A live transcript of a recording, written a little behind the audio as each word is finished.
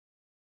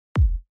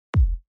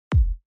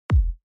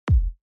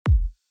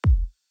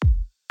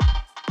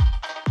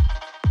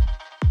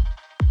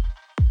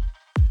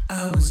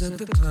I was at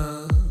the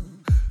club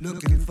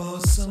looking for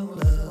some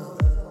love.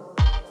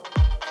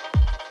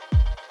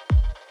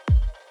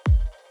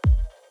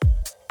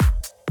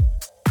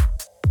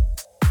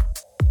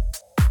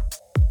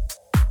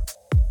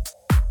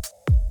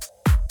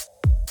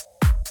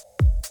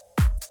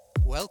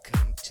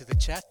 Welcome to the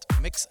Chat,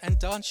 Mix and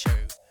Dance Show,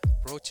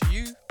 brought to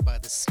you by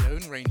the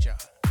Sloan Ranger.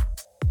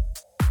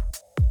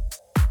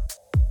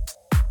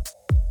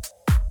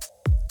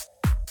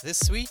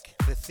 This week,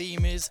 the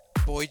theme is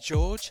Boy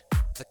George,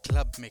 the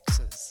Club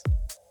Mixers.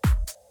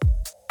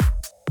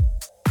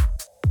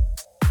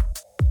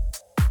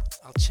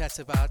 I'll chat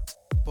about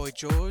Boy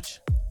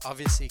George,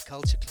 obviously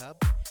Culture Club,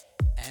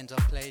 and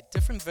I'll play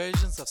different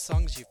versions of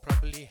songs you've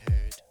probably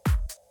heard.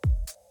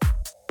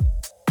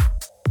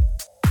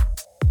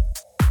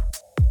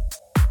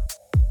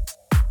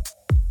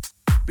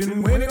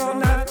 Been waiting all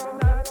night.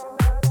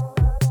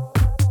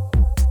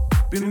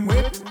 Been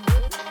waiting.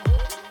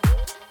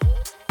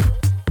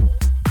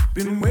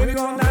 Been waiting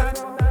all night.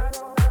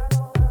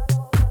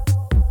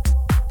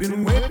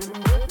 Been waiting.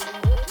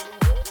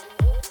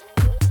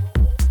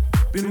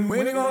 Been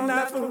waiting all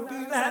night for a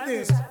beat like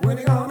this.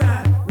 Waiting all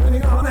night.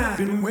 Waiting all night.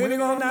 Been waiting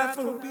all night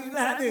for a beat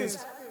like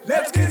this.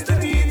 Let's kiss the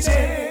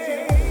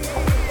DJ.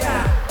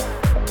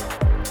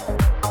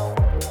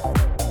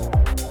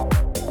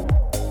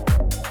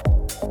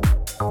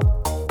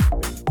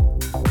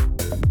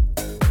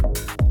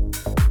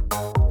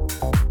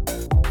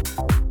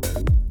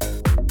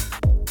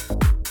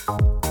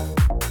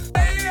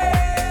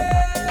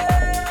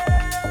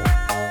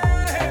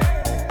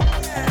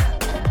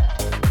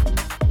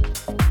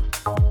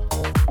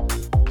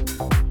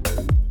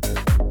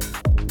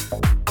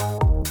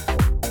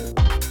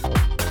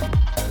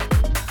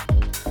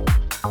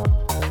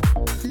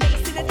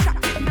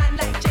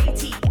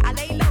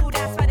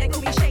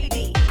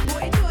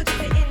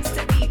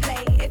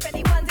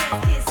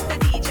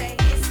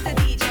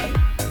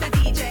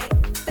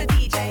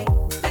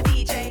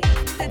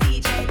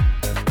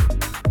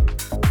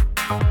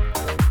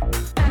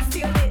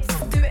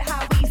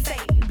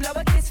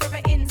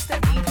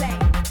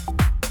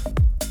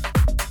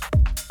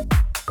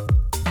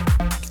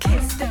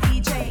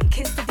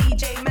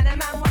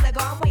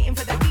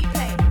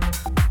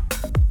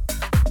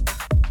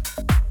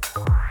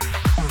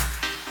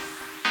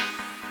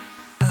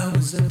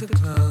 At the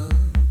club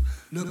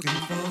looking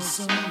for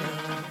some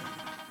love.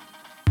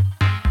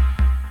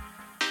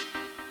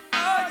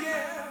 Oh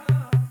yeah,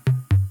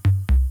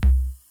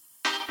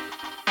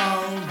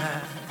 all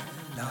night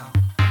long.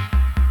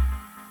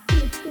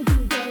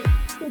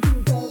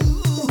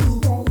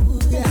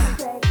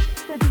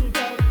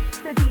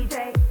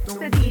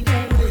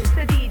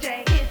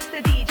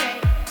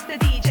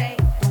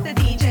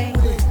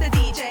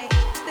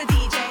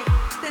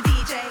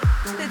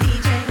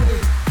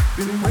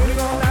 Been waiting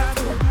all night.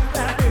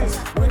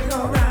 Waiting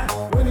all night,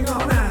 waiting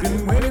all night.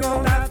 Been waiting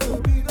all night for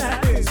a beat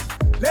like this.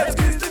 Let's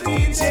kiss the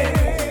DJ.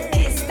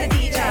 Kiss the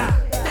DJ,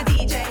 the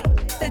DJ,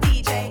 the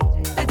DJ,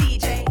 the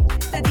DJ,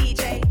 the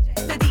DJ,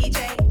 the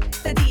DJ,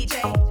 the DJ.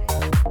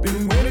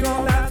 Been waiting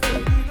all night for a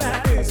beat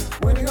like this.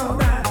 Waiting all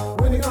night,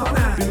 waiting all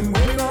night. Been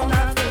waiting all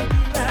night for a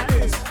beat like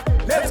this.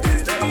 Let's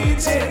kiss the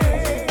DJ.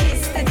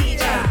 Kiss the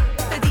DJ,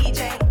 the DJ,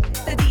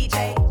 the DJ,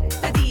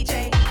 the DJ,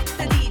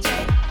 the DJ,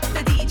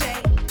 the DJ,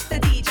 the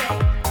DJ.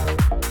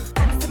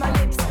 Hands to my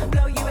lips,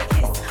 blow you a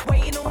kiss.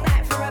 Waiting all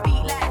night for a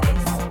beat like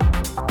this.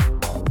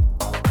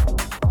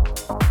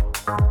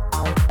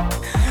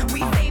 We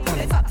say pull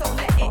it up, don't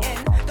let it in.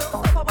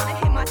 Don't stop, I wanna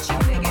hear my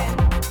tune again.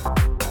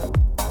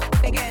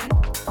 Again.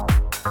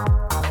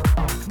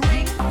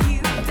 Bring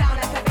you down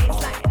like a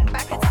baseline.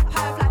 Back it up,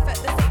 high life at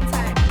the same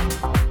time.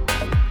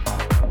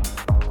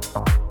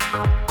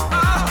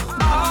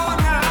 All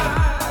night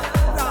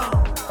long.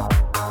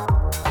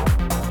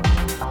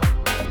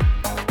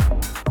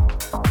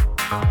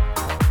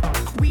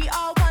 We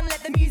are one,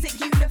 let the music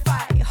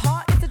unify.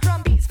 Heart is the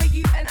drum beats for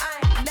you and I.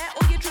 Let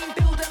all your dreams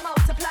build and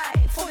multiply.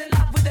 Fall in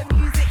love with the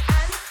music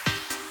and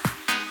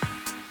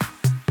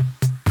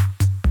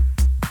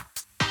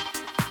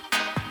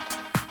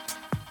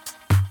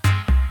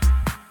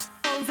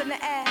phones in the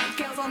air,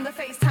 girls on the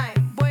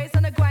FaceTime. Boys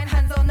on the grind,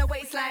 hands on the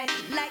waistline.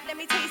 Like, let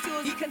me taste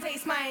yours, you can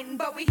taste mine.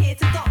 But we here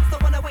to dance,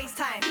 don't wanna waste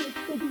time.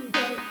 The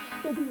DJ,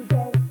 the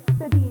DJ,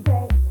 the DJ,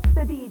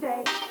 the DJ,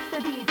 the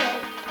DJ,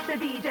 the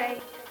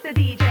DJ, the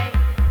DJ,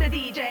 the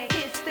DJ,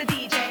 it's the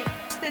DJ,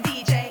 the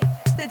DJ,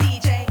 the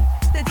DJ,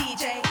 the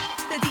DJ,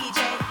 the DJ,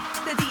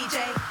 the DJ,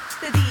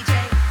 the DJ,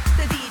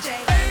 the DJ.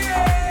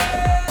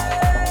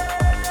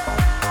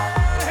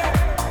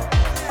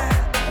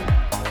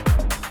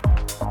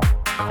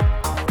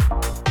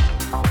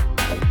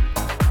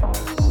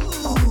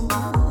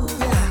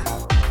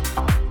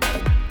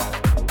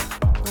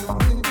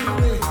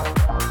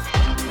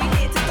 We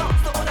here to dance.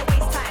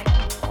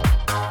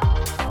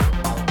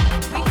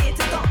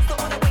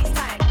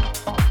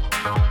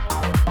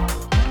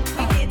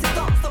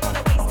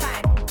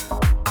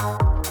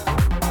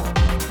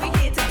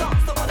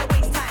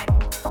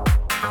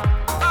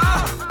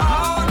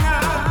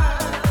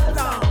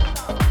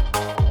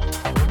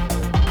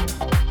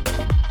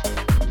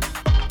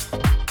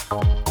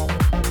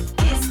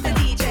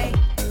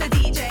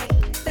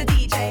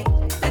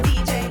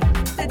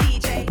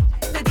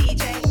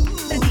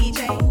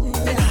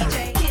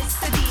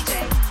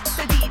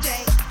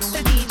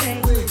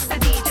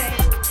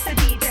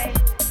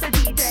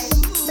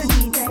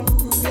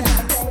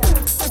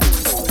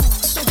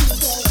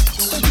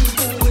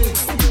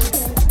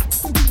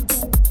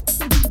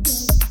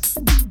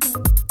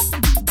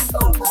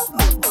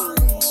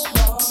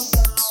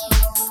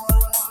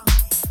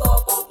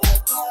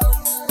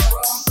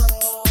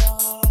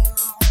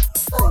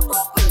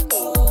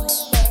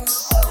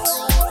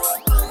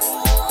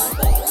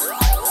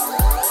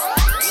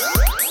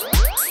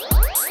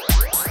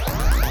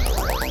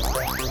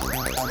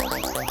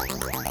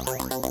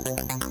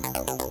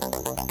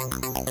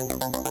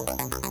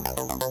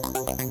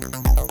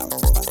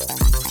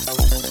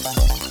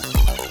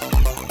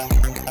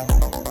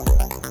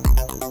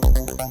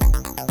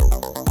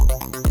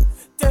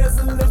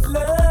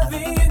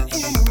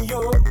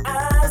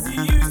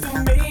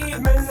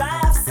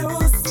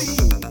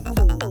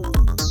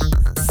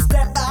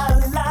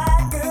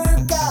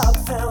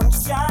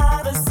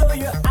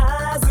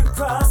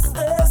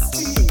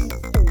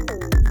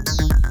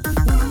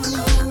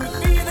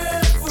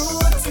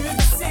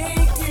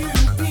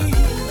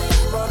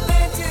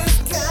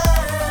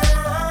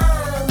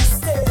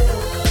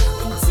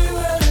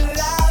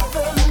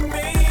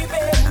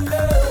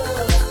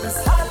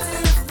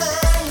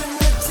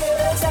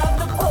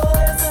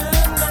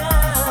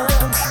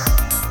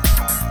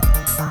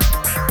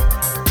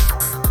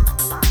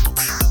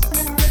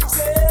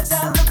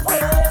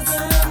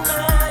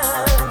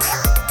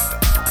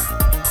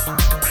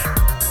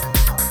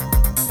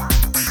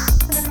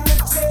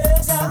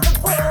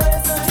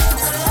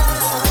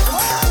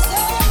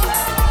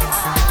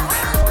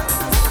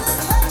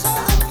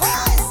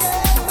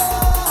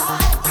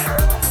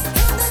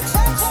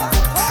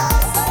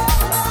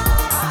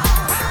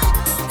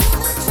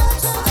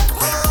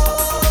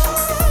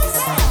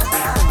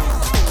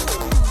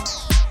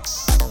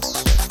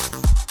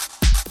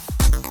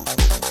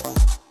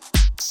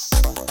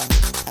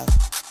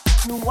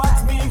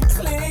 Watch me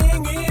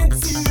clinging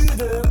to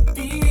the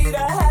beat. I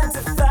had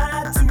to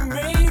fight to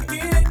make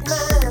it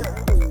mine.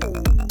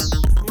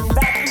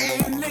 That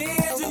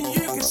religion,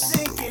 you can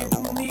sink it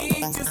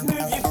neat. Just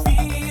move your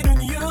feet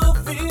and you'll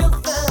feel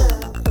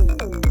fine.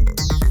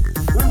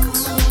 Ooh,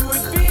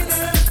 it'd be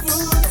the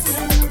fool to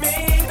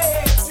maybe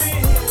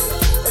trip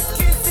a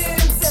kiss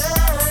in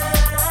time.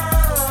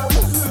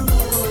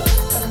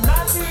 Ooh, and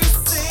not to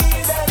say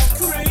that's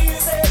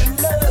crazy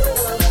love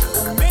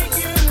will make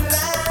you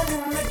lie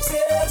in the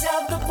church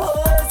of the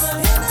poison.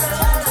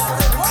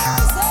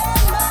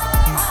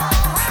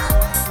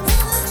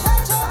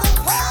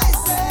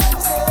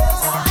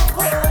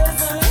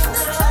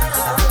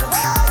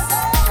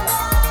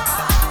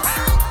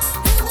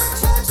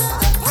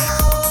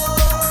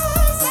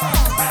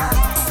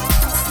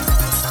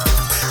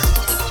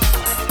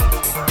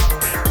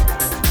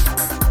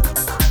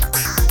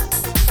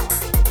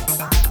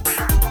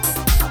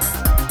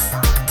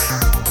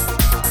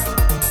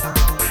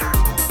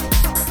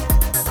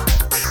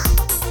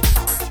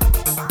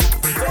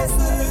 There's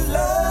the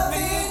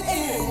loving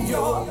in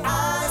your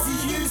eyes you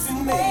used to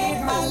make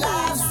my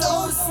life so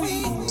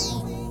sweet.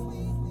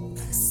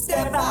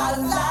 Step out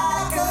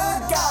like a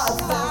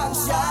godbound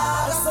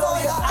child. I saw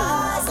your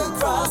eyes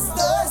across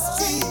the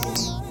street.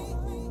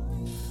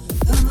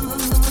 Ooh,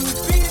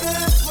 be the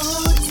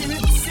fool to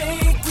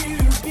take you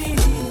be,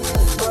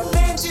 but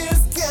then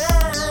just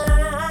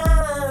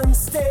come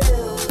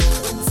still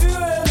into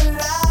a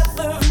life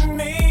of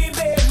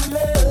maybe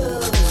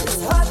love. It's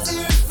hard to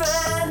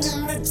find in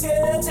the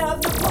church of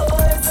the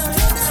poison.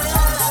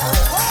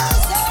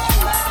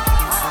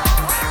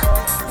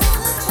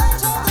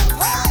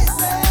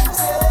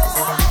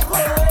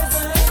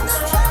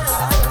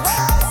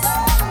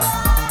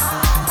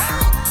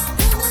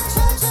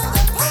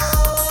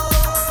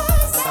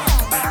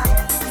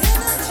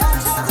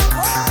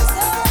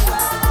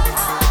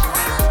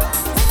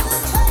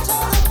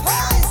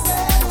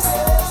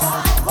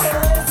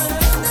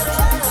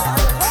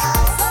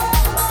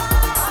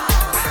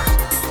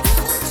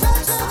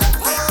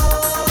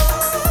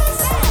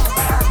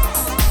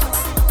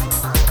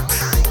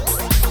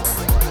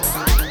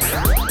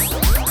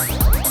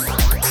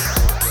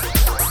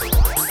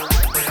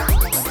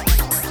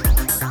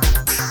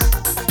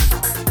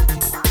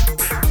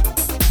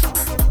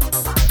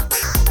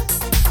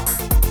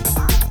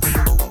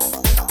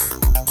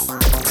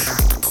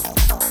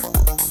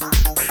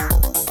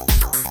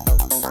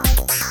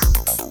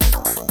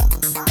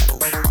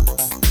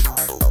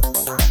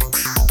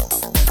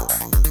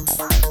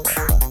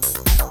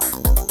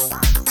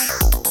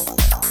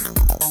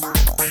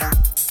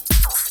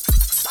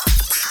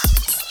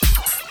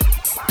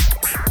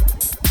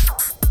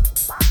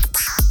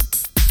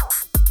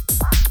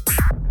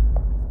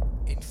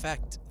 In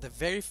fact, the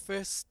very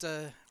first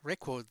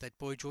record that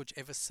Boy George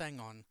ever sang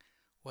on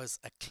was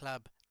a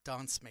club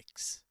dance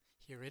mix.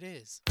 Here it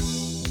is.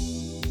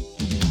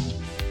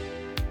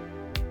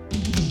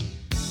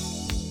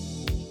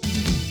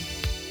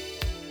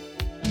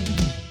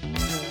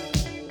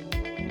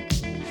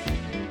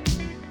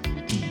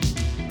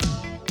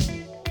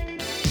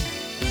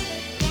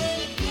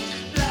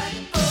 Black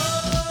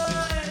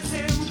boys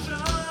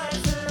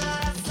employed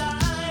last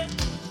night.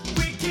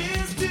 We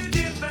kissed to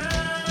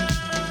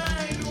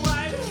divine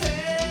white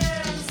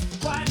hands,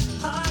 white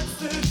hearts,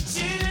 the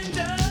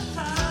gender.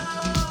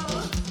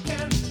 How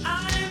can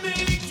I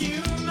make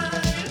you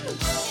mine?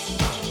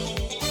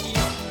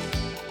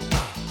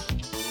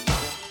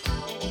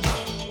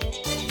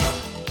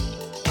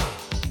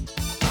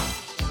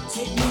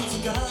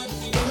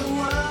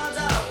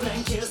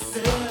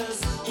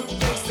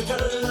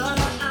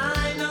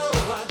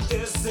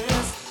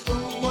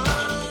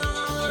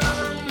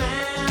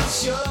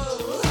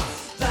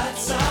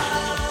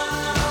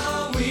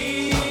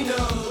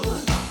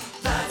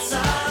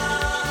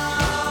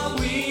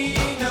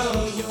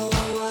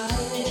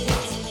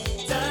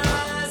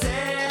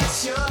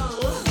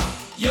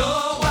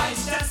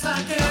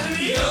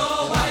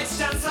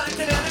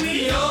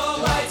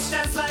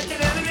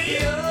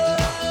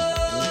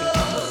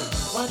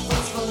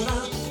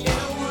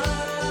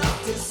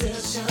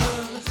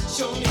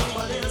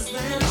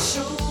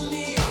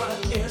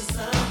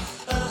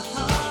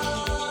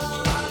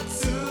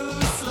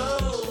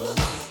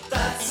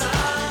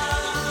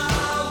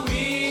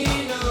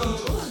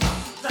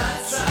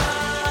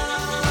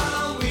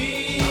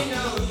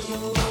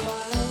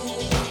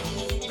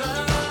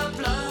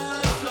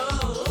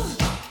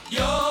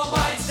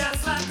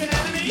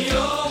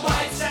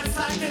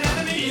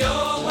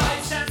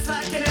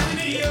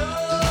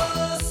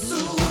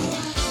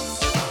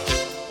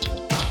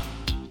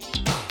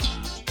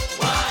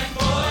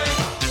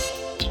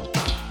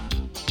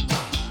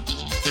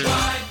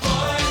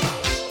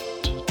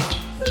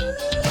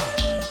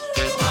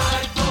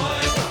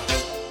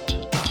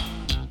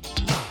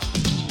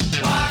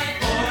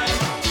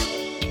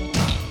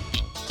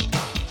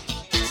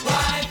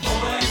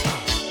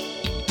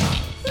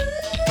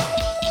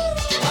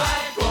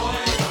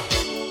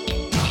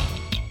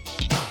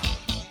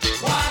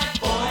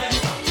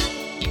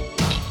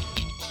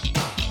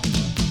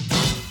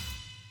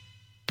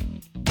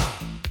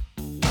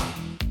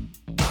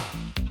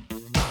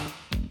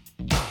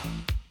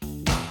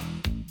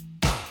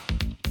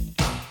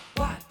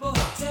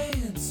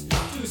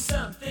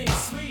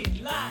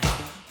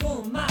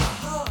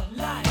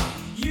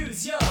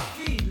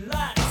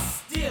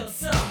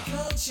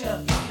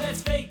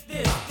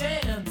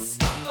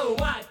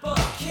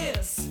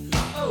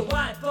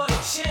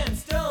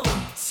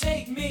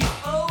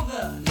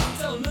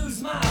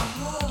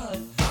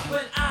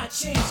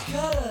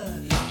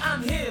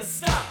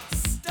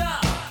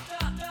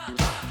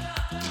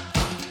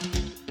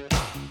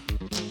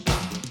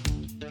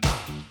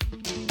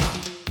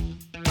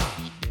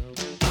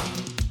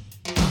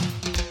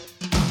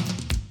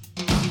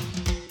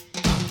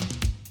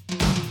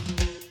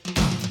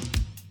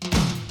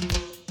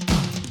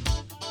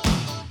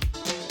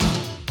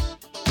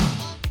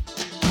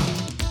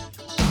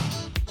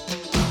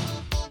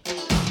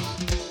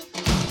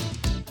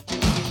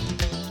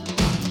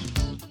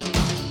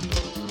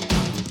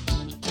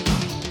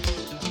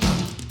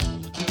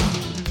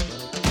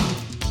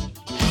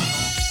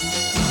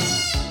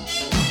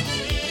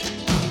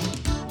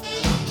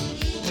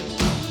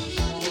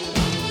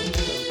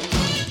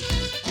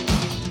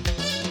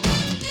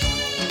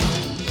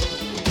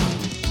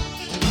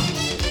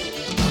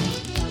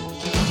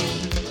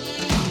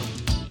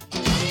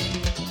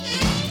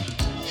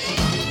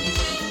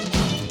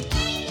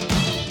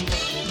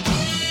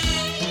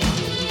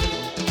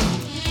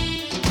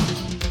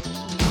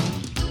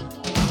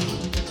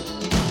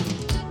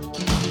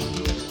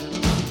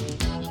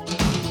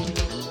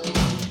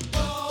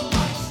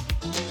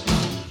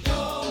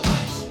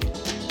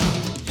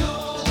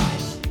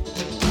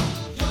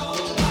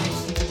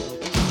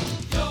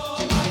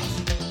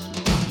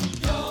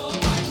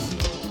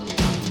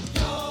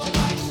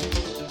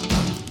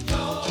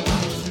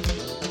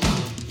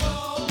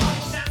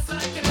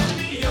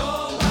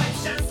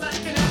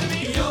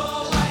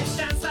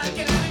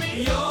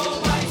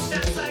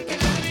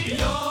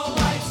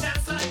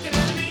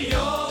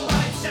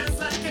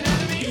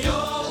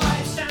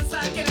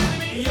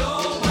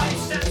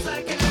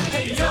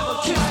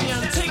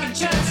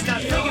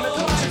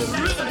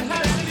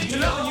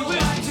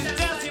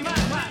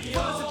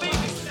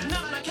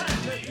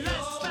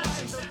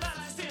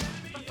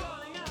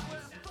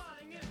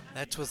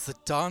 That was the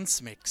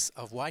dance mix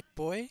of White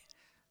Boy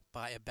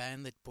by a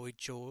band that Boy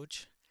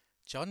George,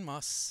 John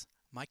Moss,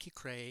 Mikey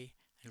Cray,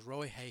 and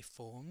Roy Hay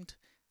formed,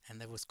 and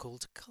that was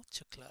called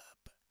Culture Club.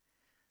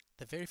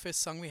 The very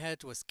first song we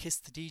had was Kiss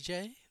the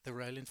DJ, the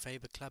Roland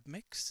Faber Club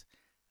mix.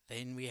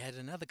 Then we had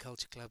another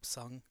Culture Club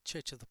song,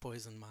 Church of the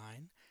Poison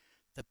Mine,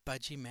 the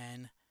Budgie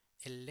Man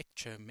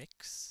Electro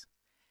mix.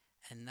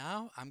 And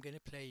now I'm going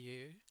to play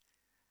you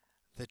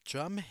the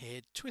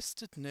Drumhead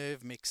Twisted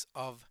Nerve mix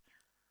of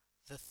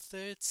the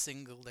third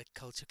single that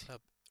Culture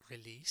Club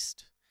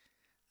released.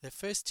 The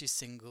first two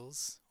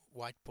singles,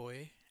 White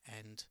Boy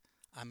and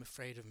I'm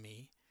Afraid of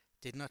Me,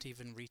 did not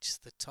even reach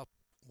the top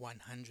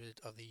 100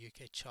 of the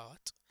UK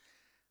chart.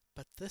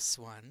 But this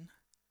one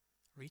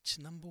reached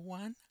number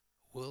 1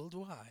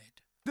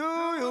 worldwide. Do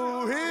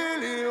you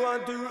really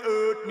want to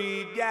hurt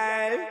me,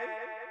 girl?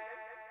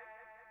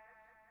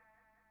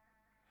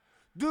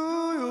 Do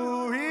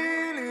you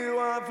really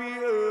want to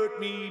hurt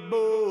me,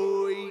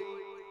 boy?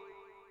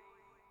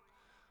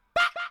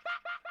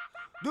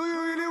 Do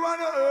you really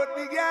want to hurt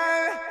me,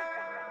 girl?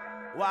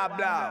 What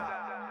blow?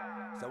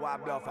 So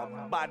what blow for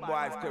bad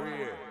boy's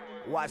career?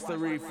 What's the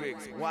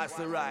refix? What's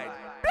the ride?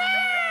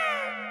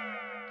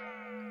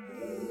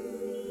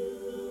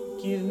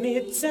 Give me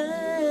time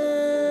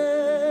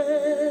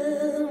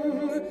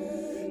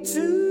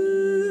to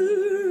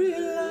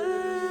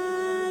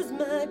realize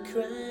my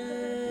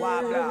crime.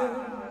 What blow?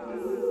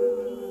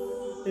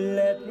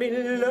 Let me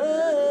love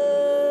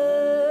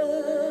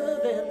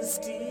and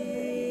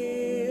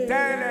steal.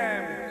 Tell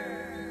them.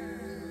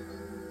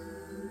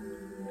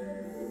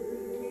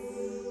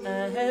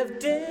 I have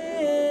danced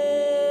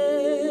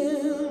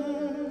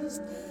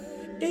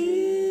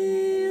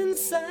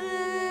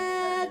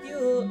inside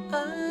your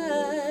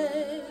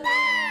eyes.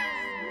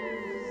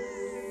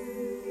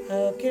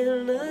 How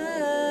can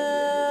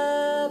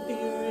I be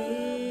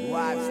real?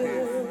 Watch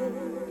this.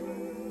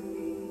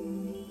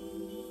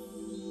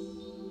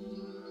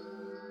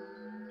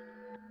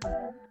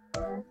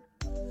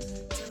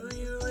 Do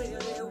you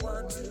really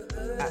want to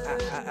hurt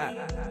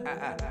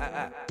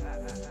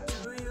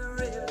Do you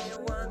really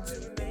want to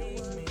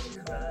make me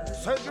cry?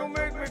 Said you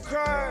make me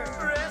cry.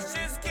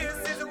 Precious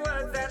kisses,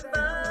 words that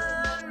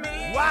burn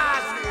me.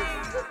 Watch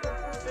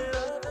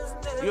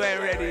this. You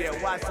ain't ready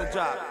yet. Watch the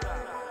drop.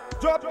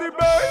 Drop the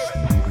bass.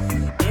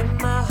 In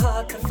my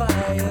heart the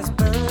fire's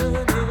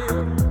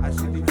burning. I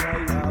see the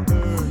fire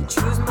burn.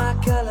 Choose my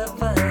color,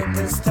 find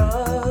the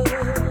star.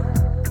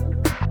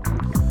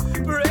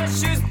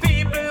 Precious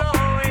people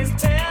always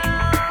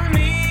tell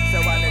me So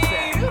what they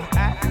say?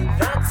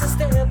 that's a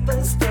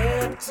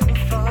step too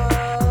far.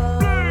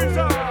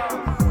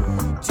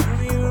 Do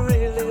you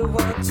really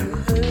want to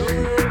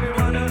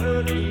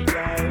hurt me?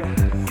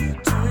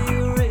 Do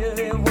you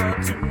really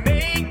want to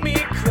make me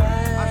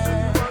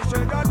cry? Do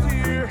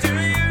you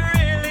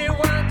really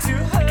want to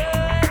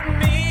hurt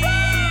me?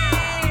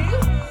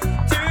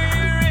 Do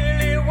you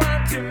really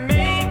want to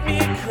make me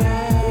cry?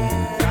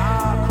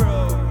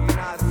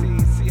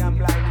 I'm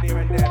blind here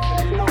and there.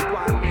 Look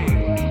on me.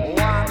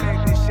 One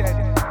make this shed.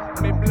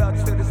 Me blood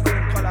still the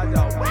same color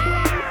now.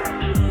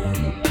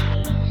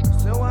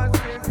 So what's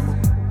this?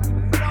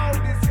 Now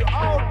this you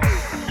out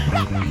this.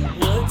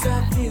 Words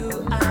of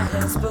you I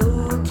have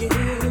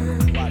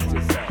spoken. What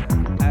you say?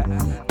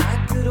 I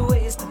could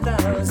waste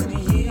 1,000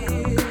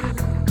 years.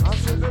 I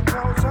see the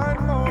clouds and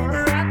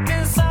more. Wrapped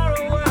in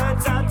sorrow,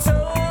 words are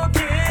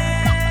token.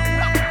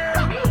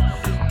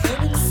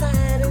 Come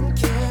inside and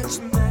catch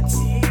my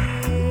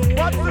tears.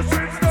 What's the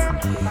system?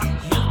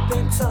 You've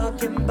been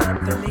talking, but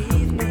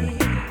believe me,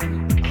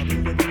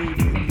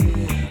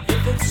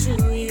 if it's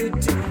true, you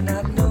do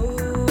not know.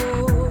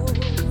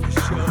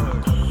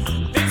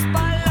 This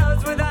my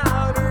love's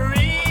without a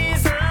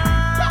reason.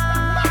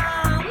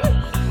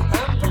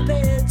 I'm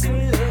prepared to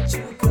let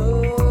you go.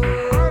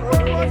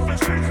 What's the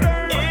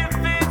system? If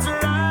it's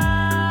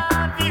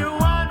love you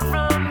want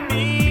from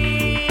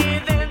me,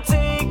 then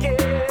take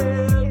it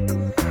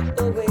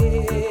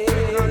away.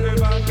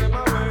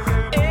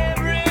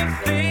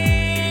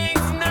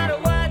 Everything's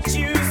not what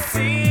you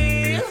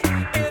see.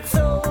 It's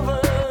over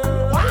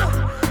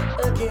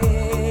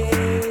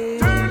again.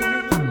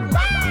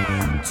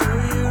 Do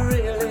you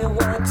really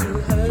want to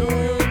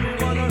hurt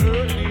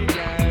me?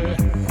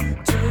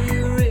 Do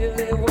you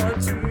really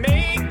want to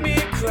make me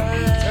cry?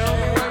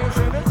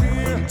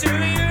 Do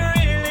you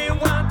really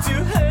want to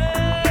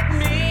hurt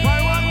me? Do you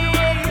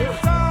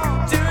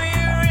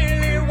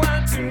really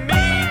want to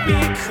make me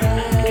cry?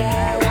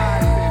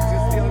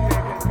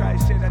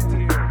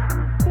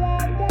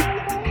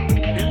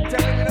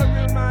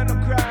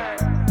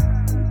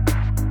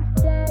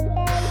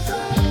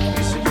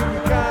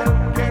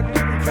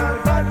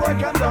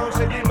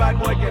 Bad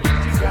boy get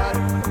physical.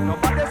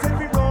 Nobody said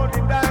we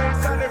rolling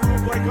dice and the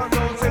rude boy come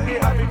down, say we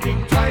have a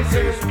king twice.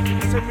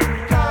 It's a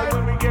miracle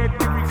when we get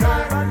typical.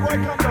 Bad boy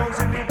come down,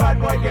 say the bad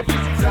boy get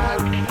physical.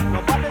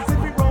 Nobody said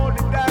we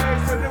rolling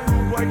dice and the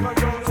rude boy come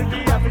down, say we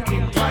have a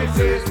king twice.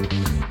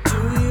 Do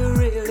you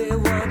really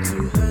want to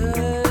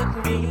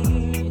hurt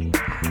me?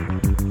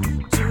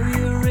 Do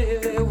you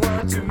really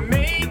want to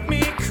make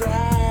me cry?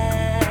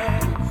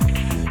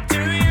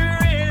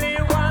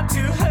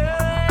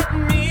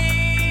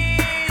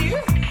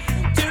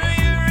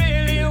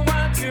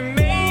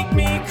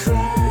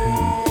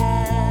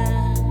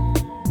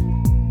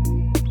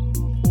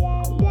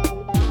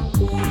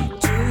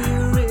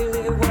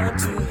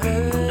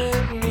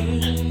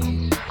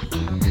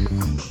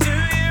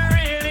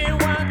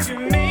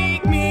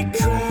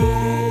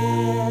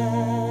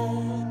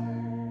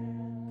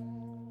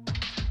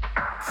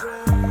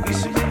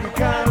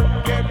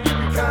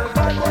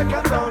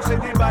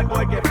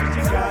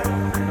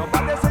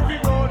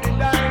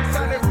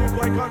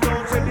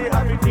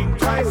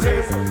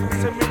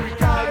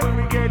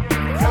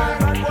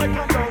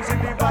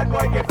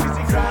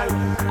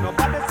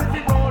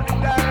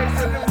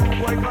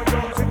 Michael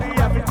Jones in the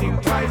everything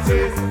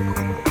crisis.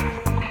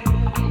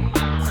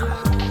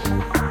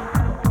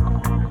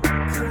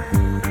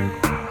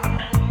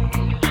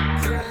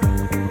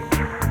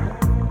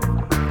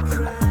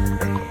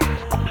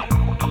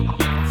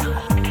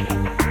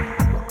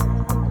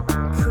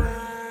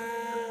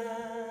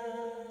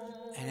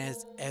 And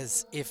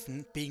as if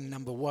being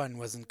number one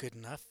wasn't good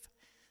enough,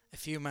 a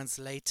few months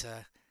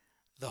later,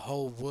 the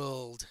whole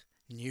world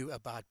knew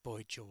about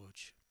Boy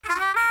George.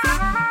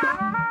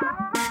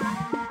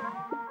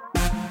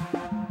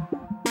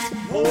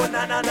 Oh,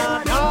 na na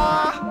na na.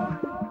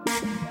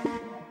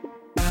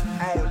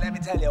 Hey, let me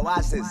tell you,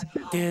 watch this.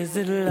 Is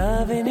it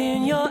loving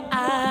in your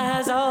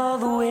eyes all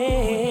the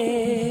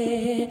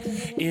way?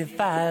 If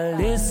I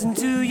listen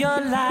to your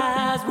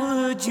lies,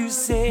 would you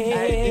say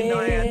Hey, you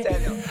know I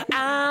tell you.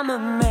 I'm a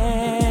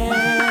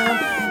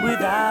man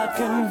without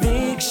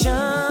conviction?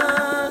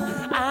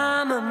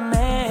 I'm a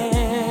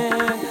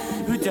man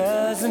who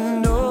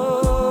doesn't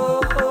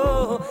know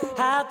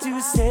how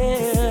to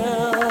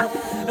sell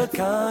a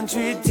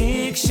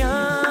contradiction.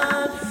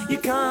 You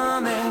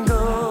come and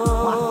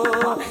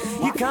go,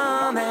 you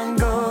come and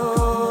go.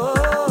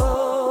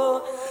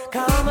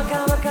 Come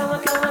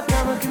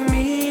a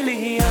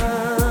chameleon.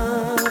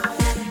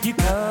 You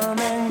come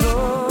and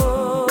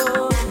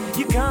go,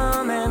 you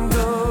come and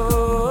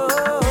go.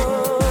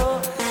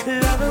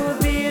 Loving would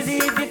be as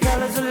if your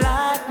colors were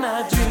like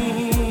my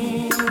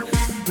dream.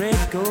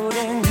 Red, gold,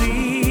 and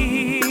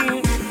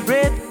green.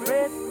 Red.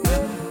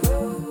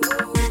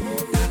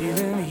 You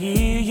didn't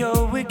hear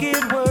your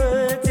wicked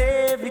words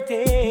every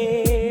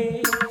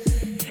day.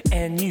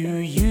 And you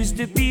used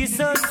to be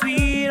so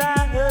sweet,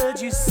 I heard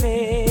you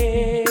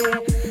say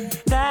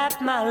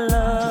that my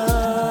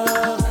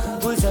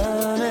love was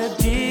an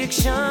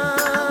addiction.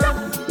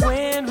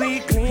 When we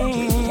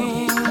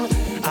cling,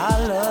 our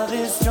love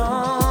is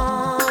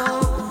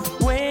strong.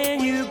 When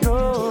you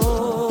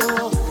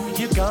go,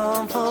 you're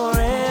gone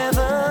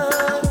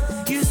forever.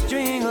 You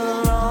string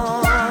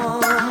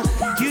along,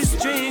 you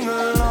string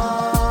along.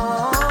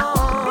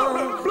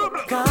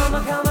 Come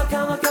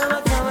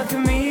a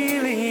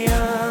chameleon.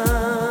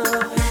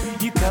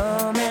 You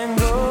come and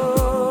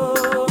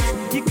go,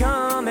 you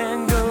come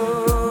and go.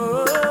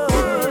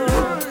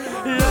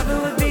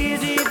 Loving would be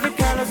easy if your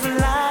colors were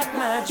like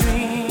my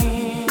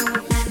dream.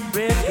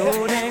 Red,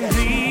 gold, and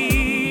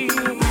green.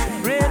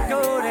 Red,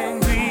 gold,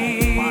 and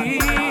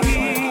green.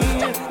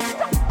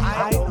 I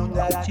know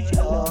that you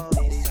love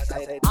this. I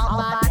said, I'm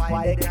not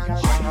why they can't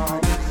show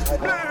this.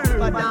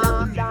 But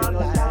now you feel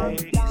like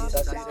this. I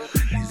said,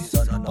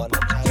 listen on my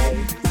child.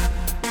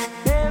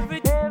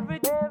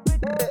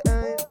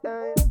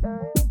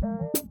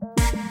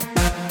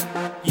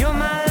 You're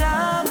my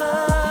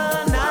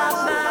lover, not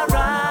my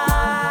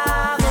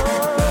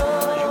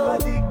rival. You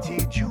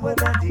addicted, you an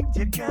addict,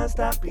 you can't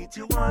stop it,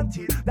 you want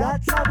it.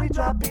 That's how we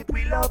drop it,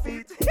 we love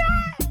it.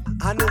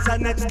 And as the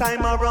next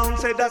time around,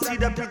 said I see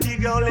the pretty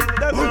girl in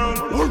the ground.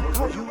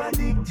 You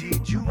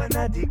addicted, you an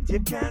addict, you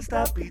can't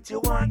stop it, you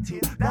want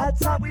it.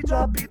 That's how we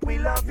drop it, we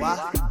love it.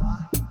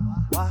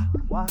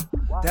 What?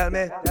 Tell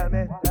me.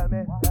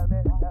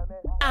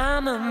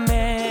 I'm a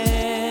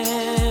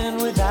man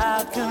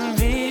without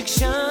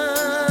conviction.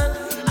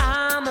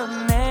 I'm a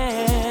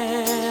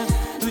man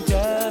who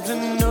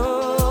doesn't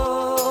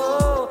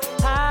know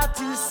how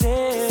to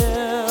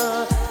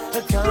sell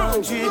a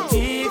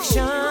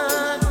contradiction.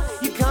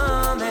 You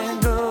come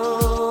and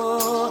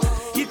go,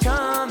 you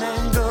come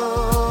and go.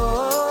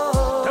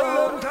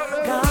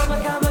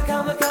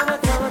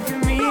 Come a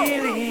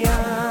chameleon.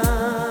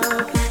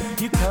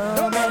 You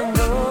come and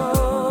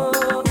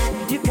go,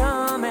 you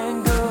come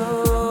and go.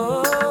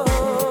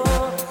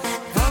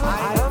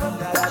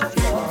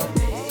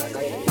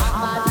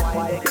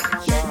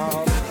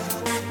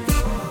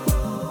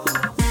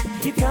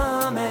 You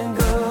come and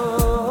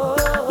go.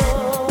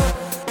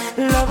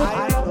 Love it.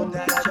 I know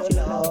that you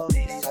love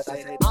this. I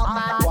said, I'm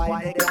not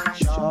why they can't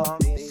show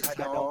this. I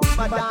know,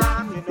 but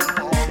I'm in the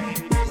light.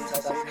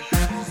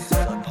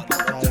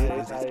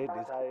 I said,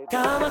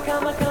 Come a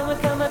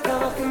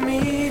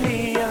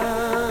chameleon.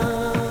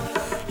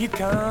 You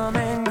come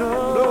and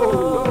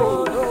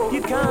go.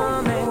 You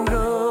come and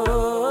go.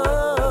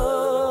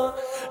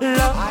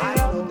 Love. I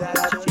know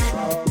that you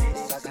love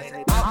this. I said,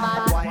 I'm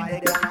not why they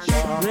can't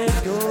show this. Red,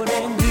 gold,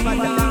 and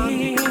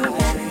green.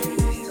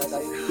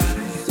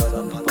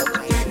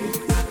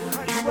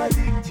 You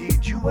addicted,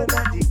 you an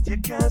addict, you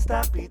can't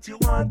stop it, you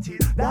want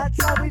it.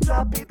 That's how we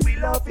drop it, we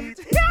love it.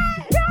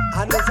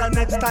 And as the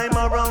next time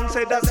around,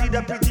 said I see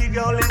the pretty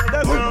girl in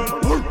the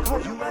ground.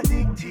 You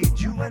addicted,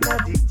 you an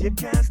addict, you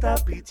can't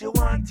stop it, you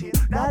want it.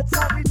 That's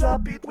how we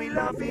drop it, we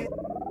love it.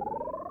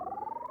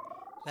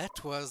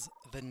 That was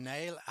the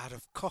Nail Out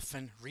of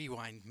Coffin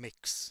Rewind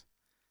mix.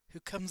 Who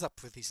comes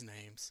up with these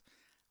names?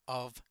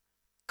 Of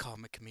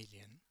Karma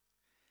Chameleon.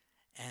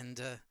 And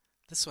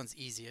this one's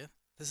easier.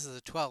 This is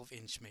a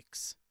 12-inch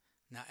mix.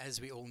 Now, as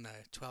we all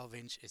know,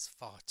 12-inch is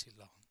far too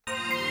long.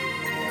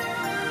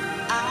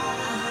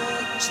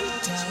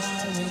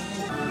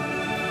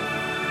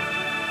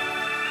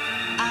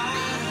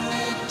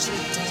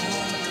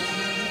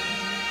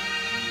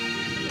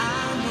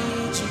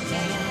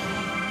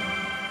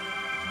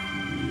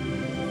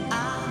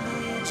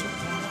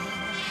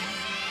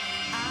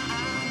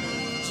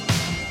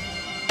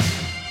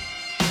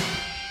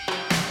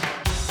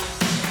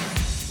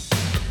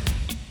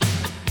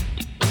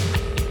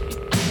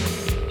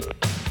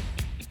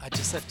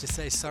 just have to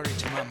say sorry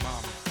to my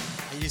mom.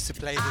 I used to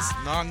play this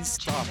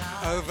non-stop,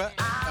 over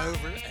and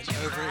over and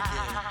over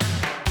again.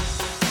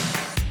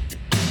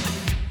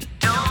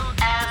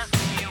 Don't ask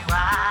me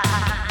why.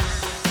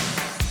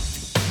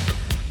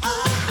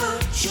 I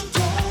hurt you,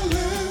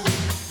 darling.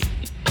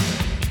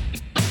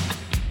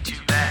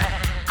 Too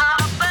bad.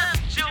 I bet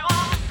you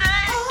won't stay.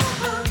 I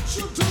hurt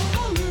you,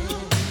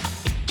 darling.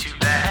 Too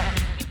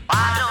bad.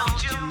 Why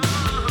don't you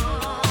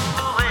move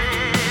away?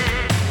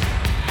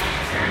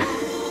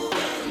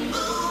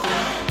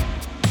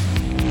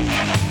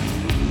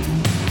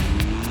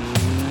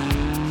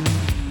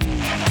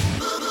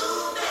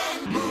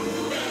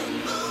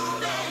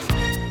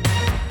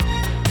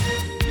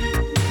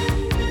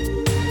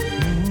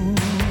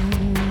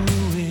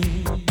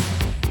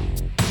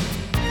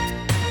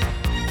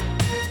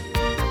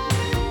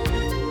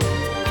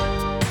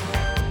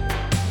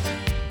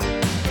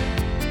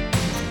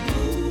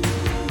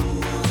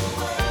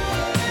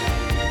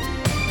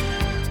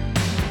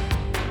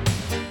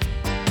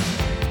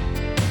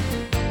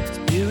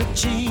 Spirit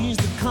changed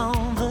the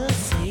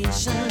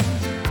conversation,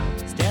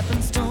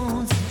 stepping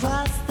stones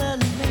across the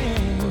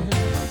land.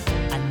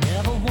 I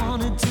never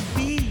wanted to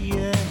be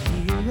a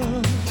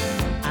hero.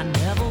 I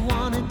never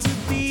wanted to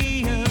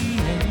be a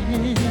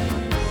man.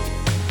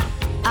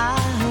 I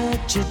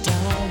hurt you,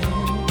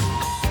 darling.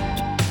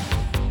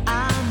 I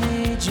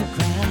made you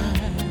cry.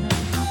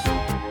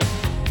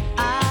 I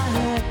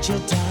hurt you,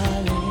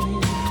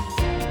 darling.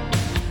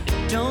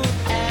 Don't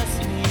ask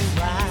me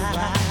why.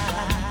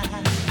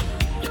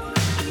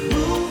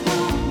 Move,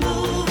 move,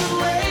 move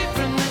away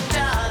from me,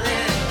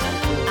 darling.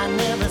 I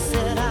never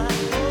said I'd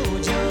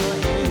hold your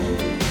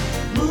hand.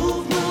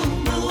 Move, move,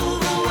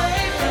 move away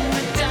from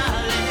me,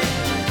 darling.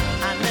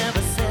 I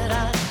never said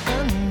I'd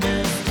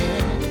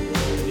understand.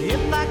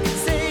 If I could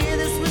say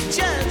this was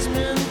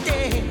Judgment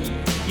Day,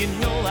 you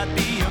know I'd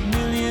be a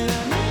millionaire.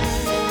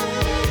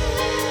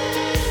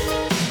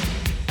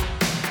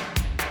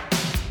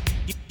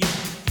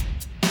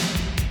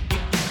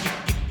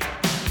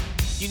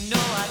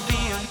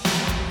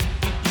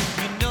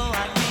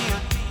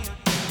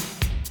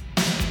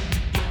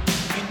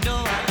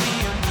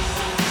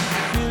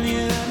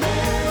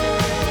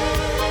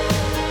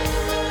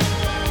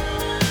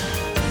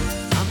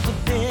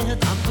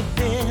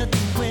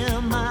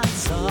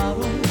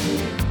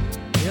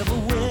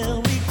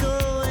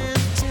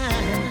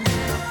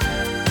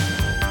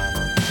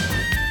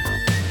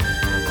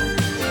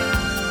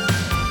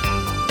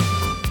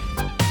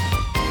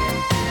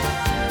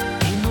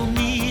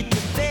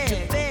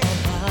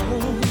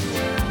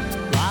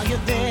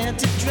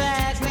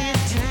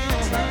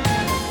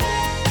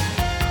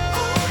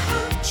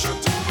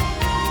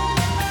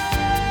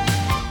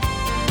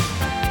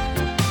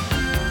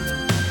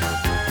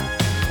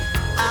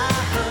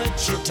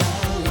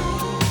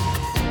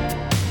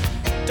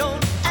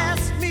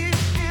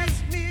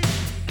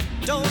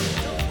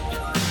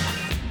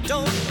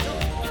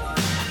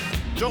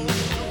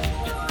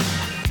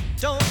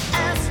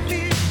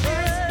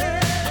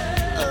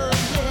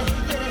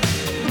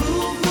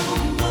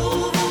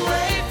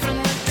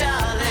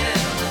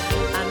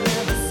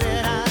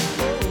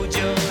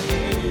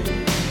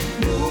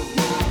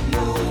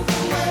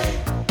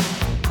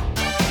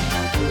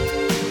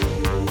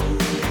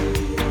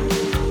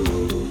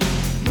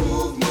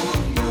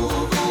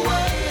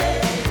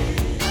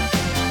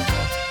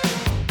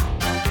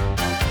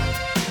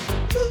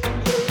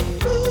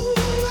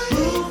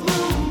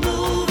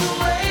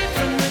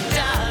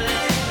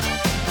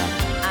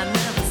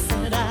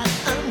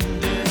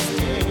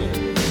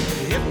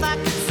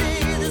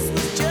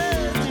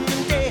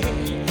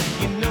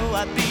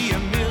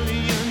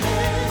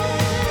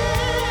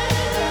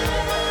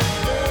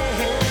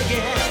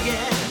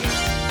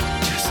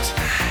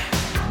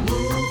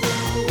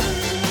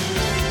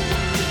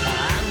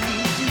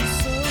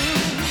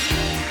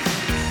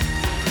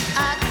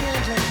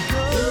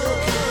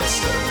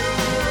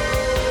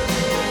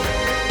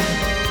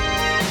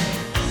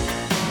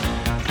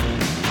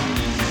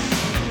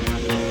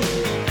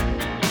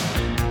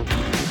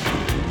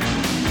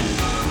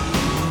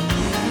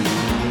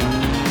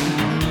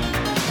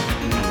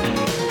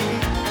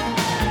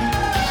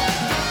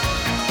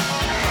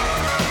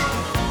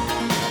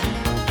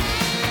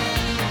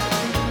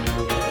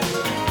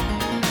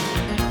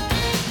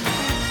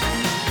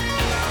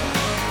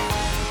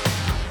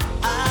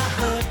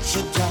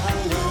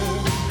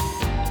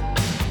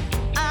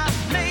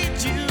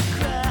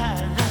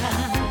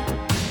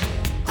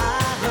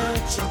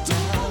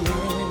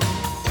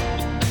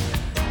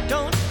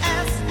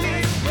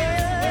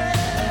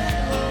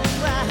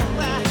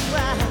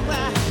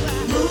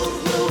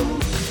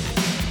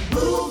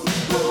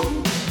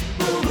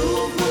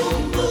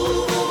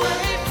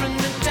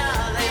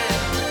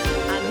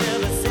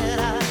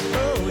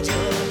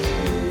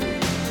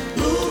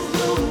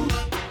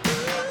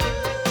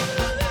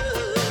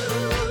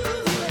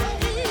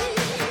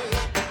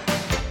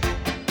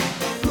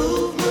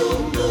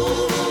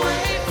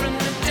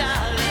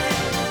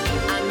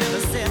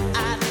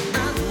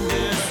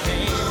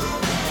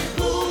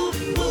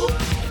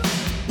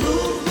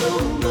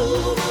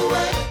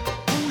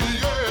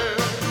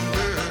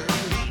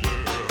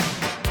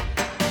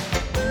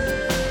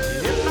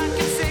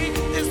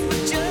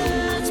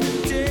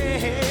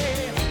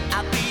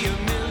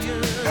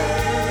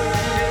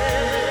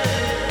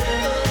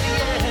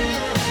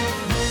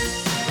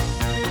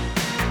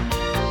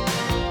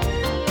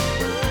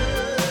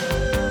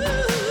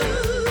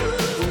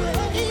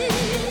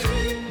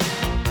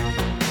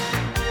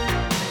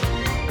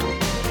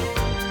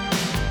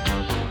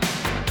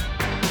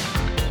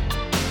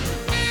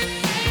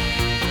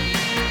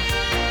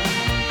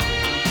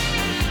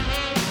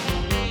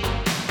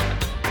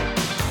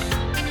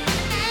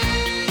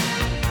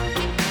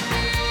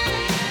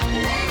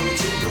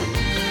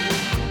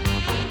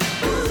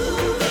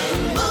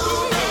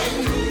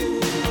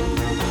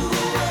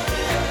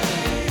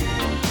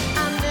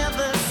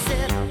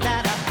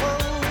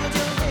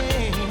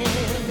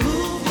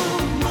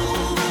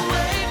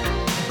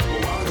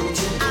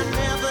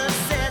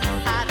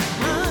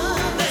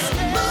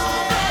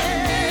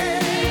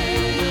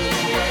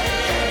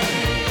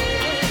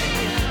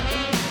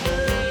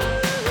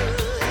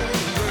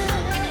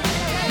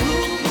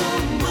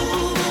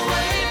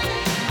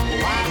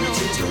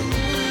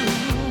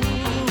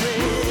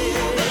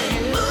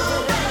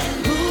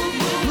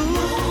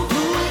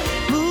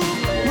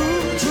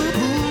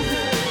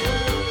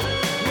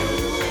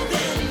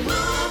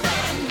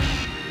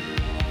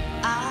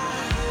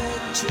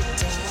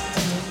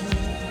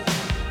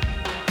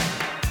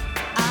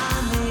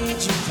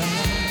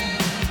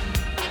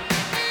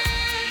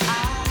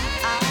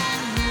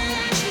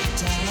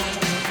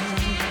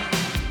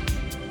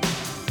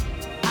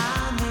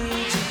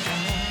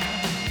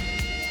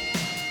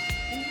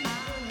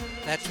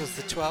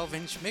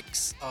 12-inch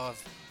mix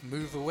of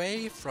Move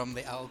Away from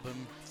the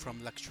album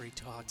From Luxury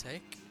to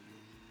Heartache,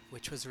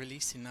 which was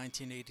released in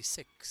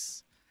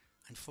 1986.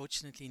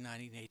 Unfortunately,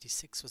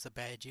 1986 was a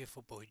bad year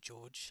for Boy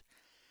George.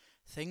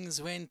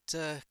 Things went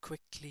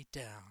quickly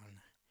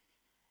down,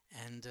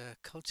 and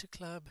Culture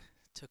Club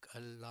took a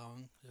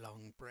long,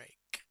 long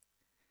break.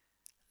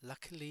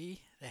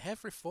 Luckily, they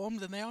have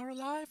reformed and they are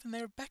alive and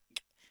they're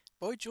back.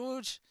 Boy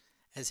George,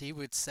 as he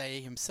would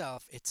say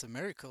himself, it's a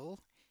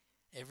miracle.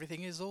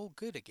 Everything is all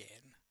good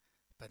again.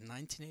 But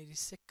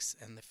 1986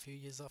 and the few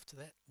years after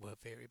that were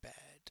very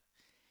bad.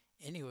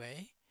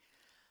 Anyway,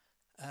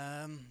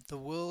 the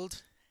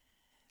world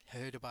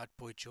heard about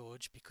Boy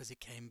George because he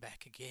came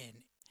back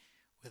again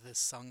with a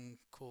song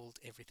called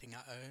Everything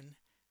I Own.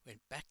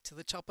 Went back to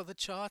the top of the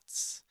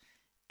charts,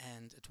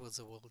 and it was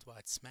a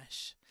worldwide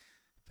smash.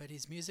 But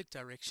his music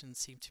direction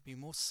seemed to be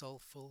more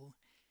soulful.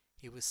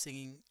 He was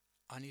singing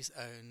on his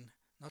own,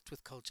 not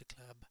with Culture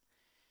Club,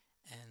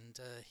 and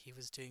he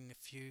was doing a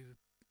few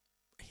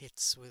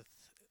hits with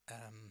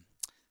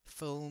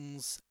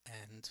films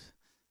and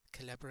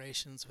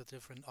collaborations with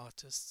different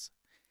artists.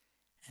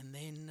 And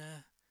then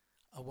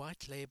a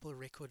white label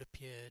record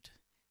appeared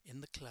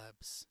in the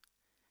clubs,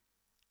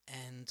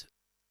 and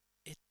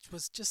it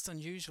was just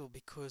unusual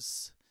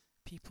because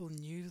people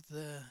knew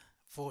the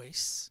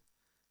voice,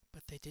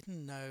 but they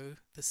didn't know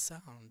the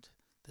sound.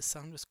 The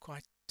sound was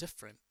quite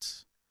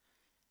different,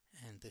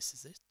 and this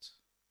is it.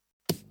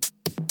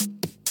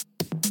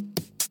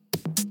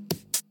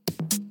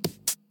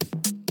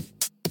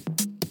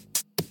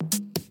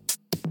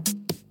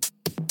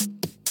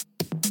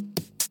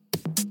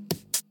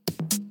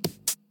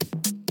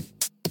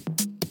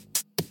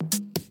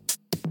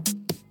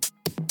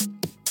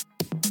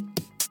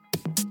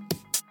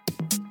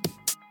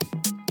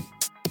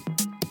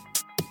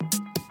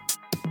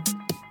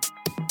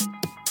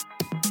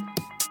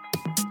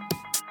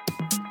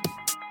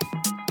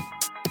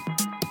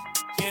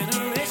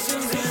 Generation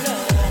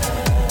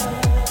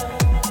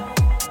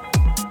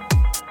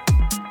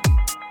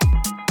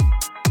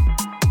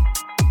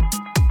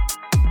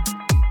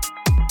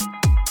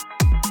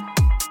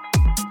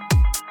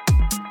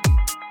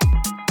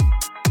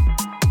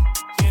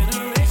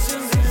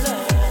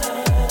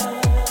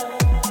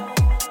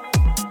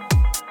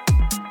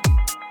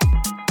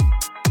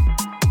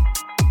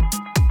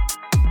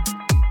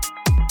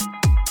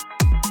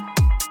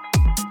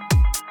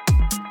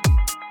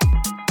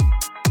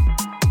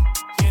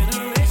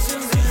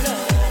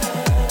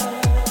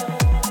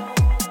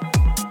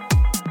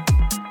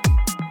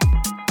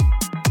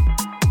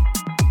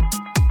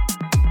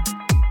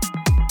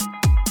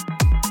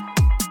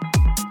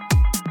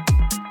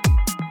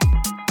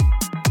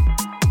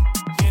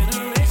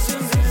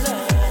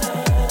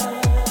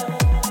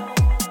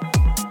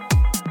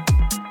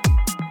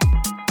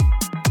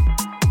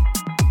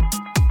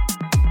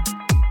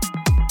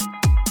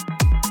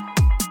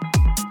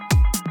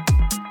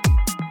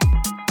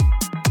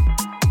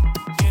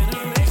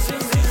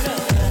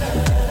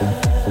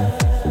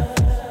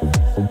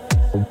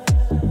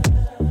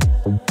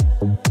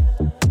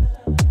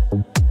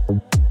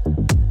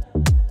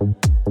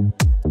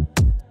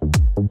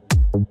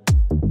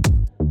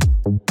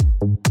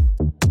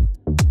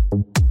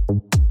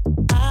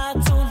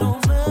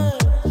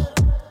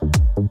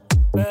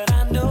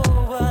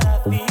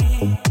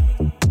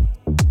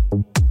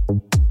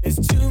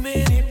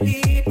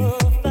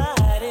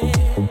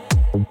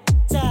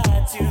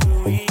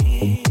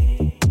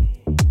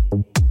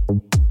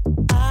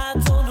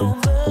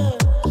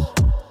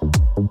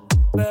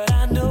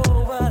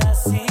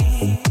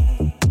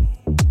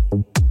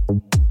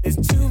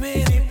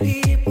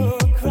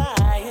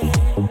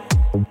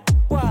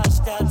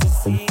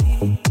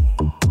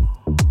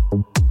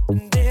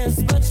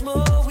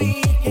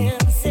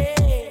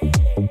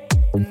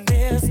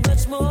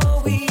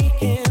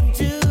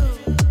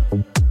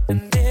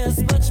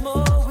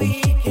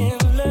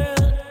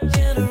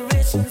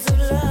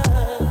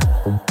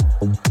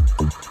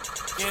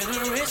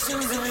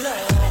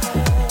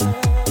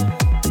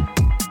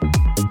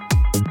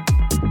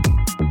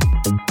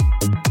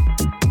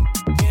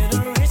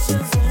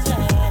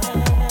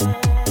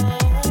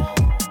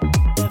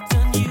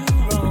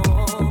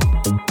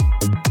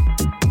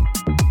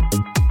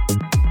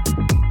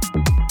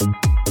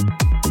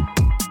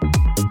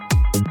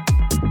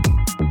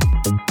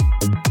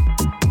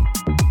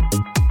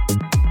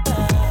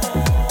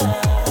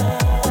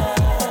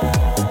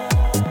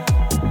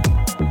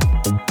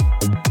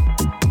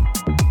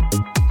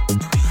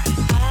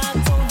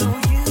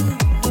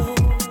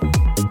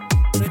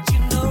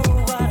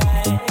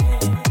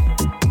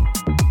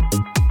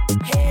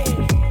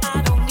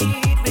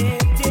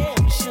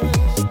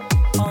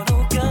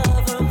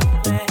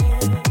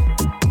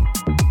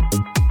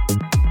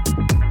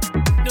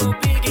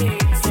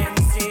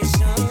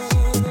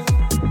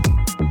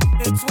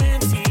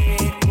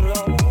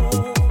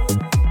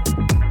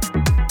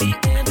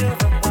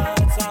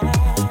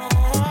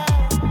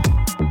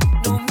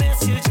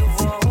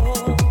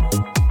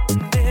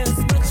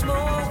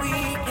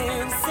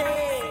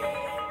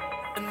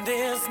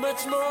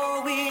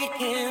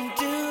can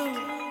do,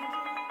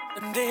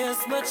 and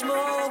there's much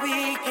more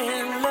we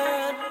can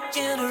learn.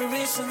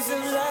 Generations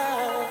of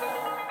love,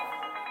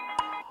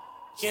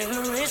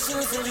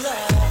 generations of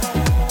love.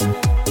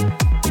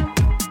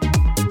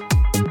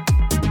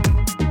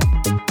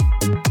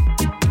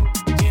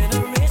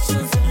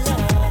 Generations of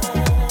love.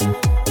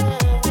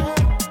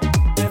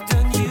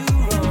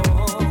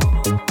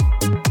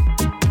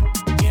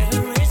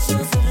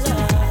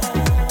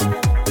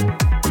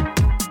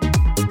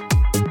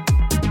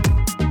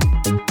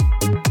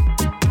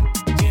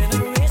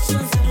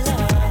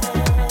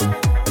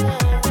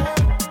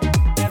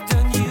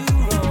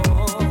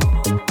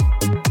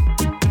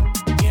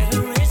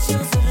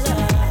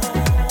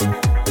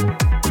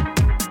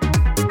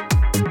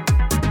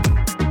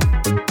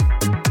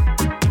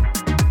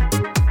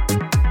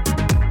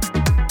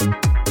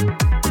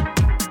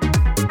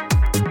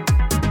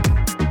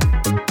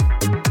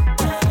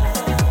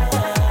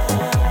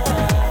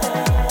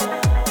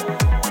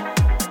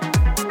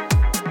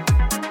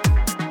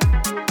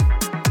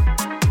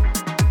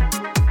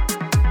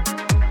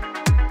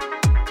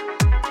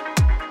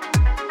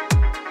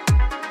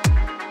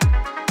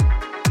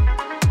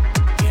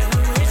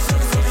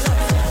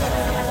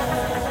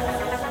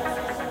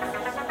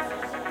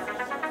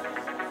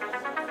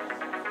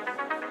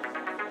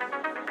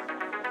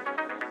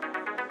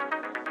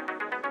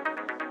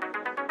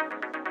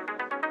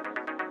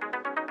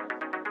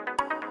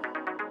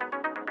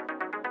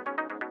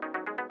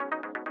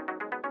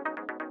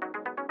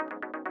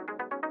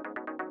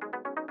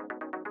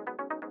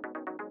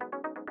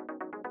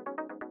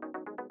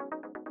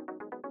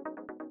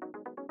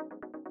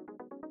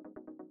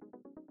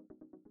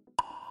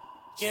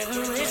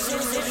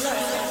 Generations of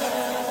love.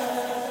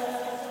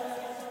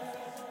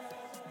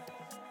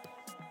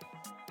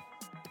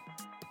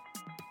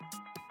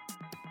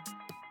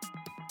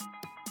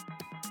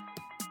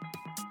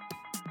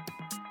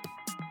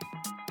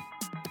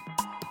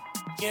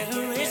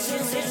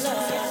 Generations of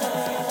love.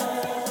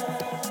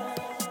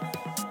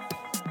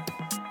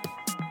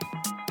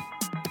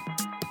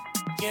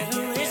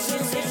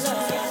 Generations of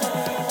love.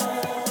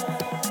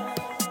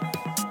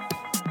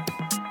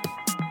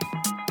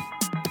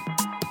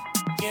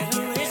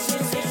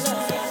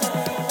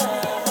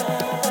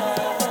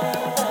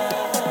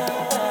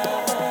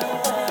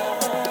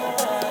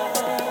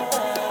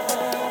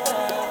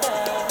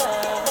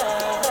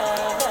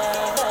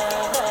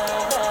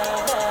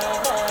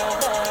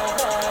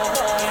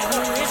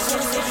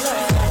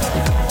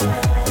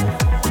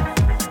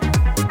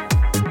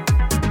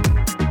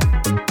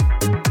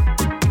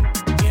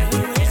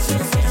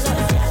 Generations of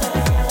love.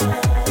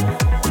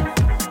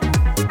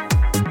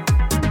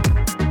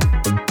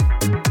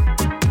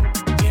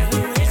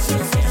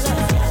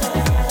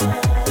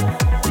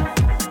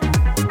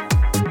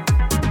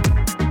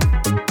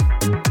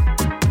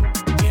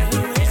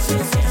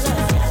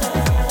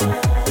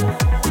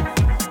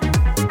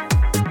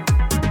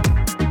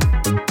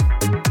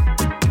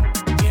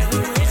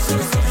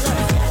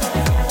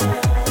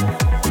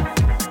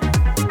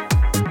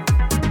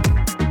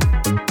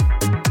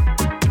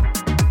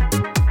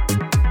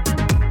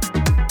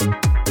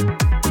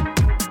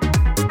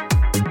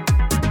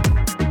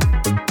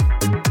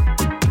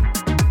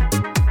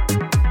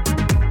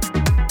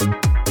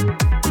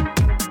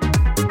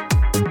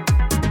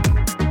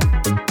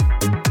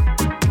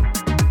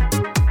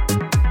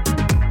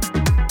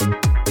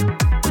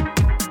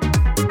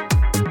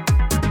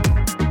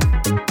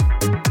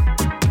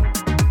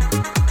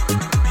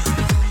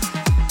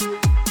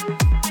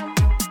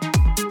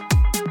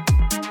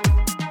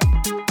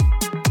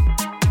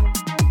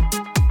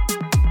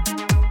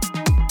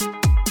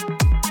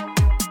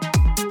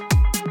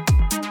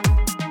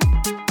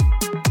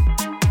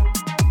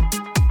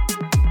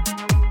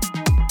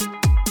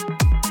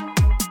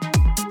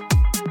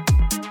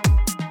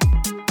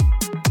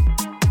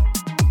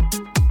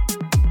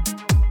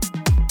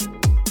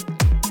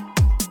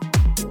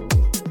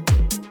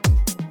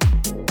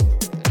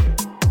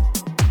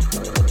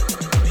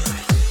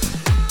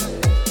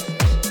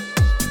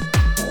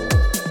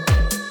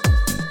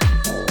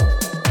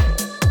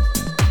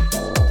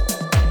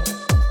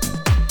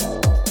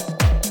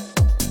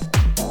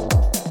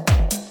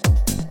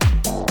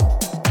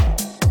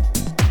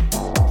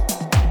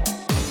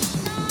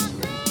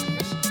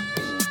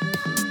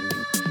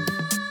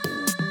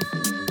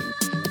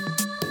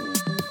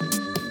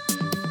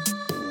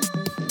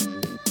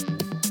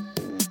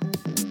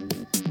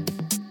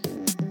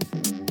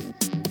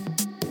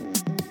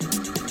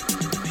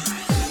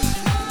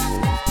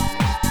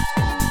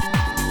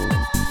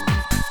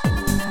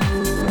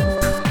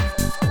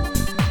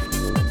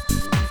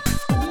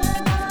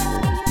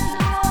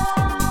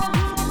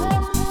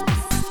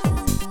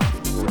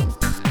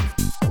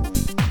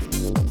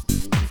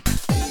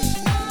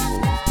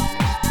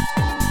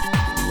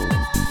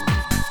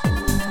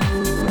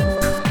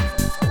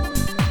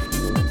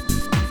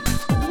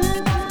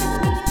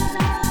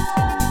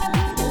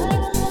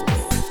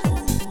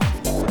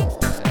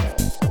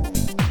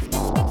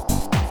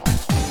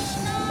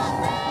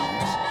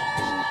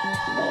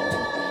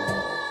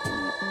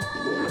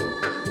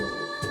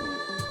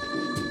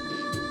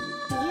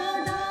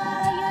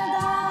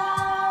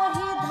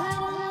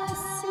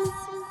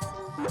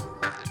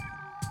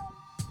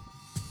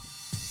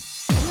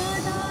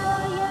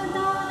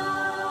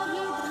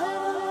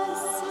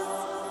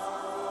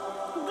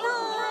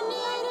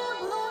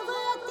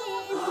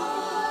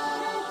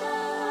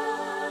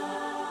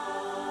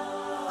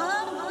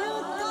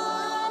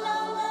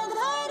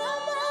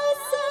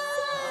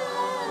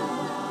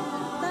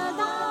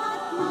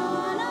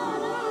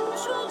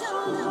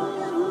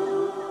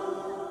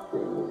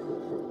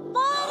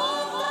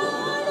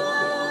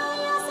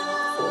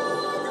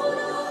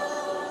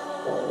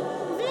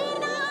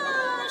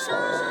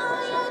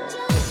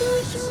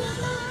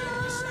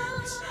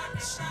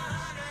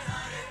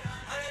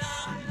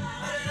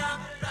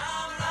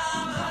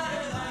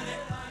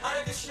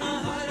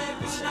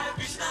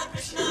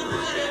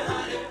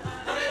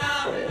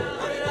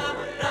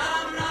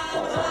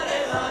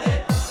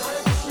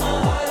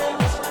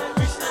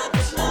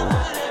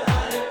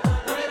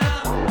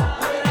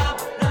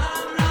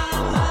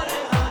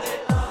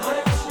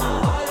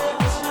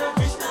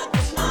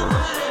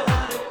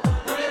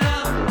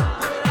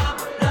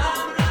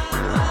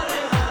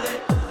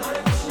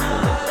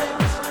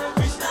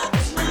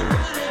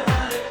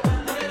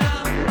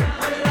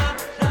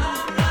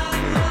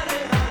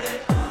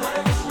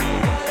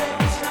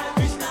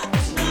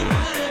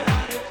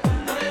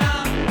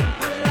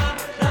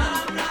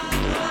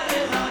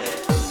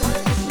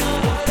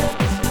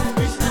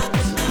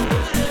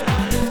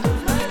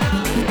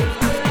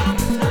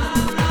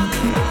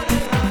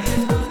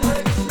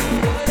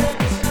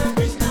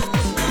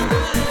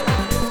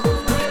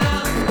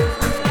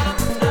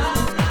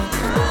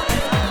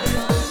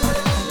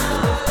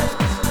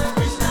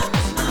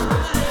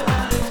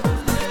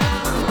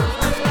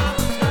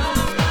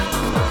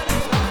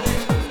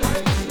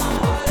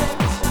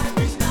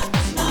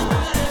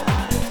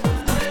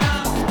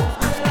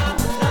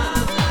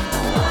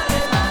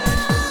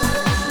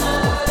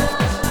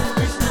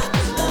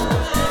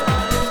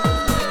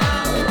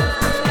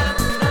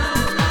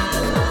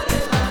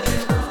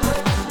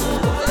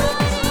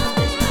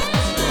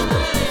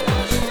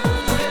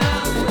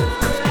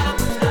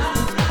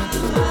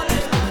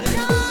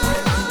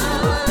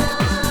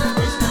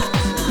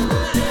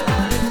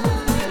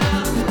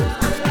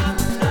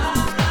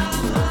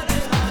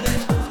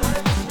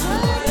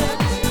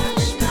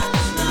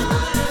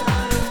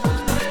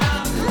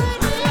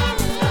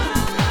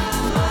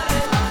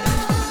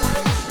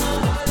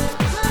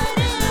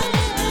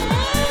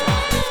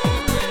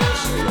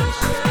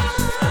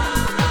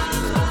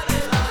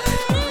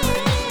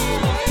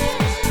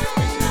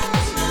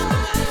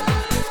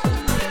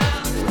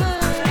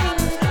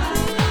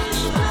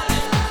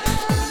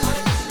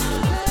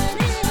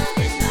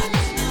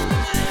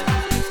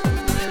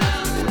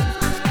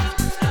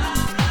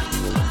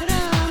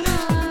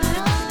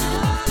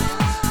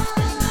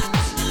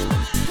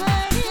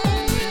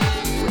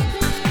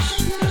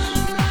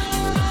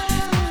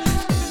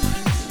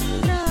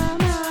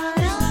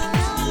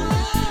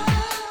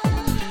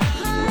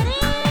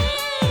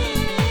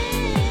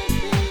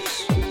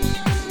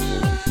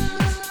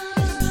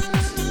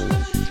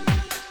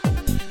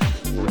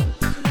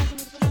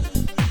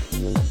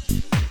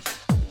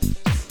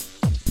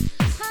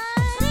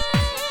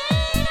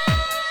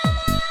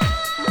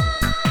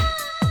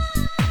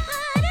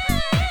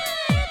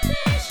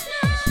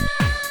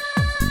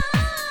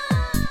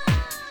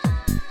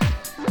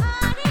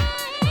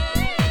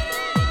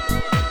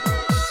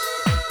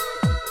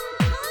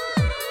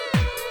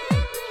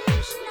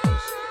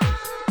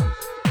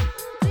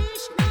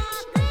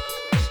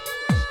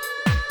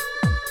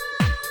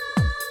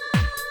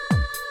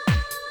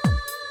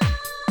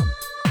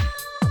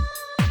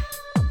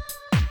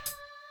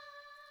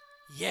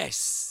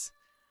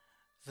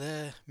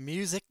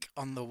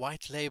 on the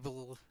white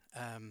label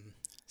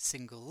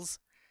singles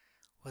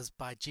was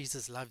by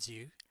Jesus Loves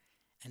You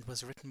and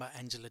was written by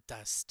Angela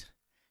Dust,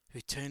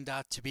 who turned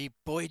out to be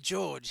Boy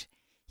George.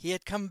 He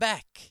had come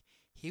back.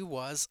 He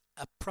was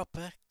a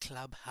proper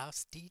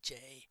clubhouse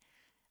DJ.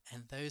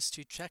 And those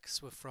two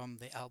tracks were from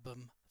the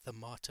album The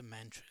Martyr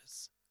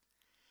Mantras.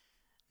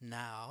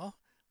 Now,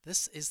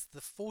 this is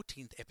the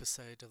 14th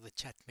episode of the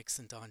Chat Mix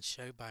and Dance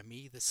Show by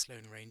me, the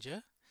Sloan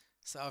Ranger.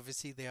 So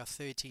obviously there are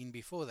 13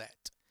 before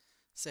that.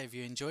 So if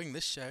you're enjoying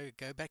this show,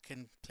 go back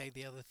and play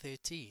the other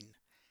 13.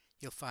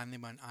 You'll find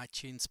them on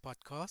iTunes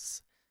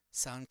Podcasts,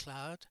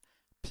 SoundCloud,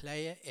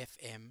 Player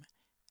FM,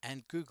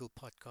 and Google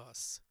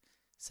Podcasts.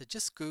 So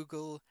just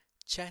Google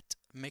Chat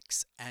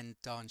Mix and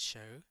Dance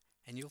Show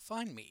and you'll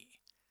find me.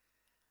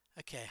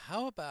 Okay,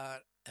 how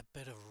about a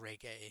bit of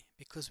reggae?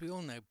 Because we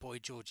all know Boy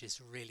George is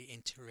really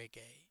into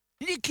reggae.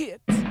 Lick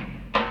it.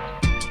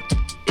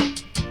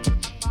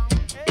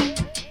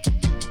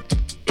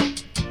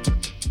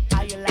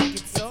 How you like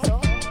it so?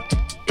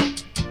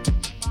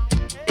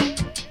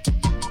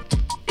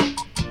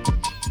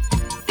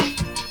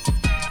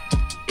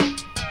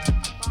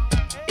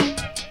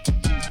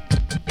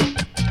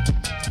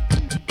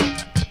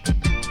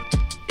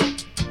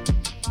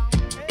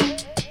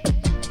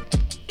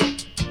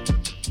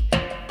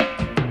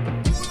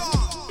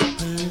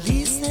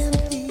 Police and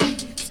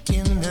thieves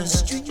in the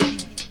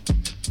street.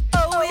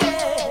 Oh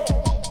yeah,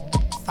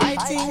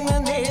 fighting the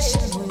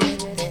nation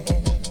with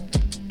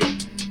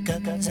their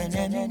guns and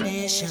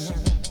ammunition.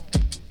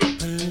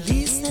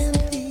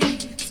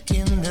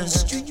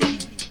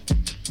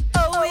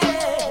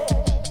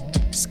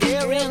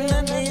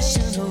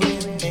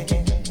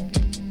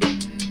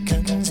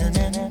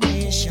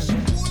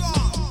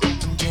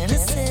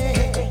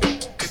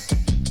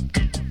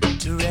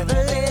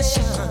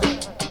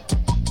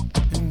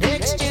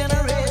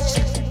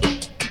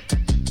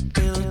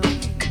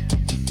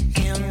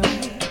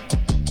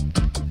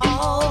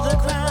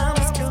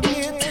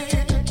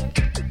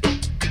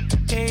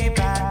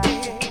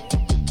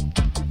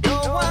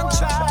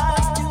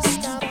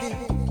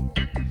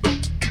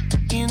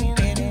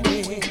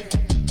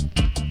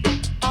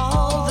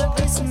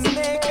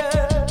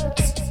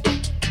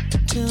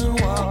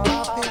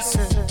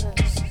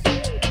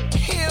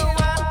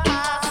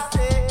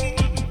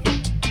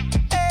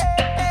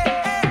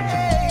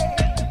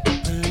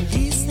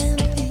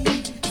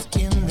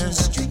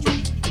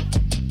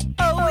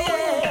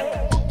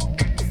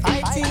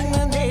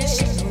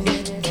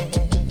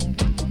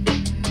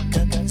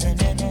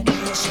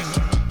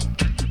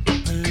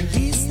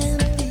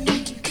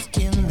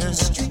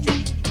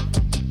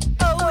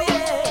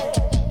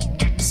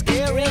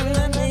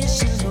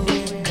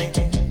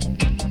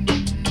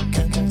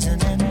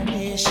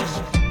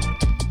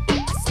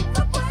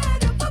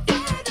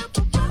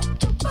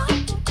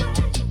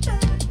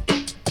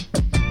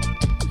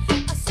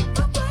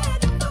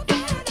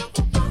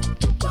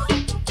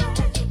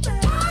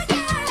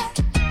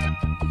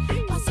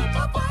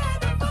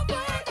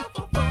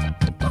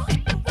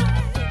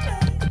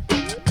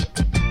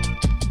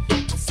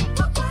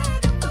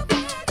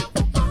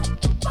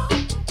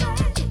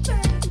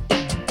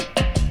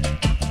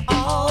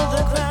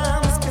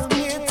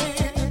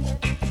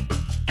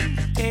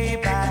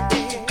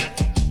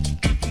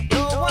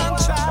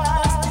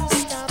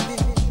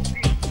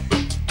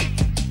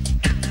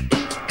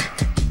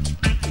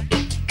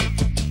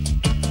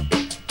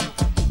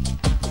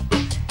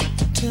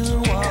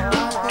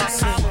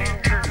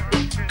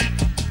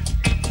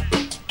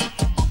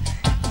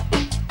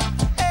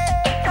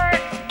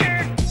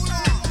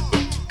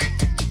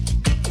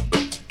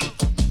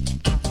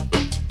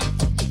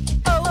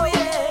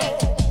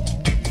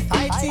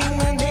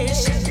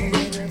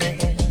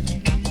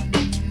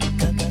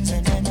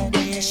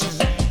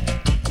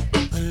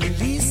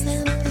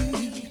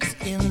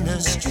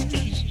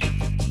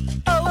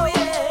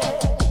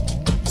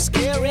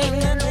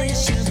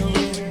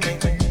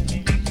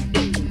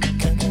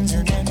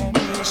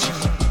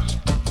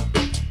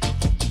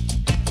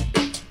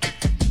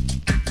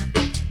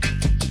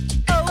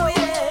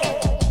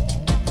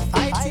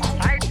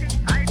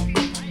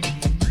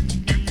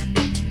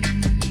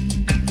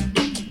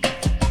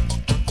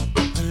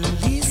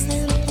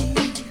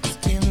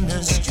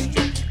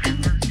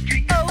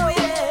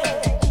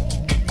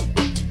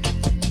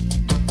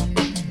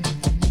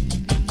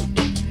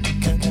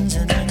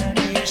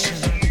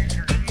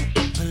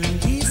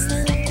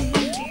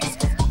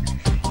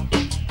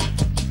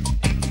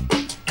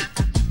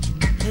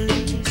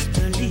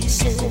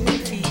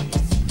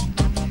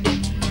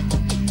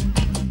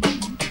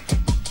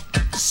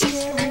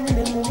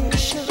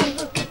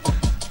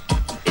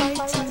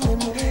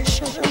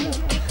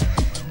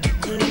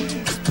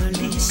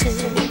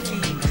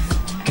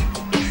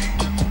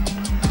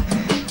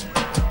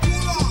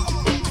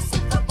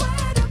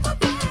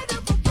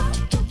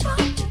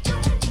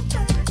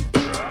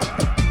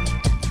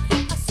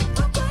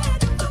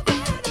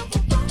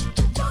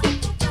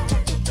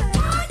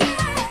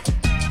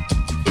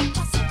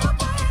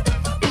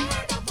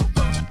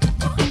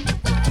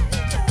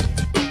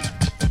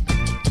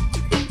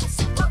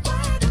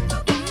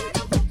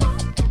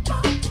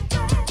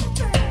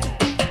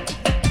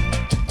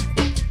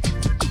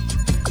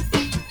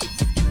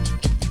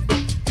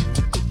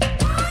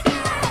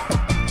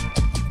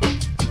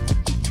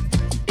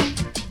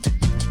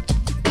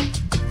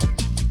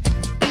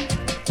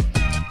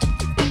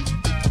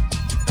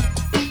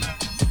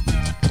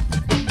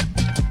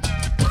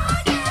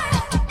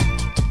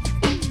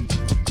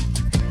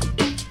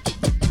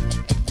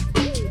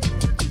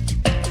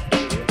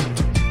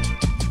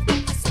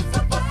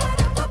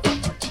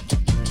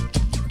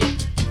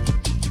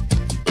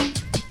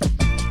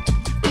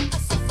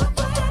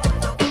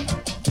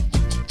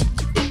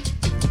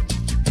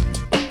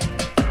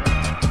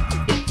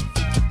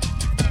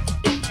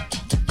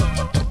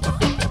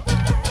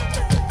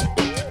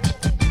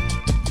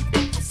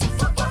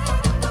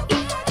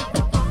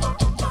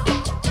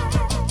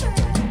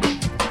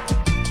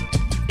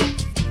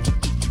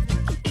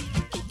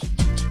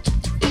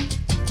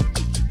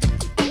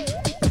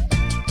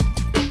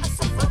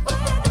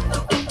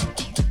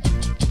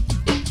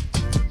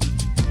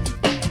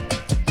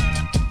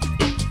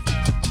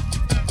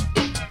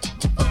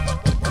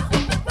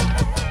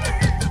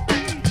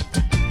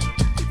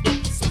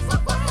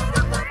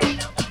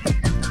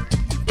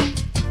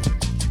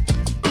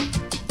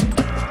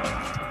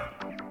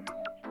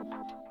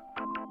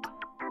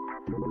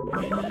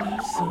 Got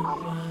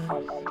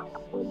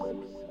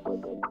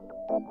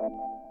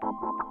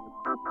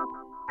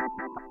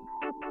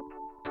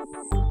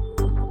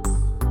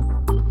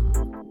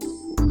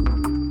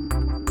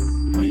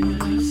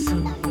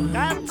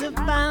to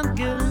find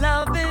good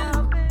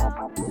loving.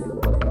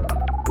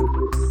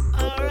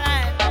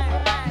 Alright.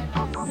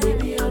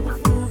 Maybe I'm a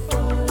fool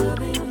for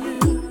loving you.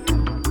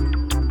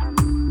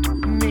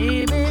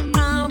 Maybe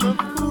I'm a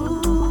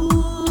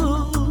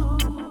fool.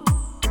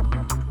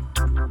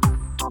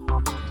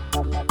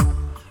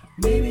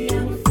 Maybe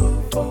I'm a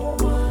fool for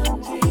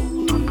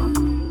wanting you.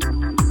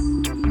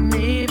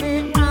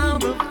 Maybe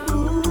I'm a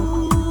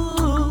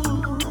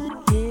fool.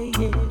 Yeah,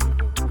 yeah.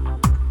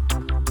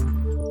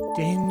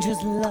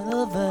 Dangerous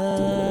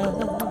lover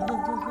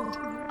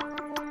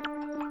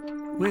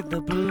with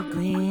the blue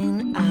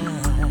green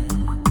eyes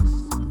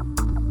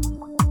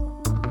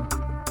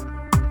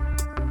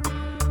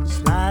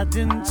slides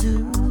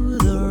into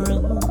the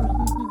room.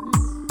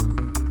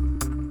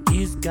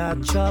 He's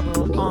got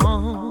trouble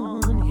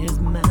on his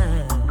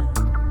mind.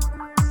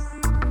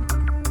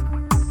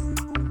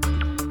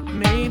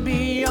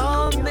 Maybe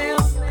you're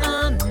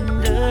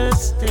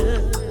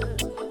misunderstood.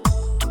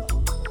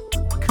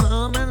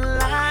 Come and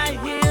lie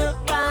here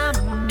by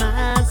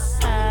my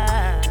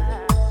side.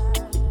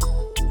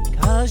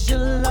 'Cause your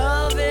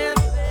love, it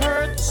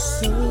hurts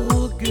so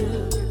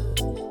good.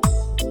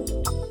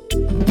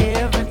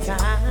 Every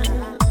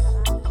time,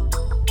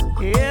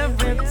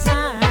 every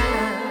time.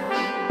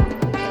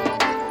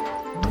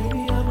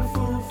 Maybe I'm a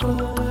fool for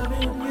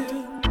loving you.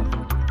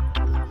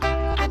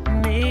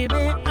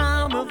 Maybe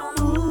I'm a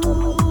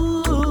fool.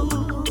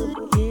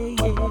 Yeah,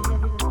 yeah.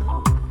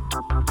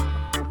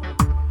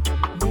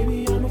 Maybe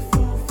I'm a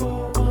fool for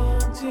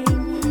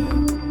wanting you.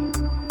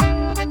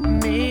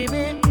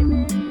 Maybe.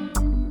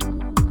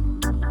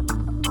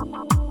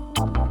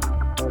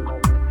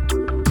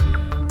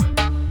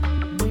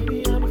 Maybe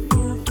I'm a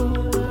fool for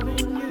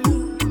loving you.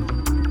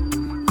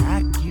 I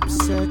keep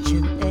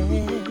searching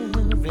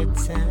every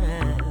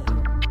time.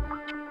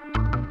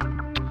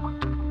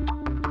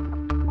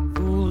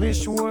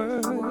 Foolish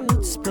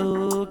words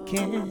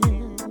spoken,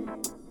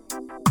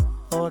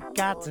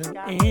 forgotten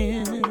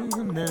in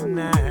the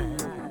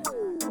night.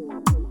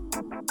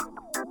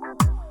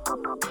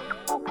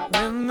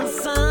 When the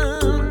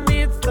sun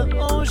meets the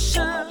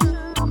ocean,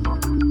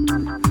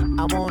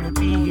 I wanna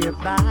be here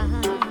by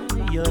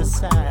your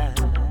side.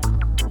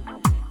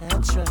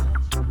 That's right.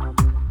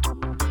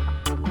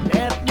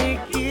 Let me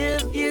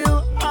give you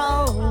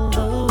all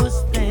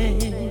those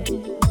things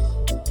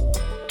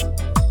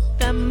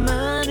that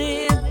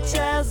money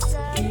just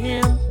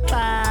can't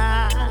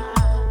buy.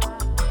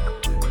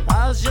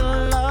 'Cause your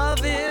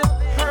love, it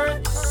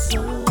hurts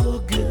so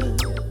good.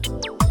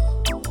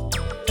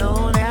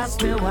 Don't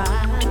ask me why.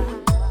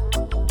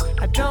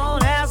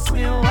 Don't ask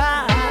me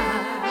why.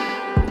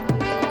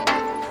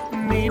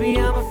 Maybe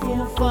I'm a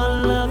fool for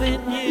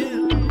loving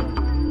you.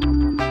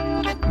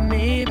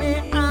 Maybe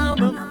I'm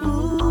a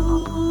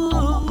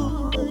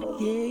fool.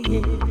 Yeah,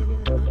 yeah.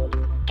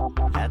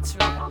 That's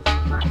right.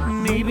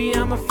 Maybe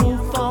I'm a fool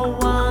for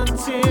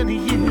wanting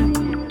you.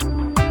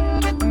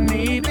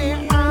 Maybe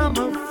I'm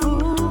a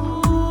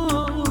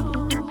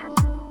fool.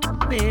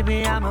 Maybe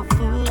I'm a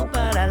fool,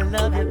 but I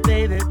love you,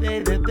 baby,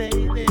 baby,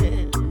 baby.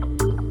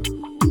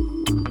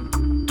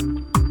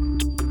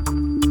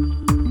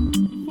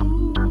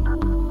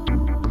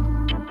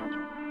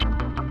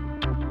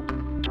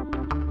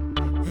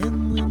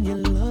 And when you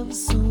love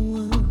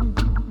someone,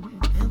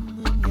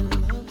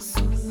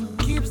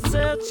 keep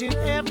searching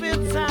every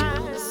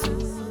time.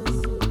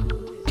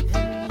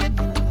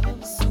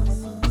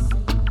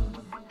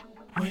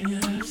 When you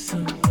love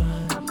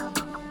someone,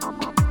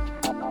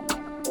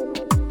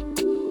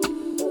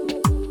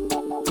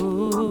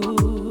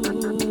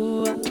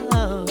 ooh,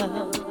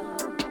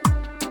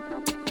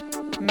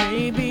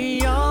 maybe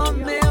you're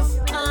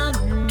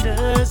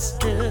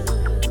misunderstood.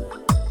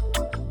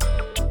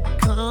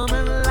 Come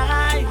and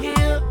lie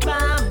here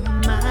by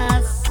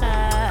my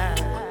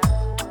side.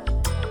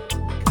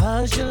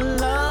 'Cause your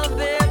love,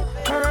 it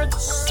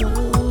hurts so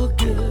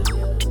good.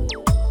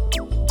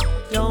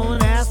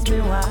 Don't ask me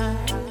why.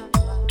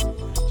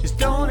 Just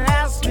don't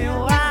ask me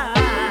why.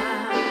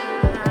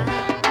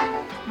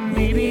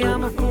 Maybe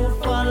I'm a fool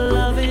for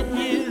loving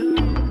you.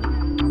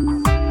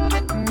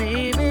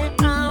 Maybe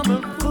I'm a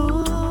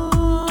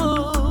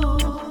fool.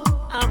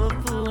 I'm a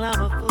fool,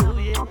 I'm a fool,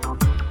 yeah.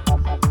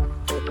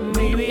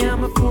 Maybe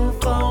I'm a fool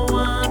for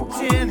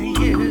wanting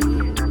you.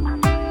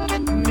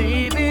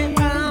 Maybe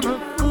I'm a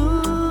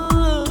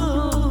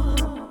fool.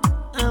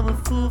 I'm a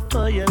fool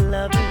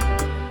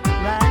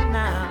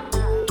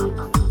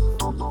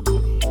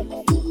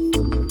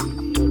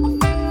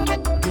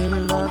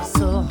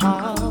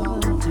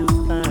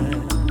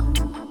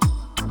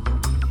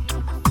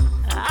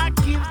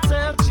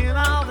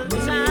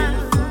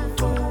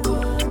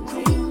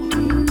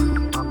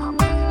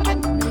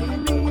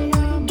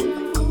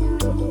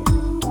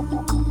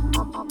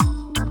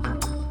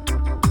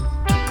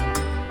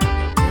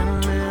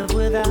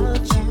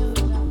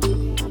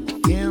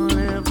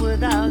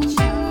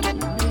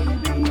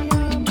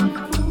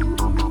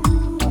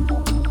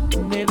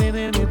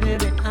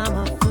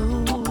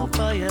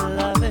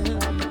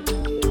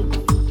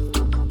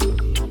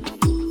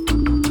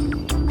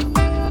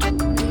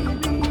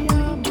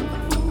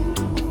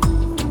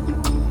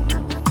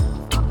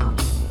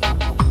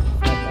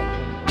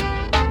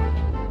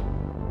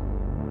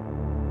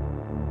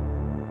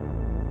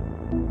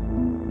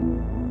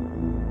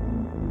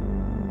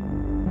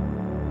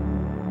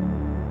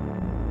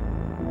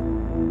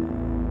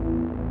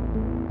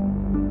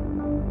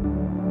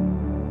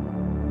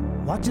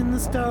watching the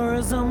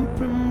stars on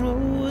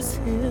Primrose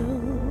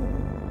Hill.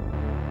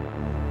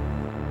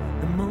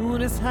 The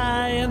moon is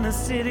high and the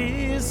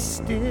city is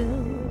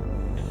still.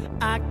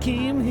 I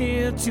came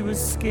here to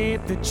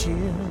escape the chill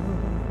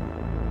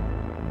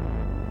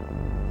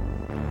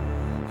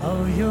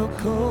of your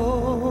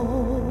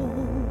cold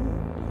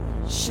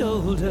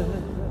shoulder.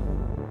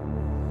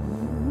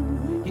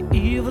 You're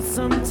evil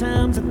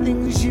sometimes, the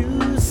things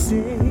you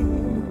say.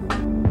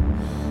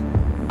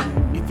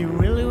 If you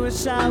really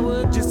wish I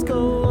would just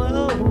go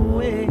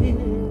away,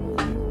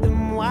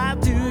 then why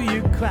do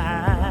you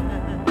cry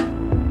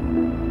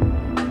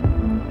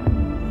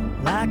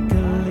like a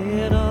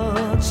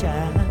little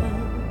child?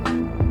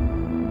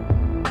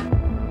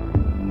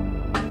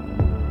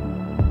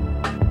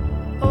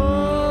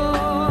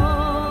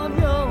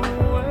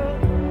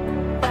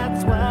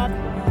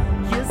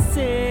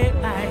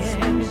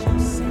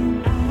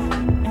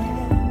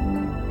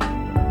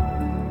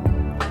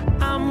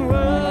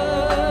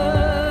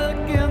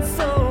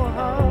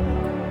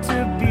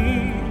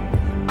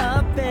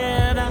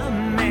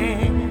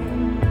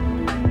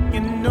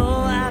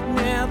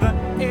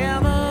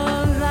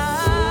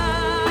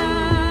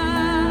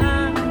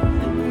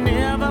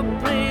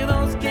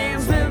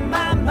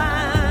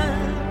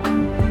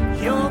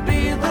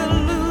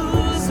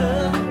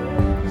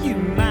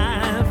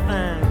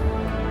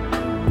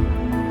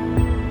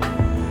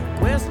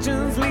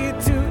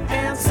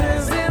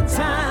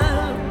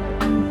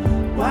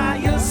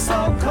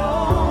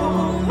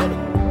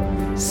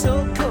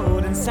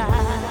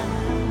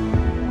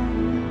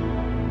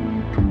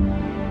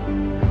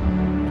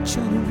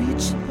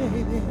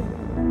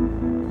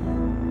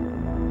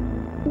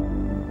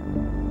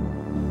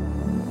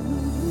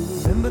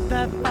 Remember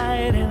that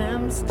fight in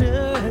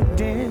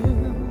Amsterdam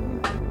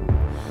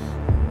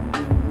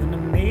when I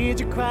made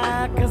you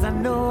cry, 'cause I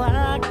know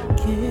I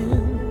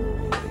can.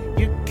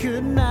 You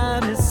could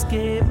not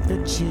escape the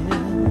chill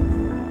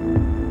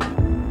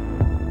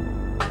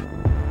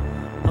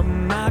of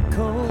my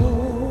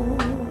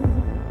cold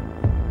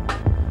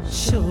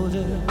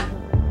shoulder.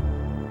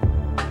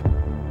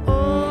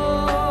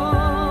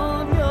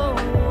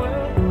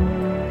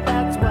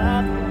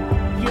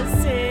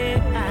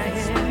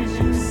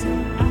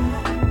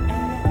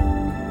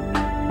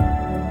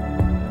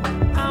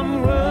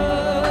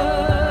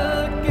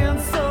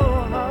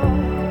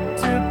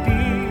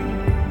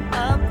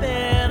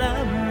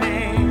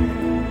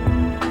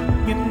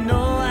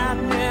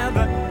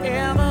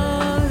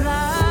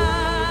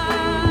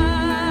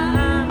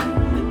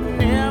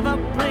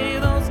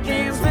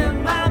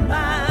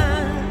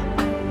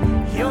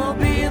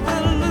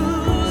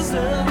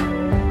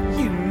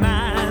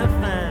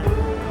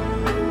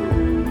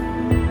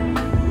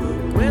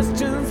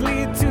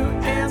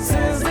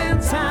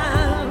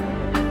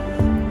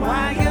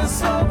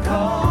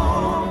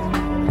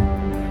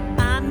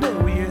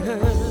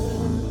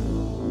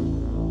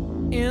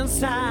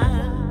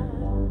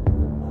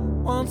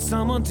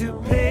 Someone to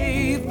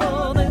pay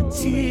for the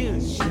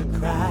tears you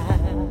cry.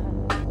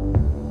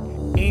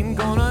 Ain't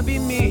gonna be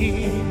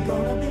me,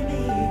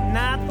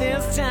 not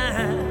this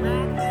time.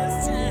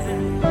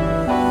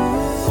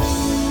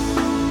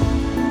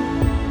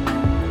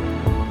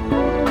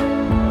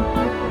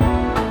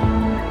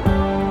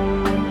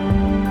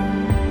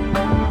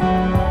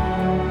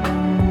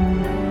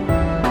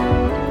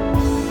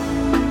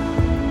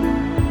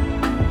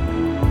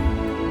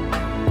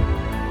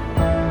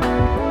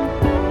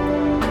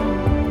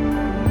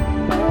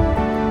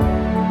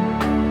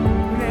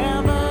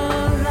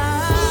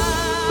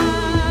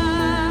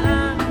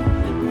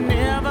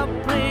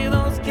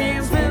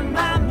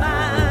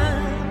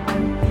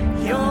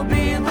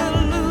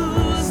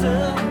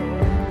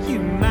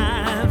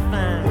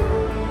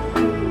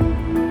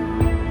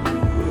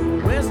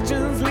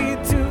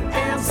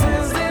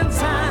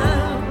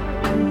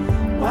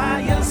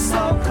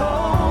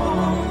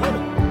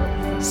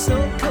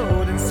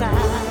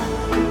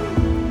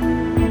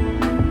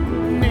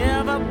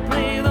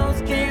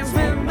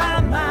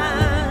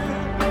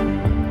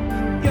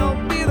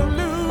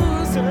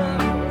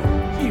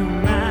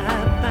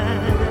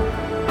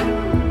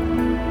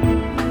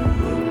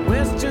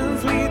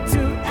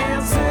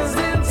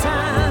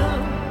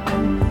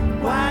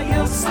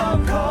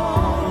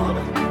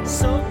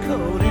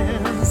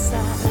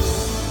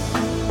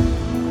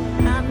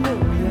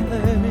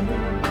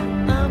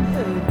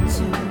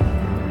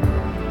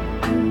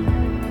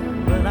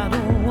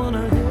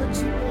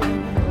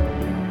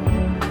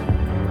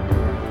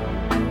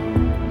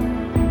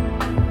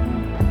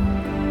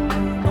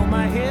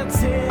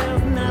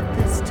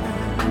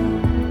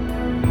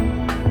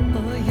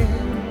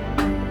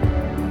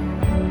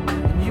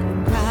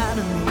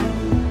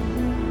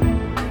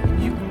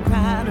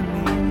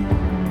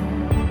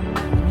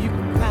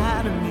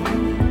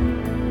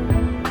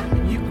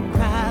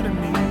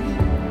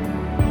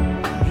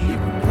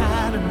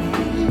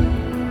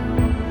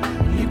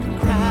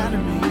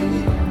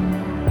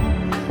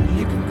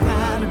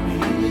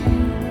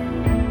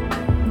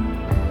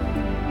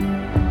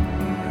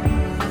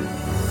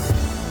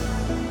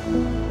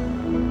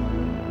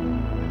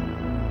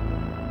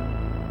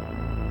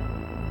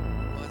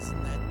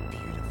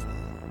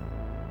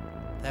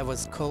 That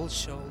was Cold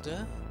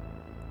Shoulder,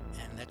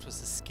 and that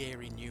was the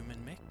Scary Newman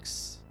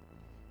mix.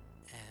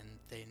 And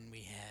then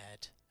we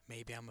had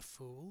Maybe I'm a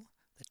Fool,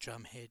 the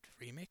Drumhead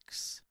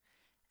remix,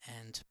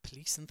 and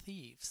Police and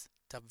Thieves,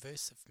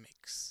 Dubversive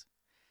mix.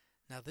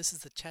 Now this is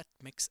the chat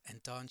mix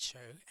and dance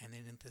show, and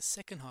then in the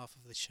second half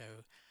of the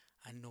show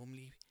I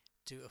normally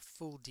do a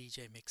full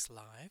DJ mix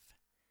live.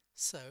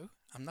 So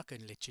I'm not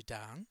going to let you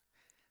down,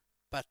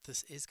 but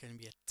this is going to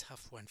be a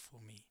tough one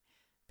for me,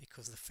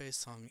 because the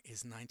first song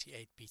is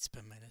 98 beats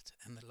per minute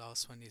and the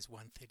last one is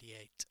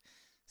 138.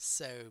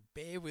 So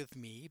bear with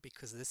me,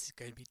 because this is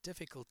going to be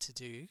difficult to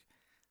do,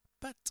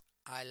 but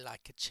I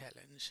like a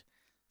challenge.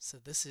 So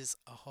this is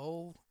a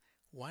whole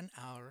 1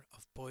 hour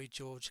of Boy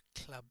George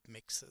club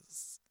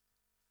mixes.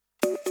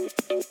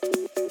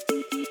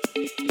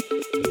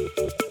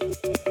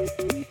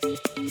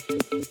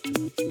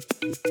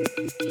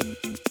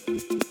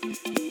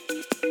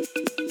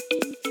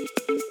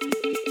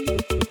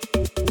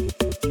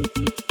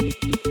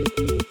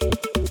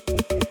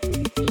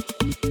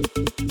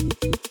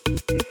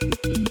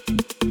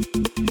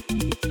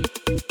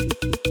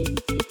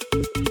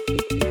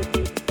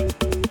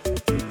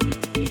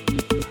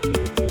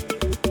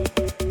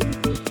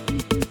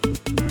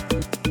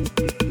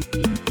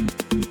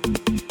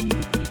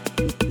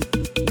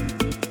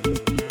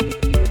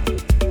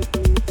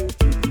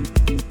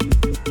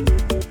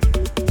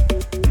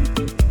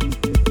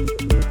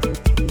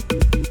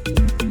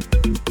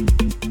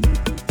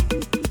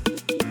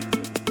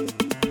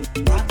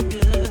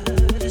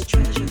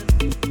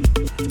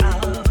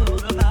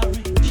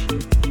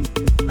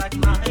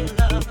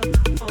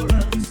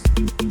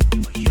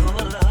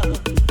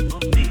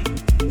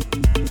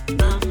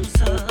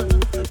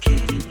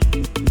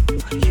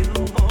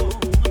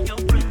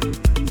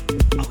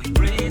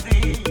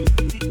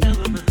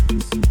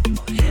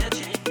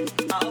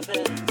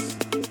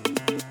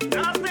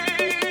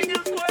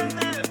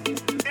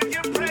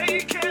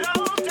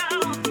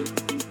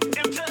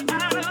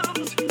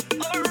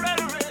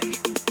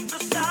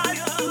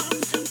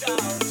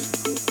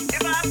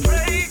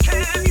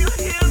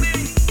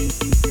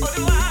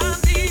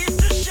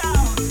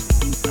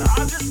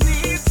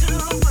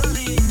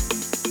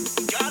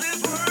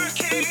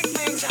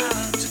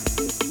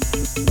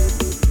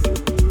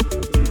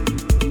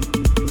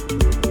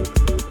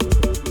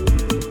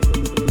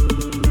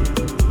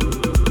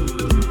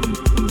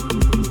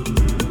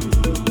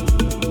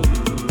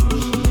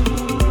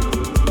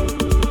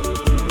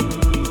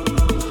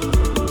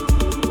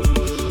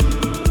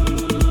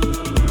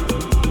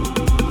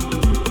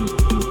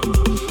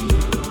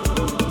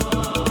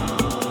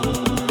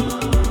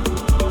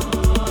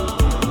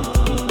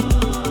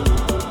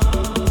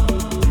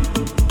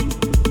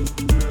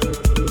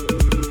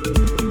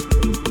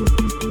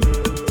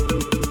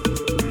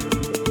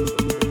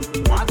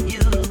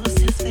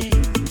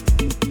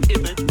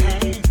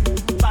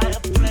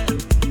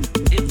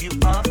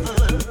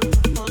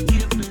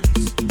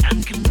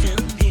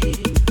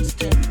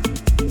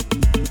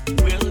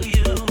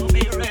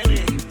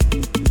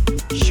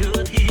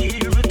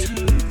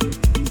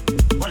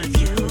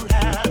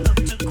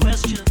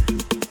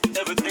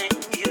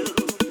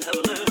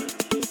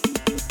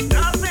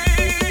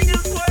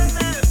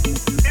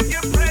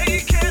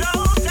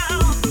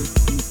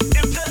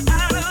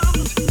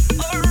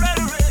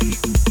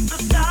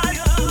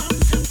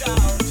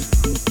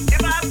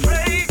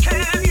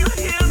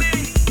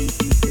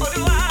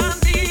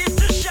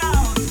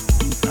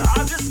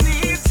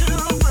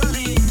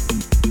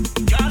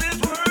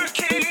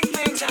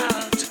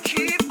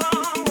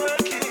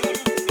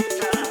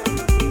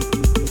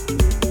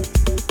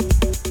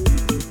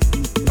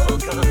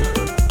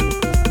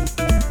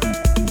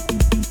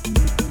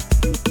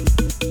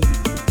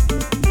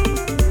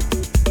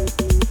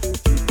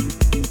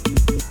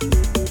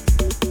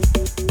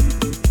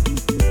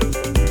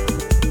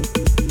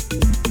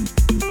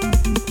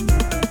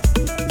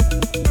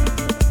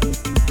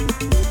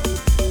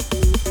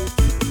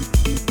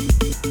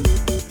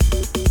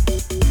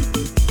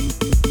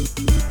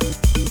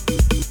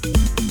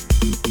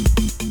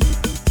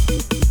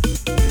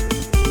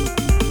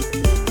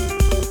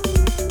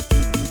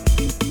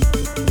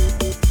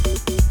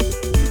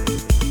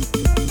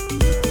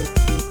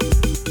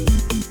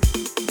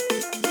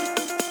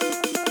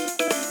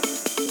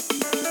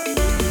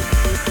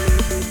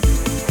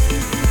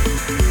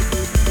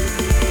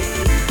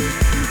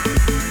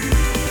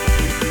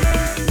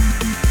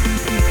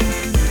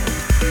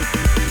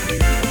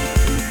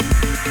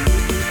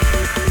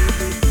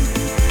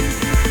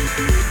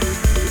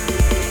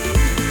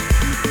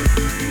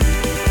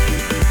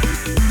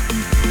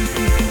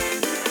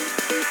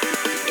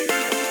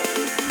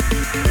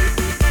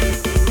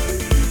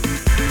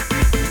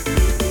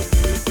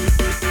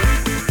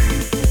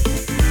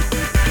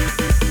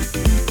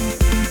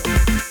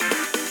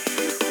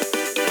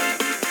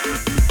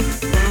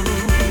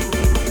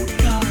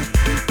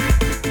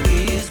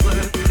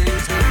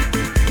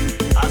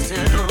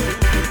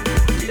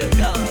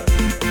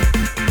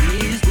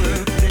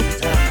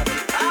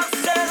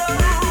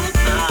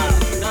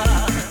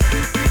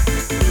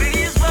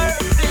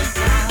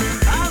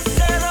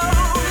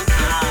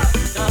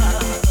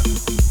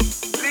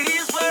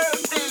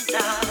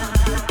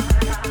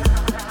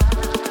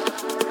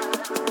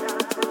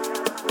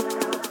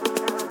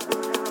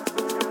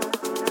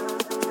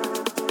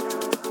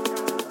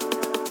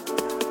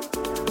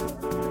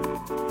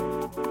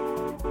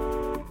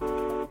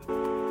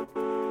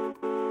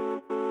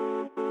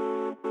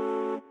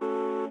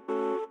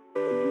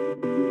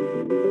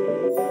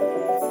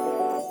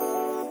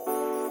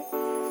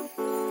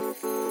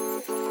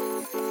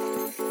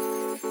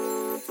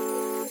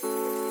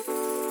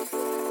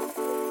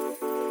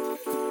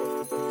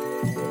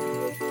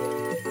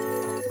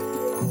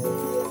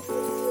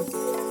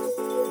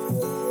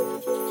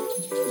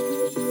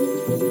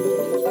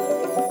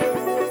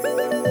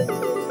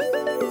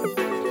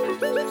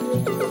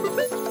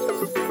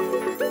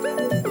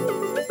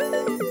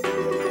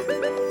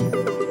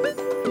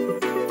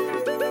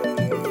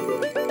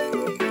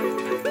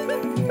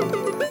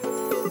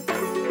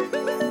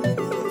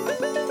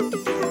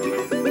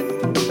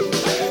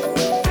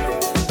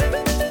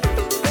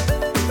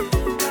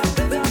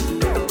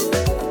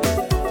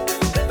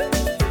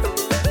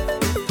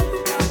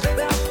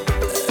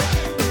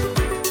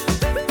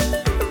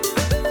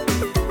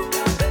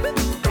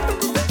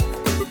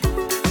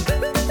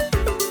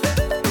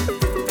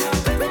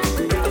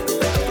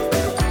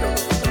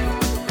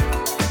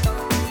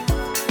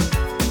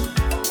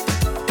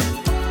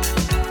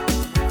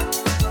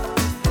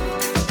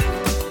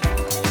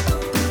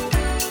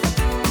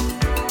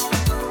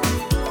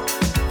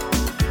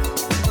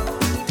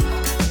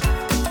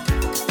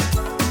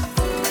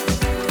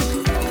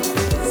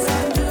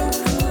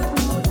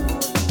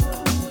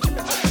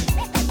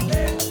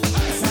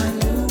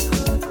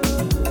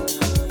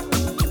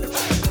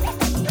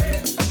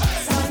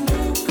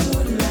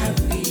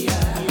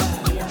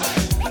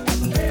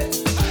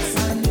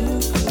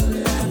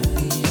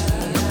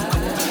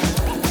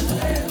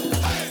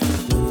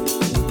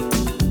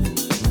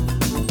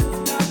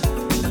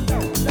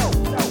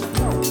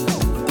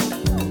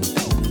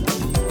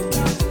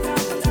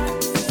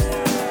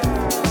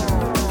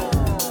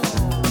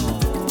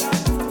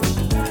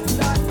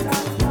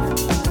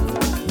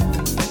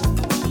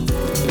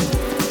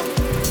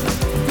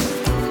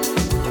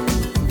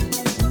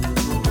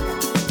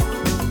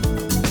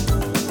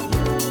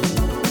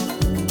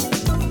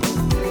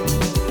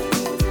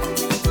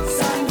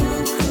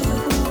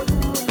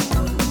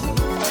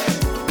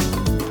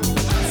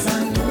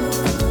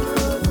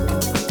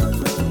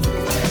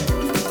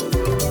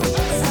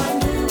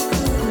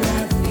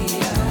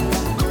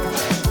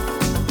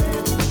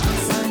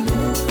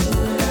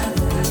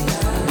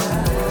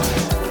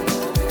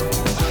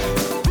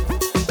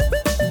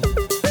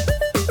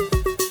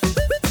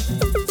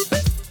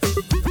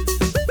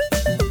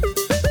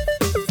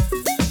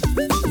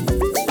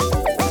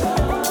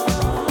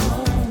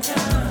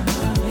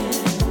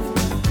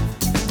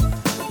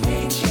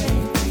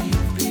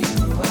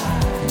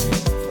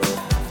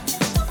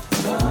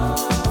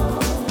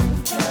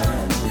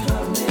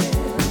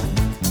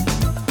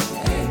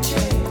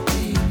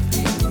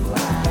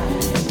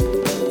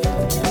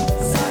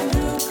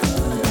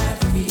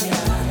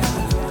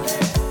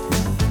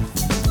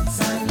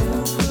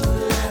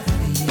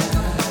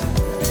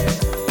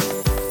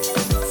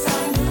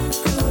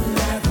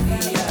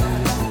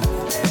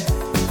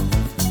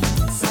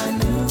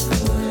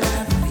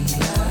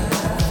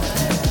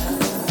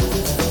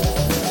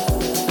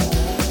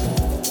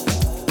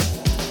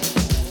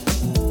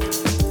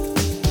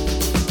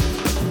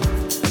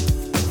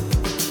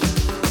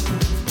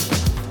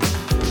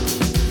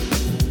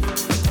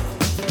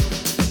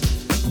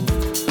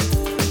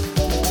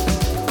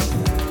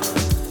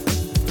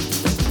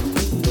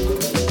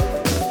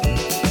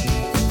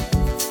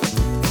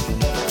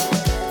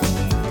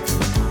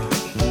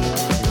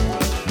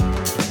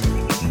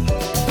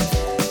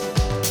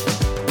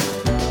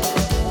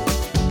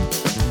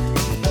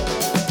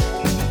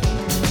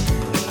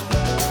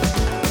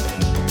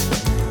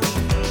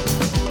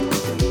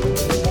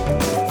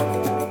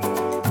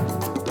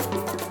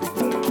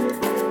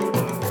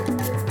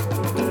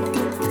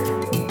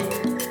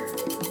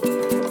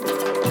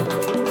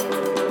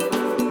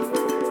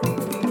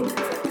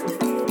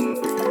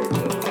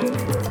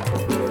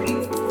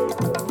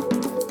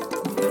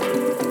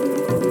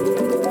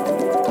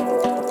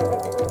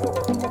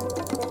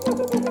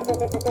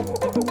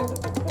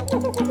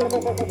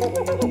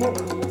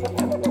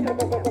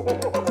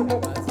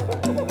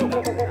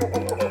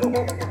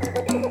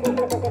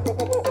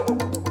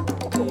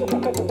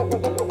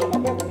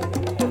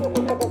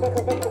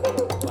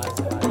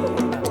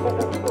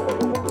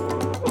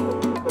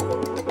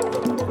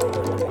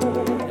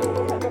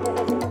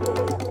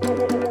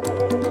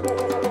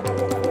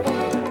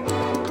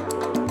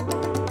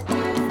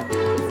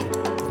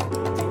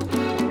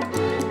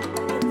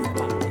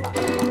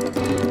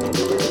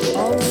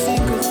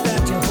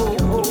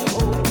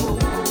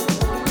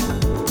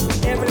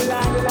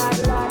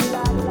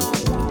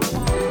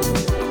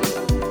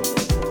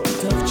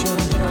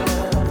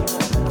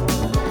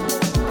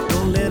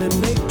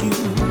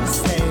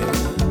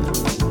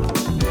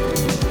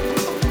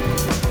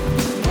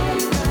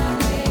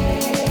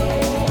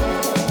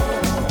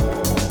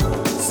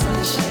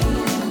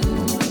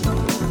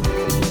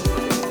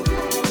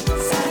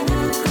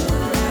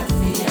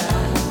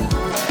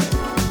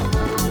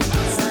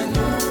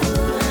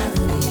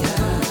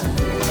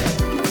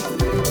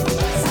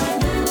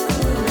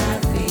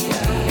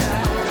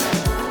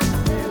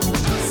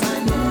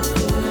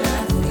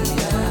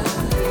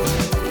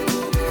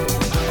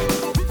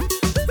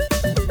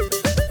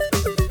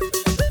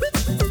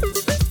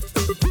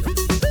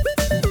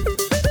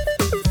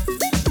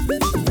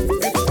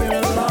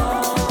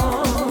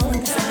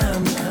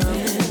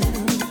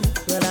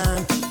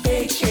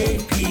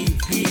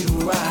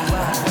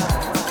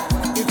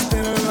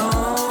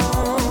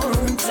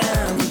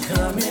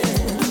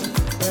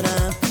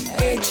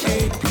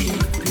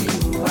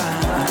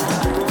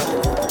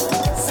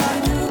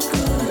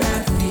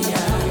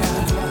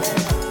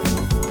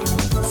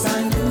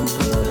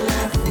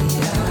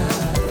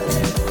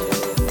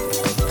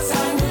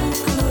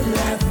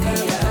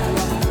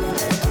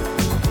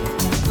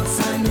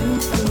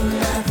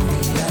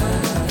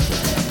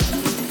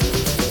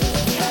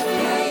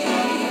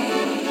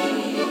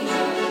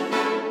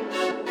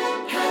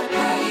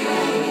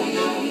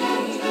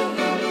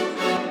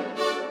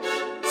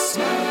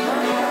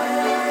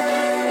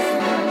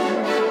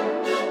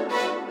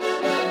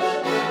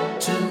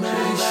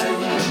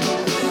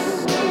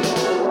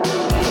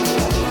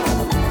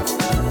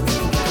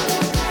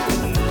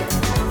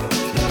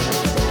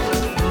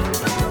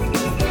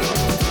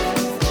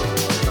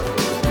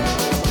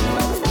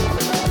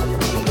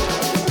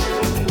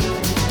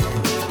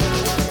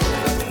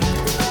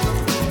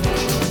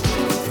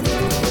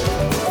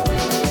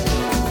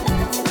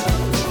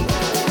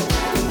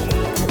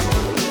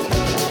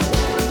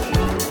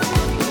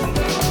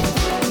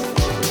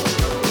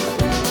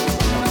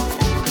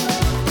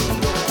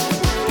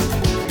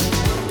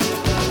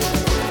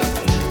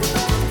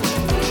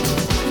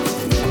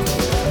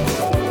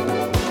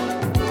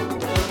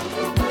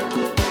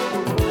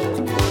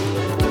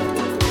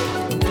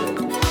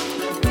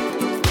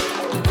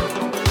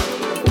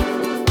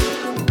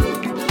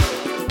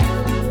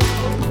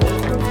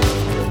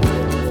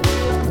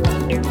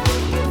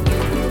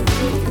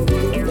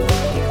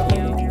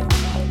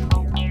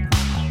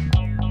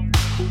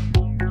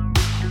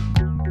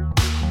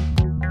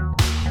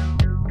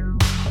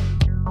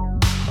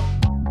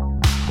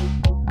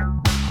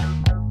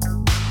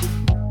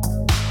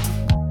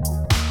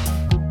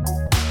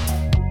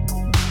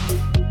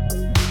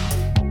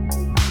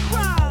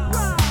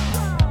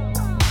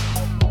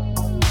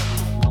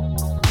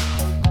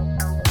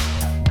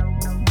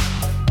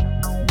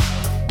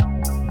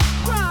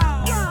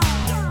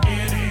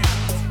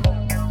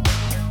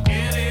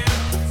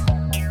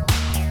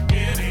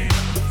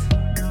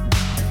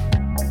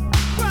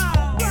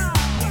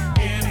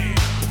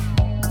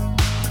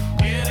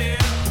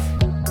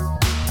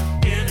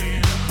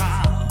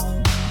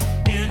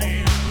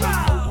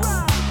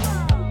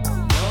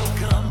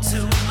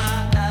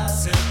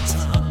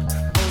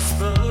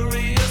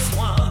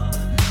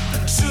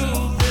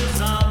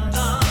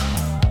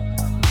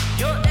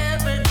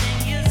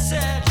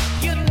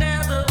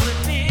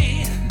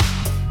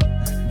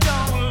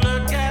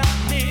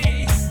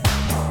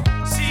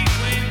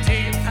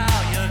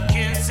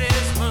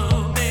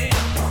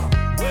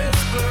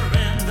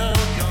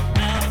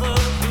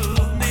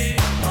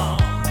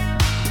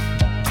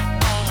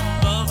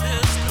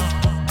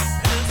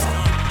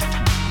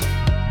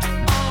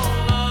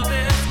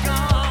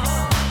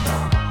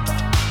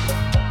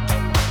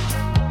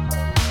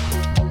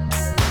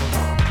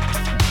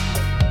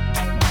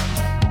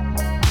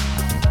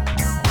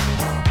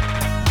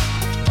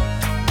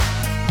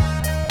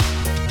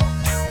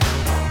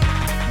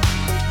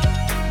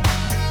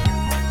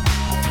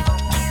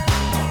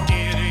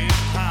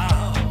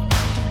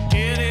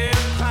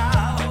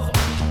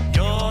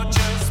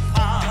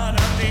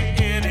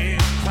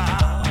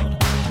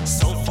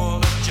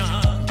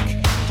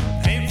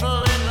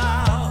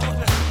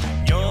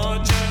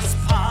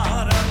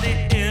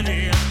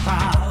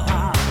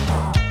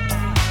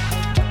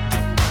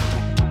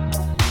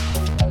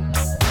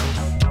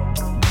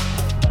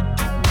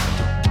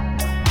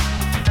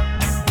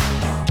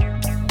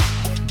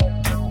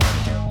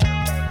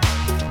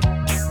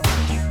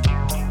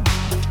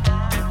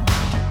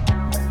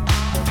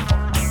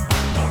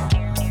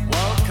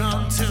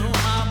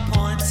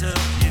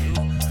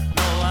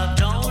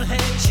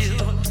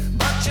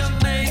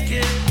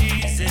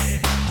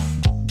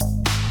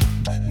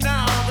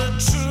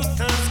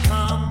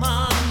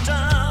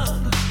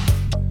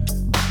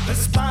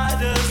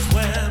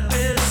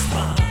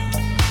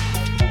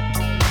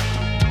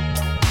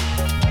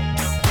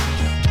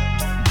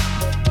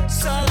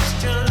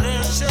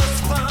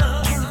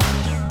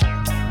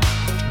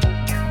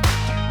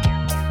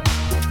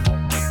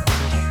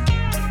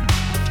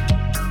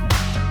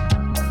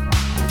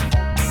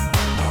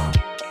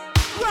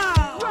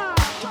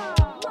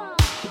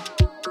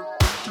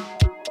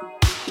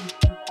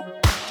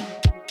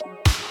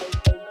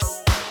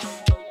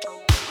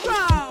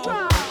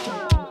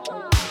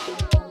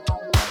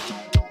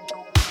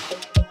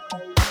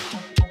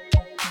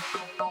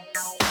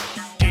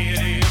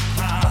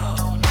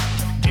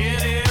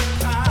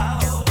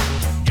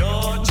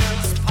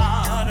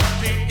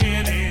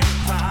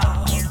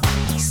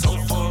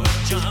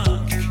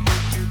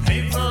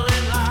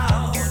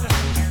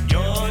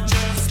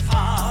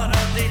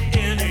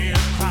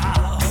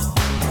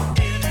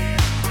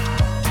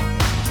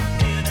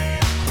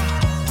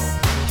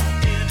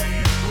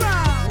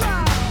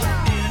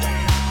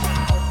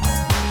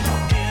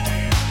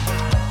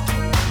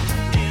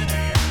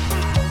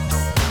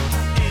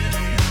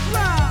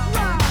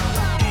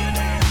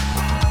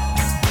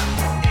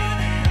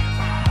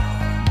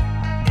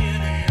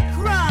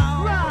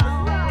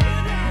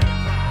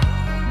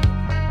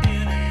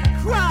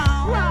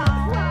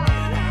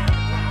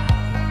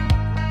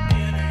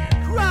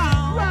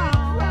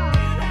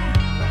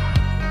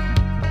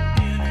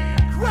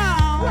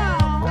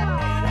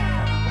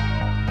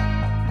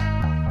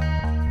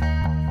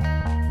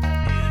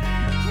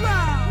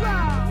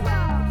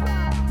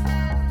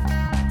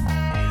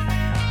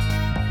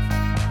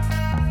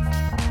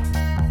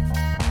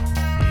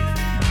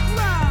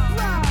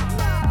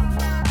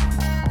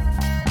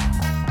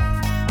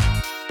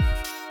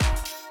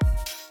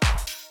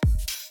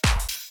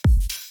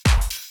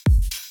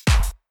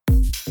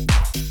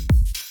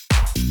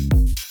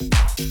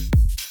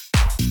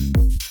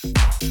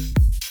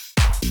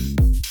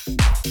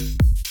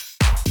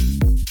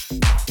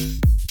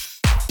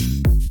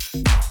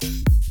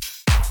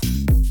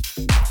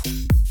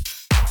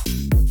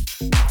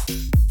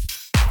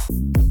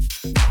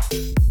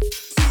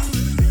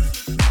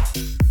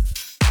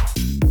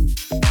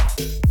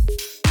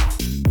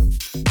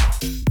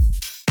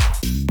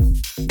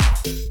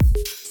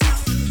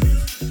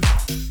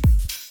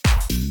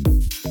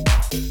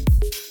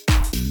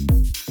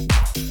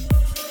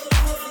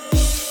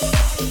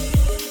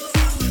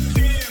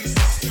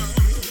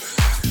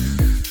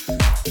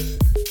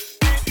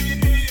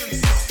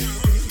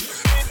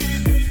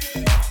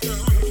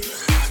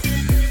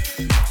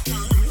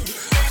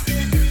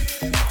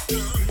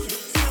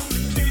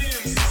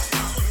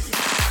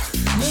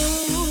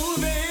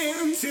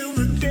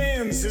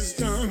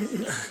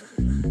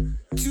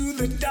 to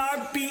the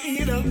dark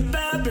beat of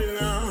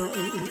Babylon.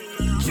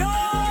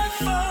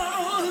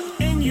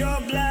 Joyful in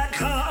your black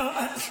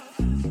heart,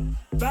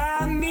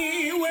 find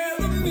me where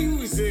the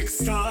music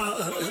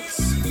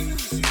starts.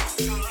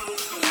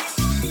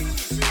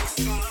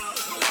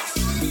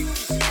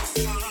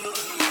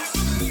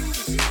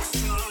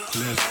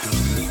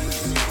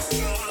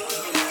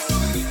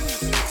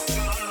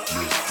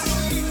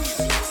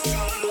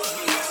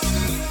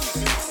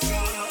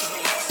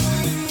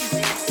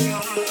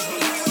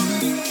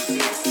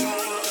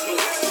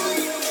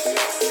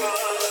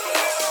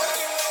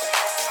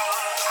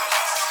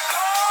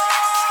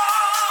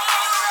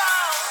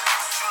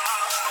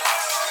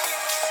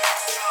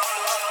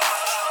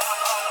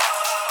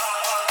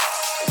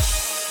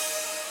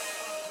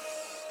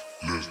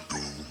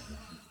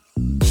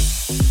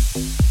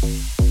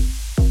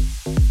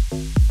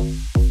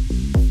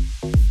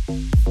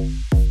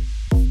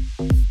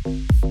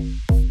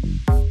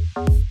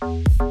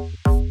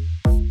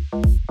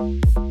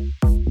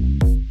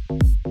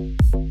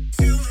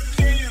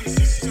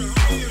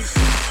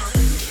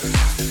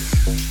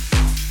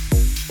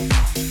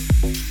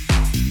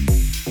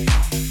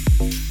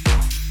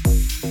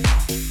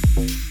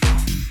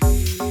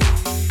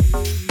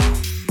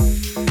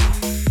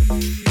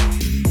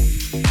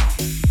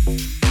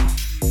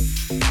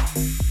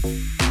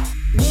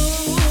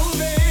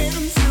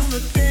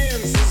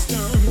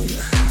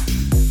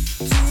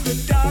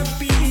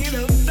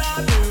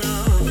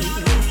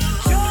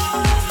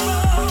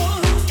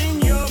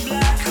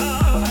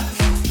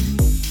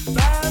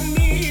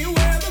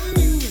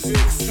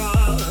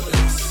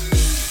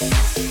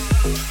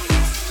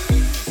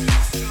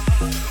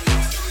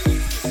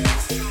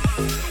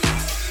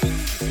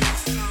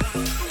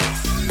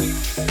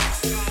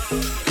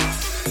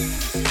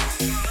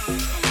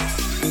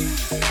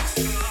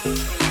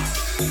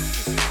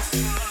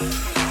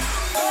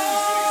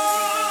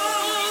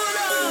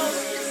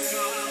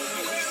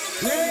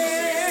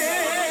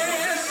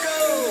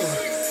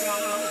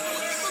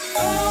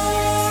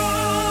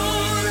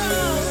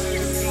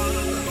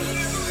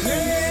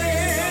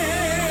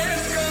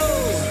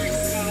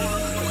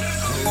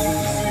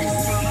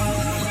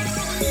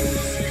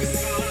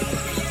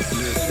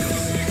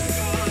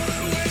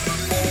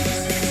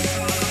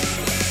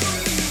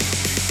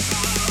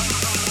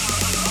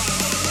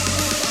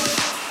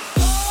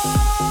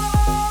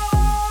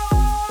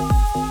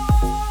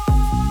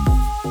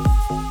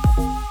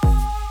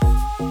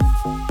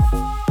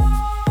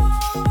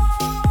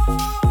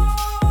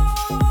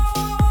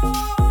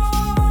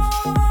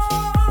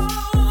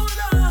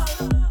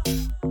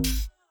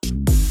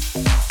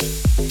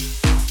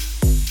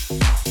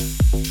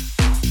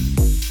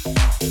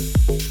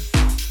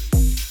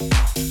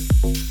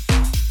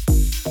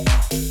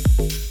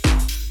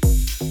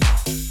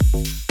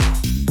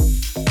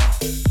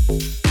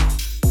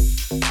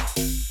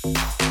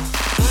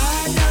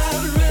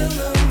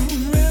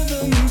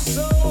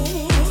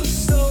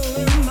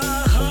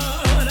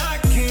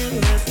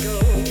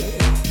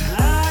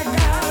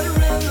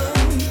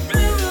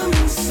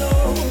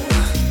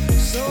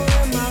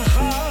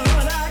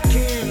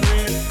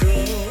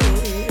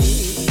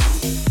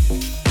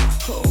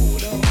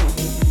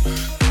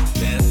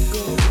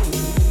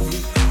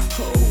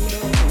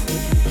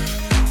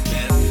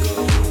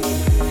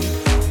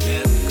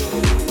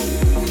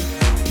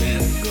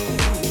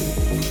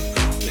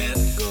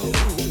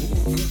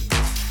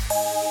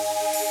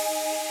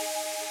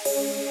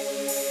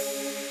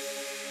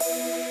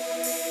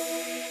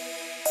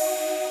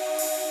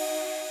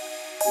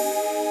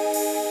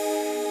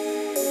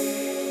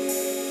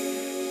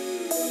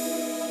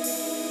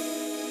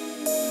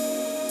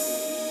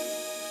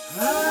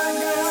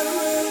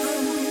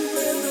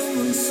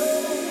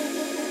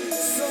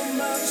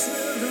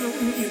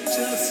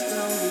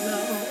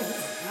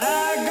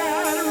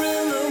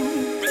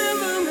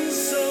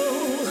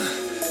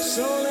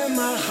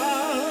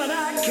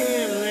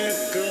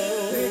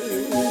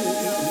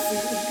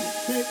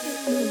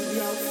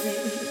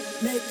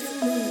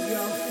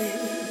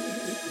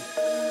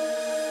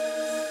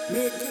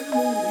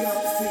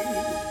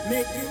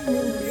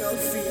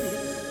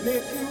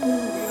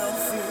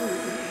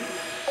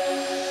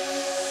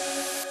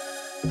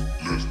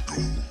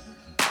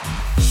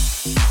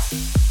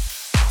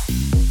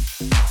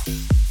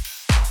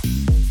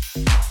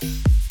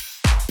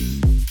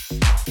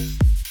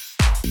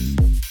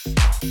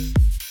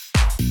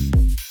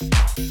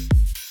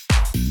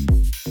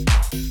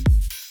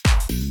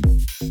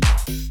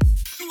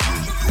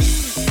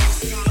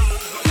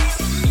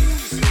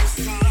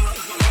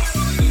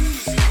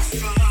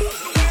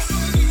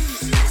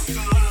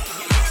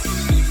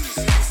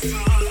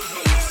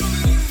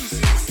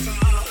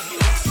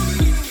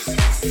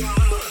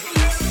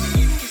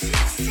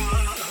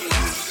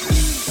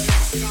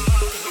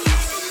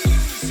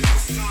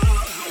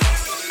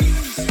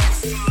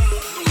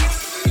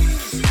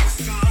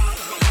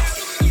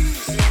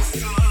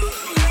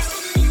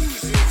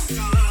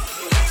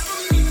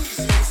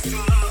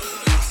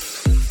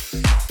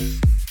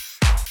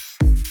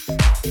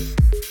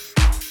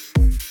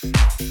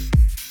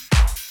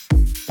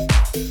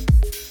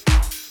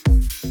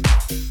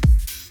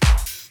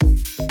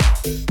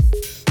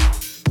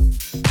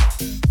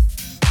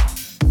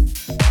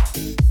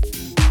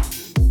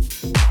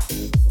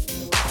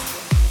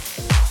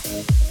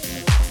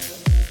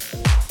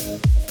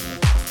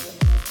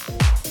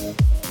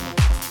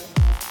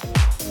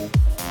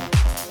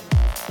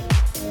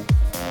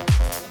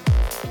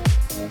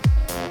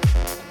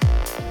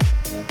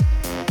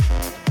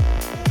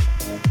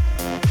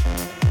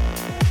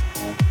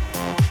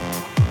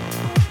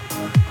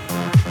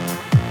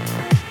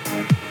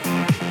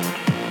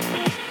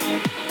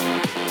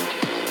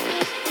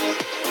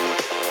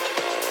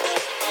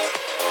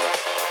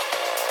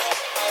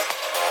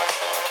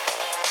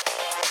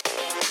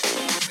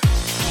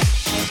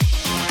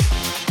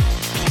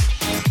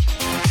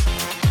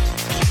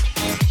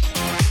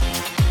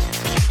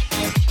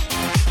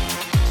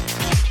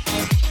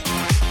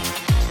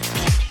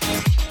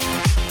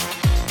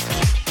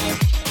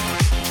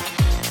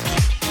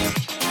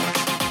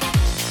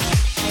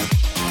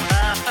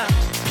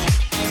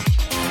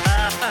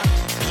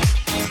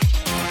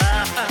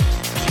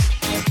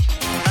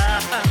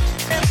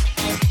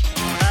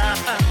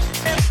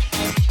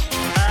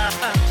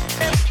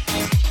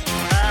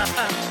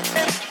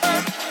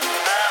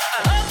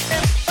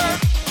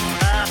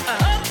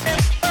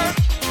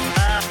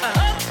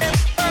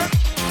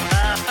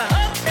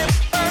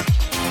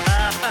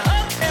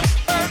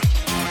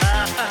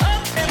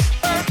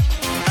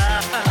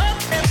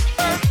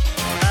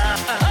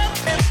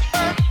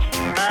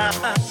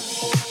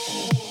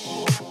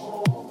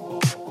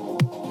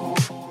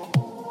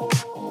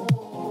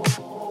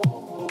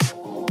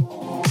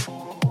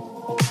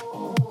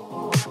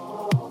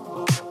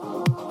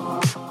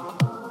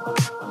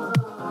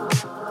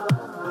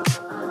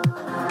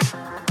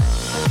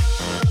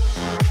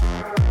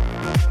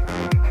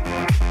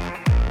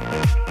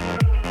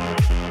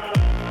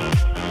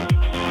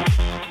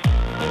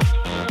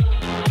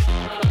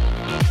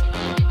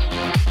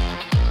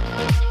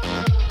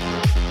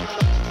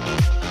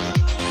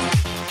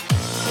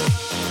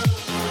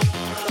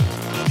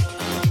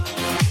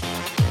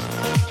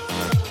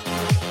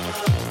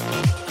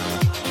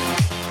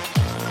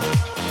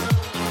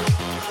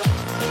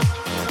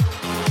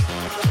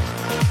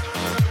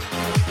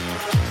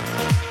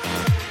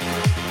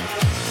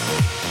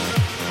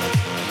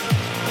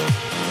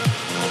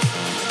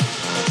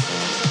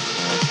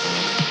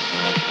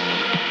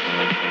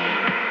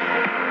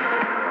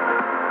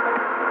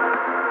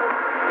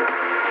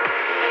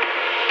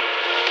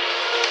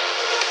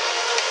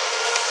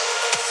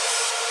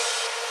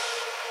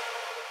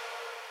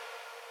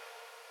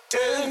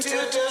 turn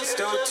to dust,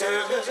 oh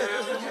turn.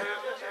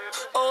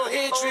 All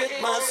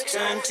hatred must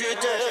turn to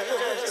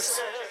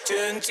dust,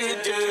 turn to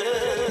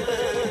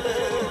dust.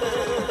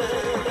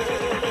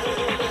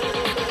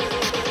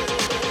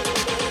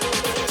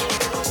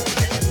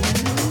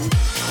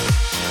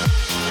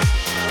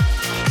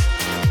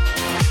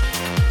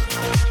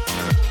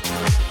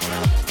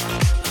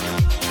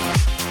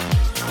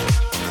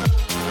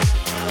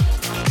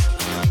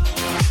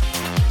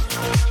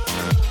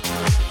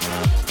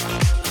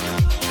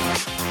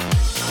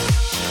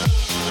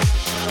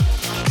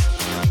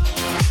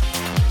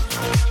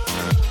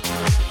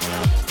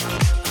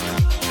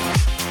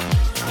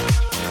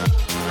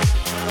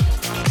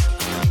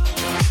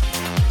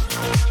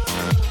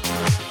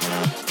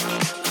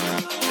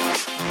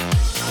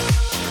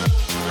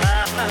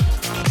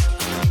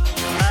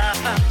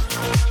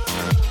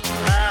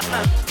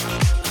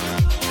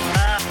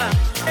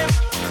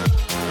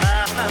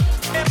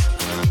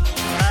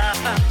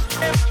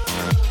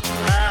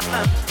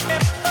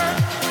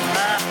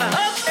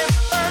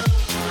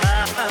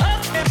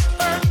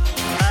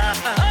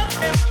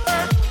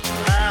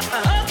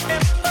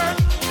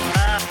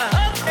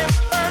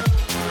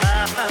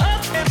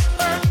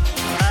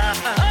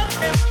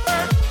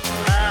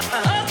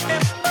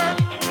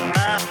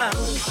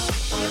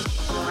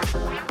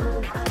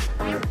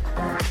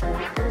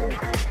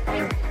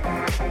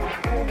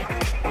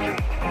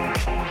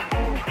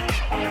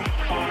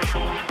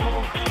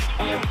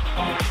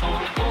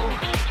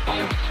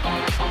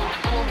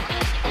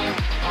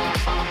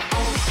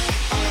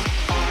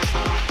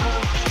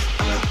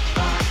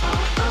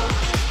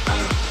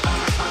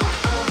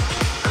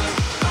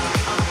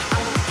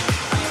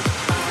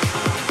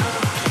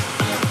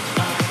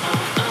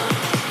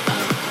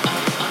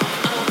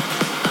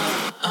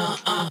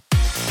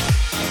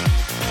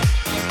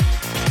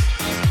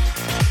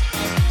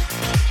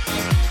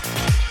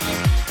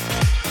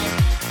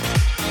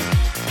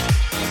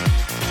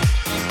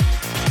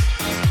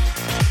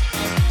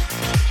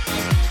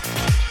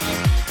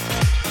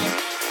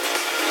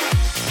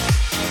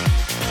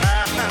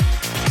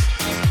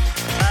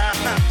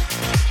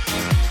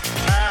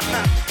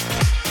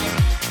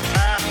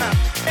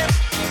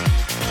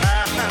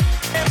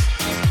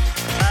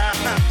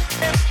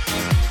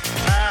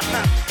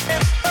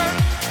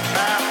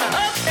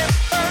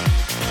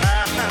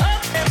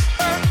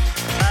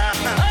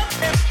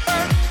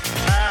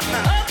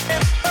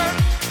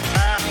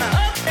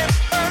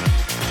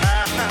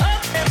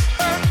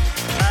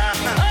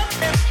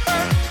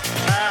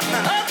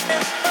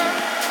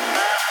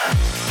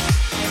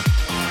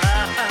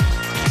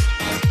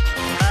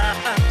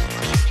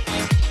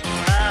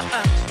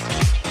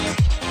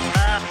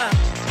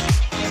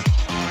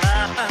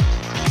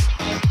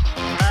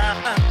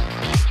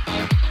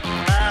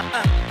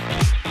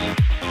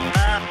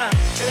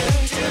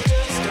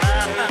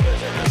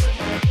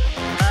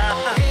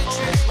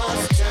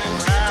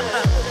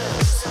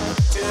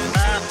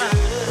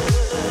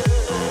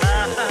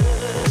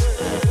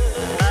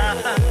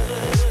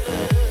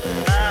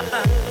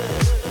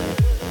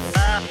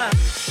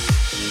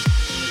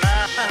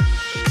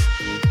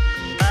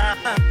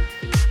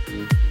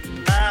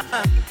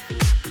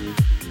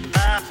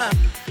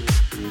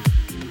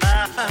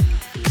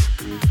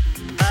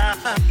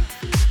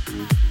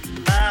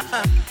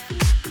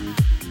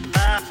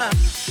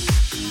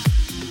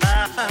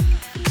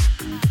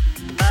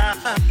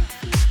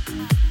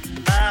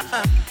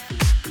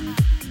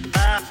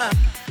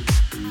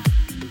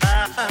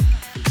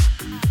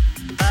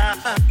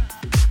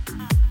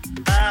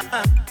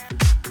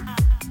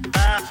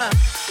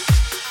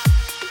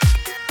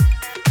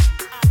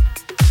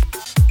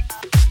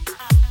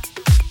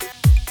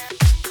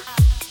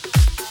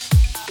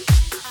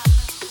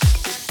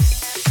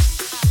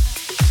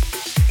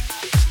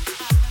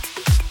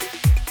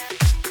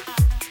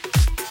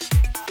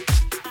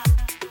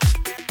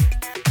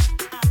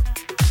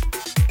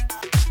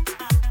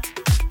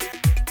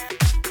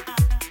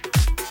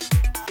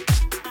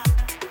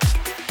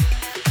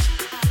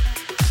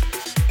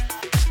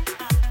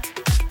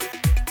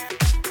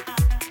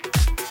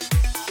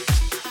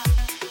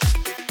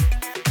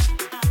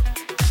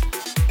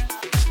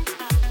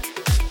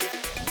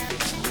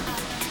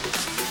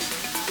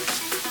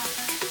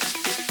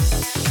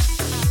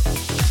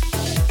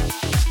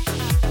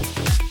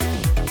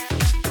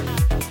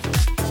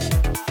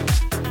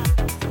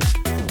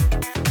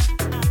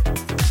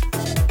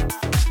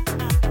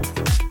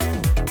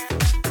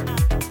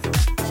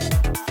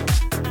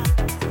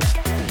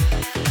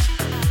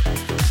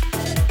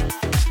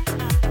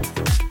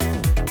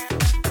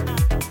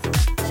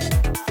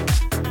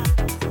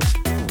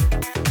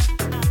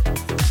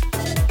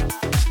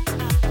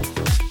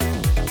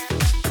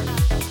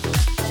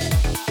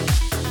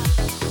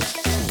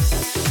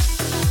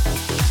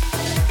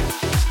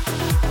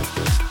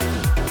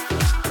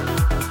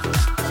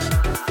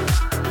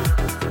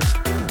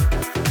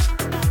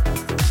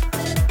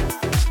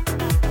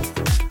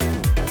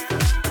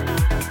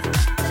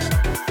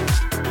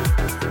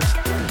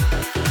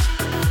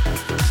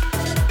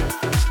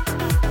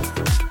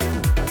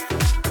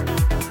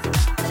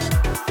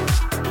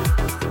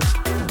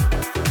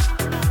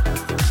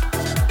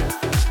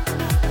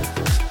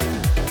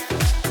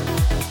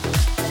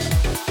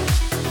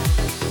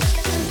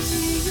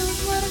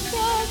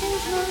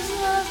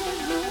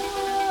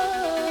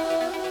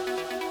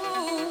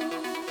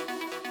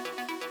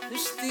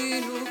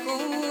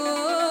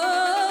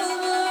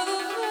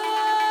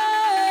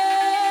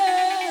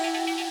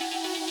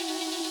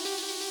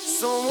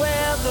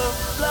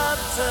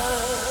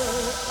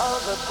 flutter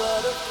of a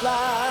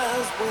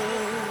butterfly's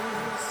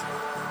wings.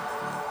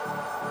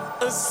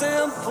 A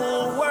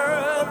simple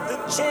word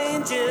that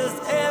changes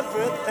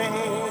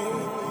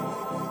everything.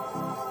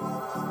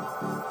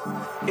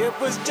 It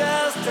was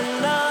just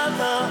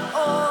another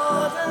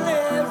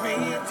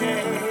ordinary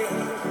day.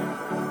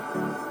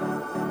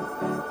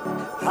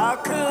 How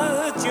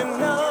could you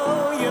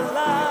know your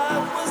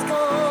life was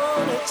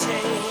gonna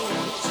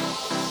change?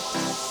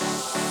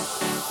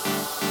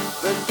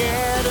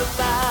 Forget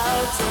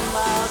about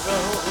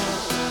tomorrow.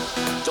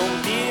 Don't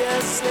be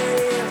a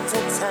slave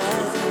to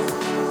time.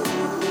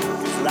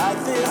 'Cause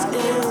life is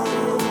in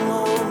the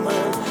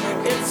moment.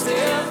 It's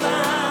divine.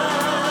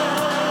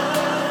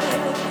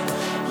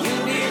 You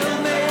need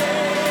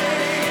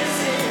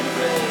amazing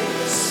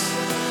grace.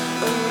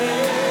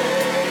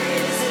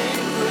 Amazing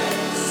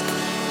grace.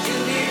 You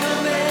need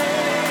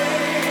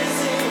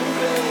amazing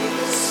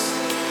grace.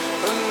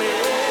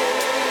 Amazing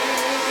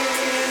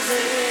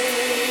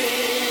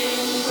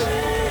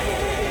grace.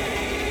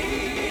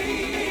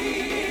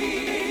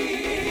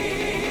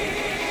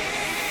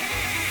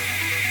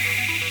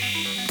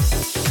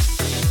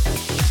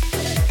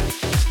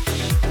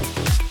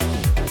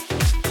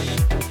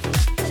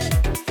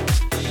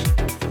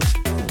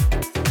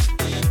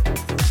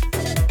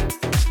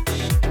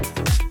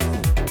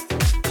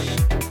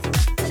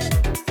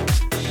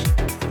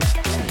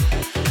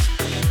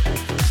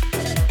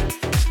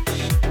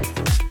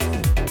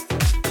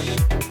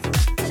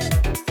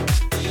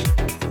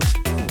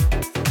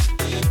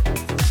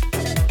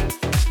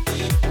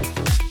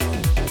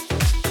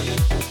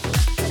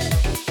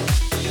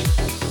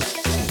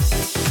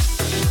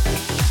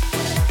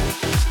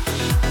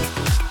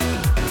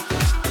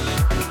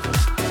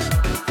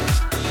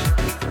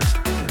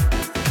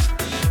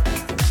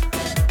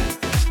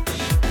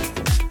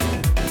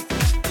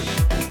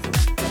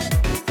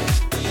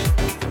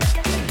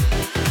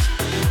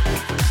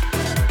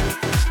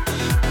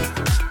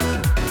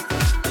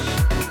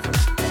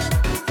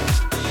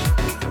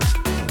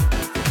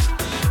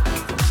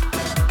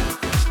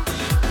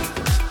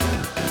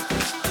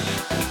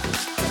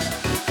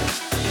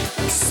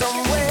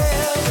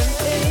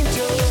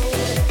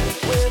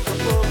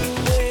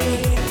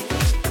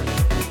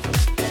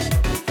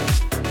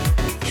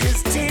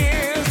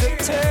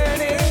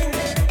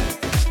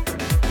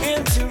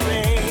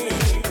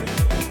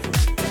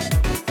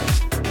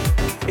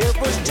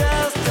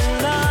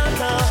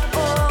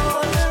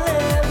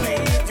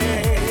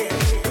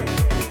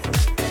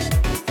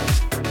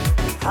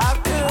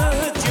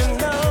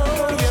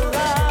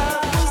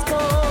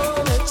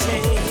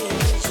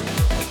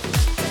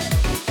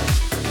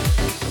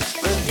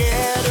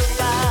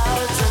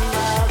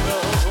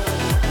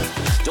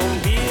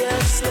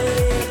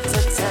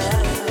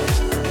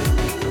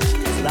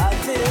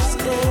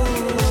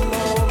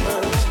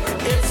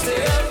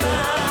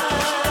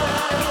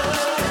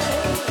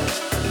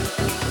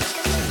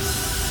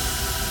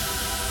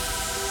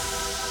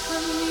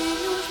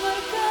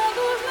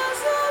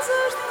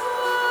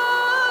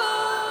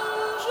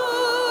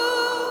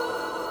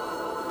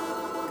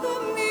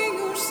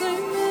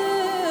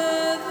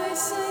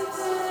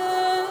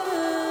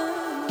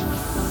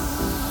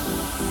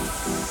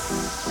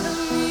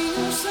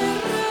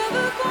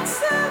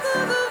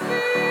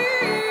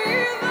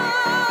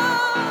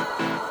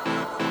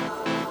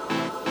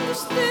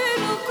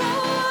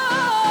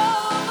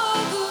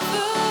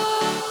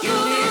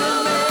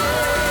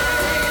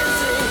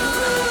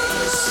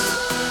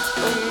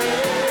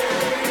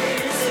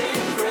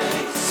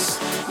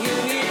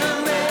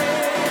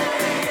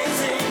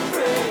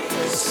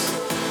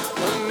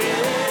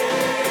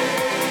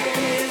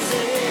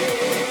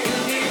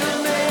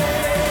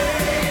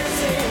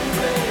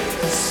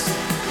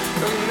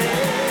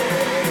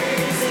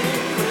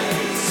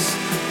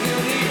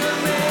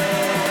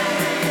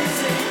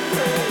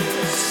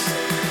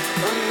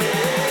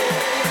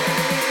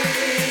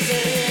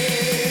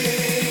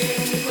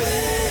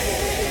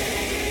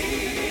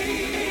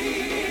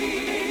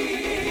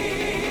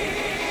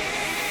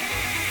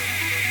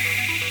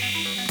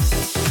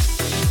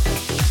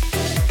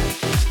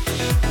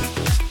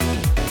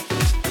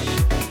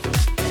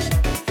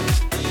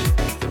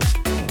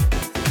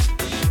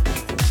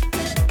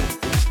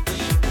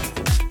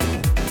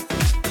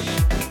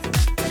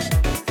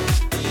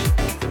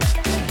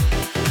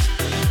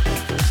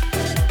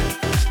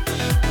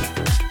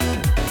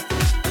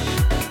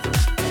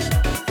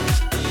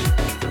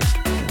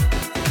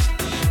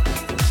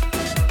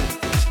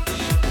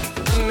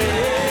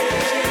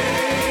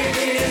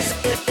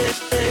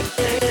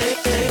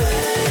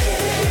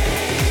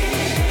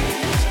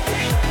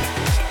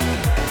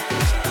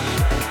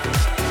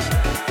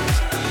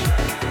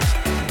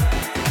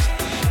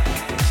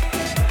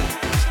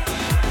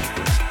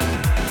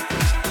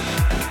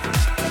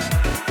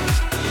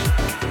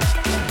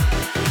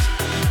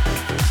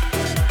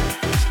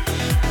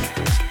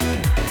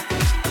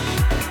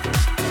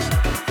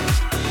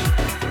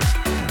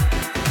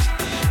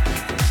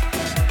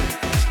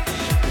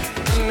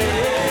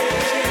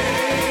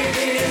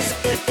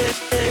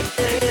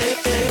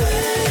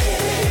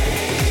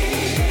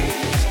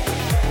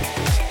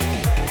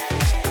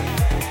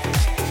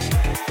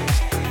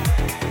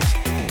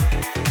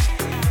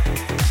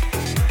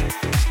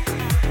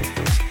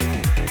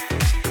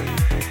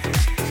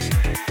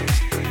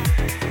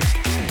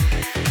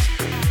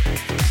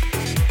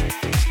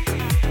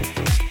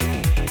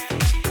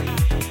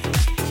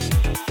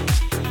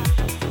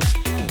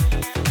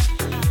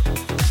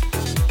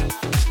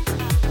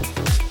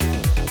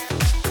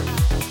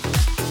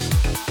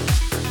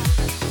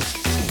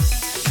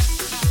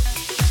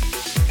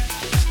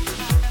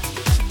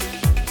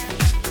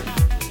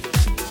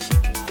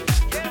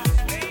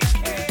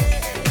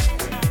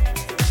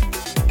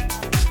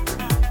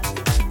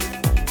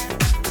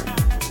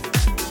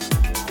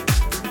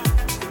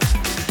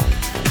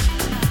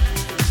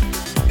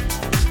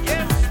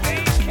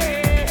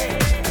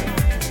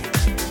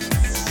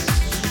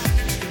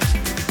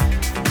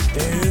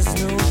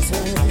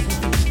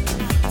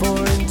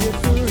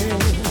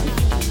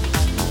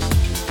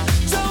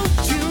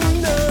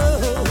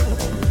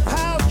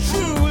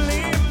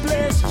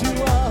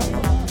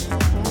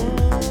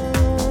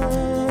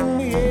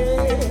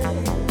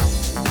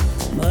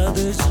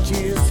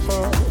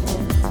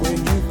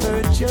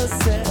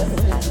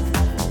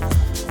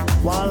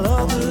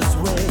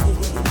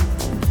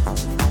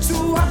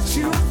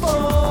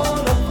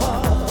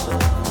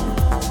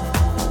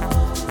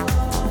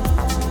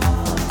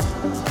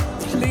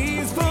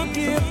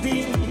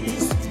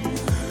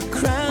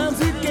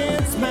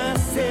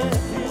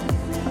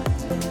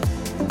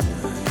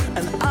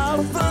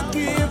 I'll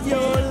forgive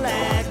your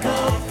lack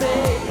of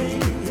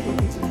faith.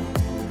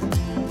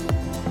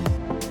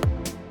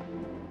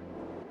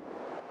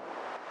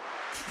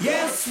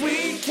 Yes,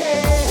 we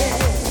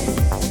can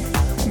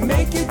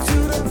make it to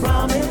the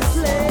promised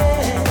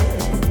land.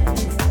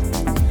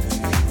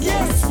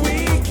 Yes,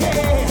 we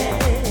can.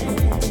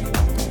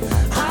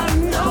 I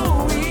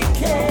know we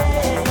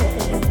can.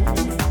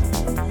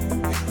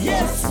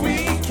 Yes,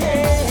 we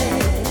can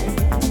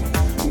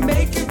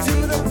make it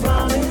to the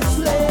promised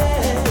land.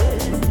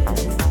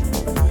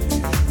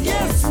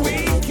 Yes,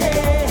 we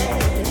can.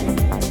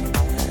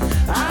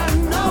 I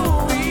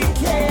know we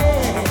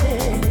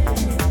can.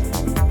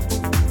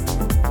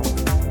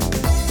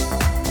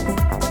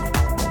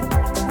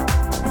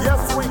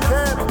 Yes, we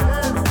can.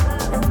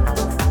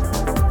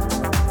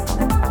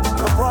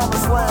 The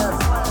promised land.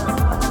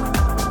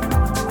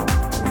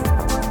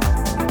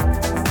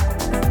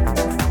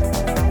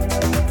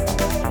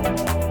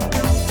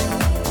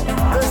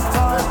 This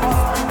time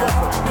must be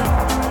different.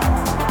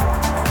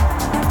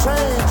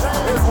 Change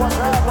is what's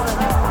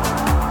happening.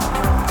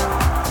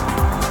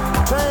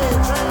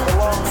 Change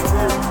belongs to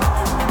you.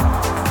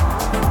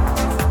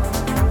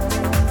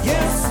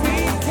 Yes, we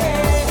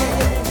can.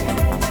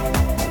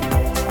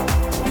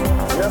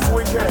 Yes,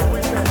 we can.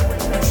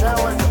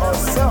 Challenge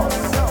ourselves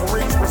to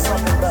reach for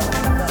something better.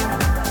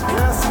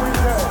 Yes, we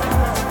can.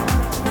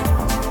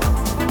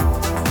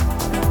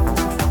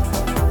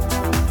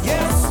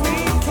 Yes, we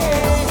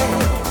can.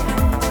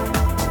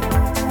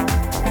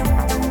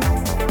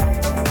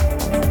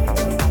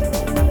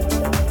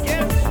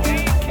 Yes, we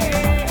can.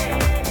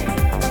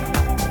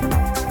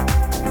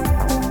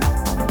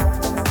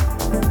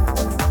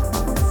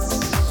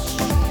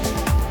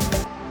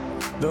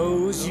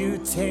 Those you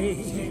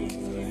take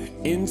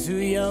into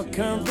your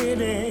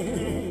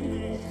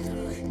confidence,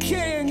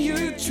 can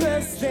you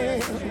trust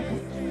them?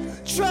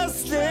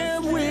 Trust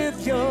them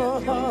with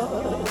your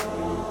heart.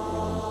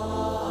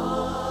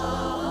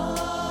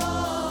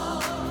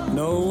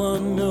 No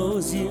one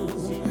knows you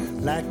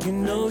like you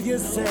know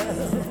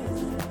yourself.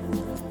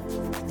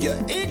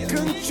 You're in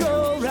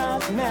control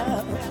right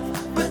now,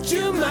 but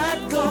you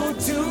might go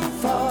too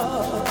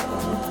far.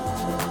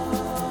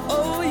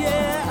 Oh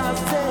yeah, I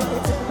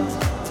said,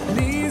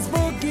 please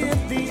forgive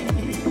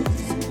these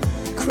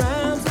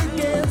crimes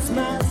against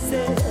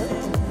myself,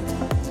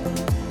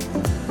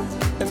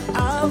 and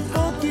I'll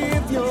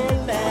forgive your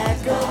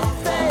lack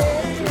of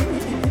faith.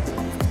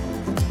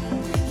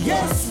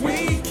 Yes,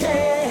 we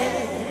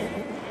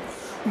can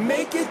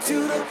make it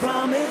to the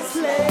promised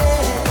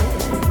land.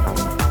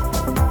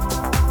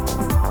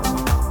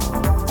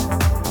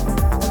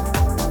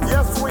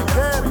 Yes, we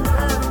can.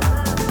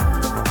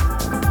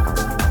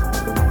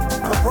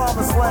 The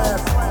promised land.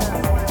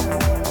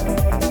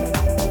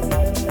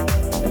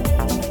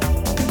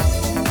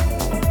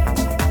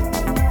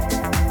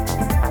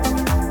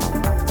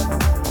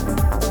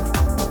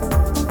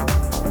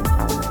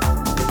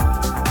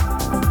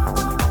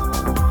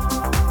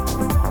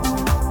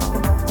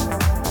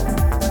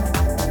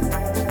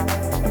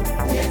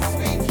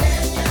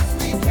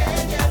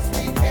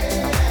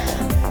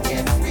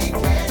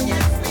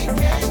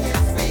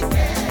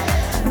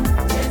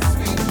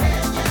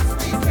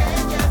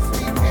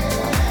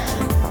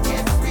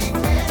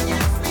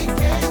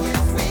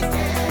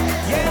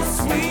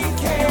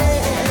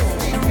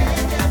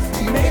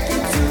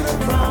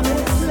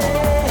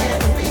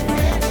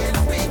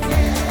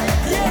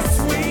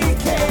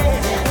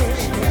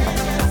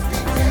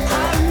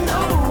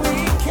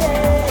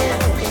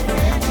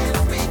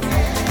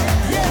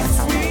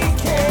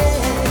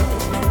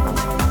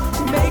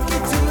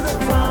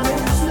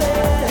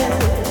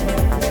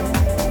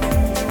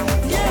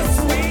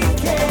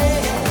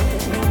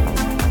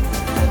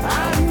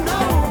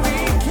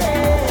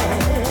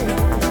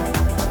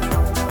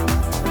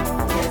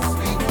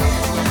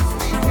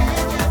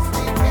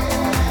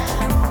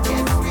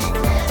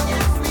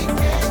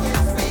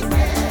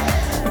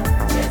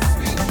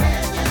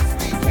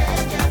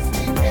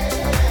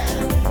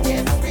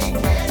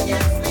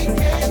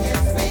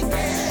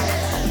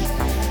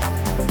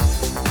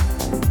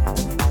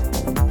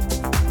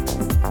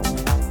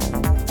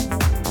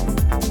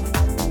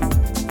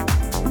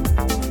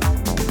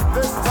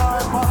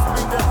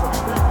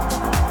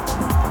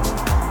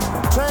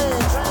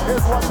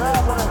 is what's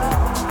happening.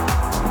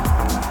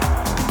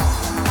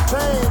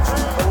 Change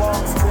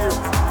belongs to you.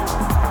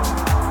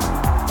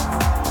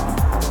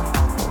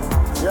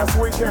 Yes,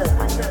 we can.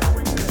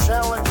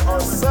 Challenge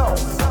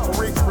ourselves to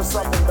reach for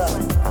something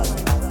better.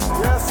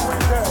 Yes, we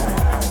can.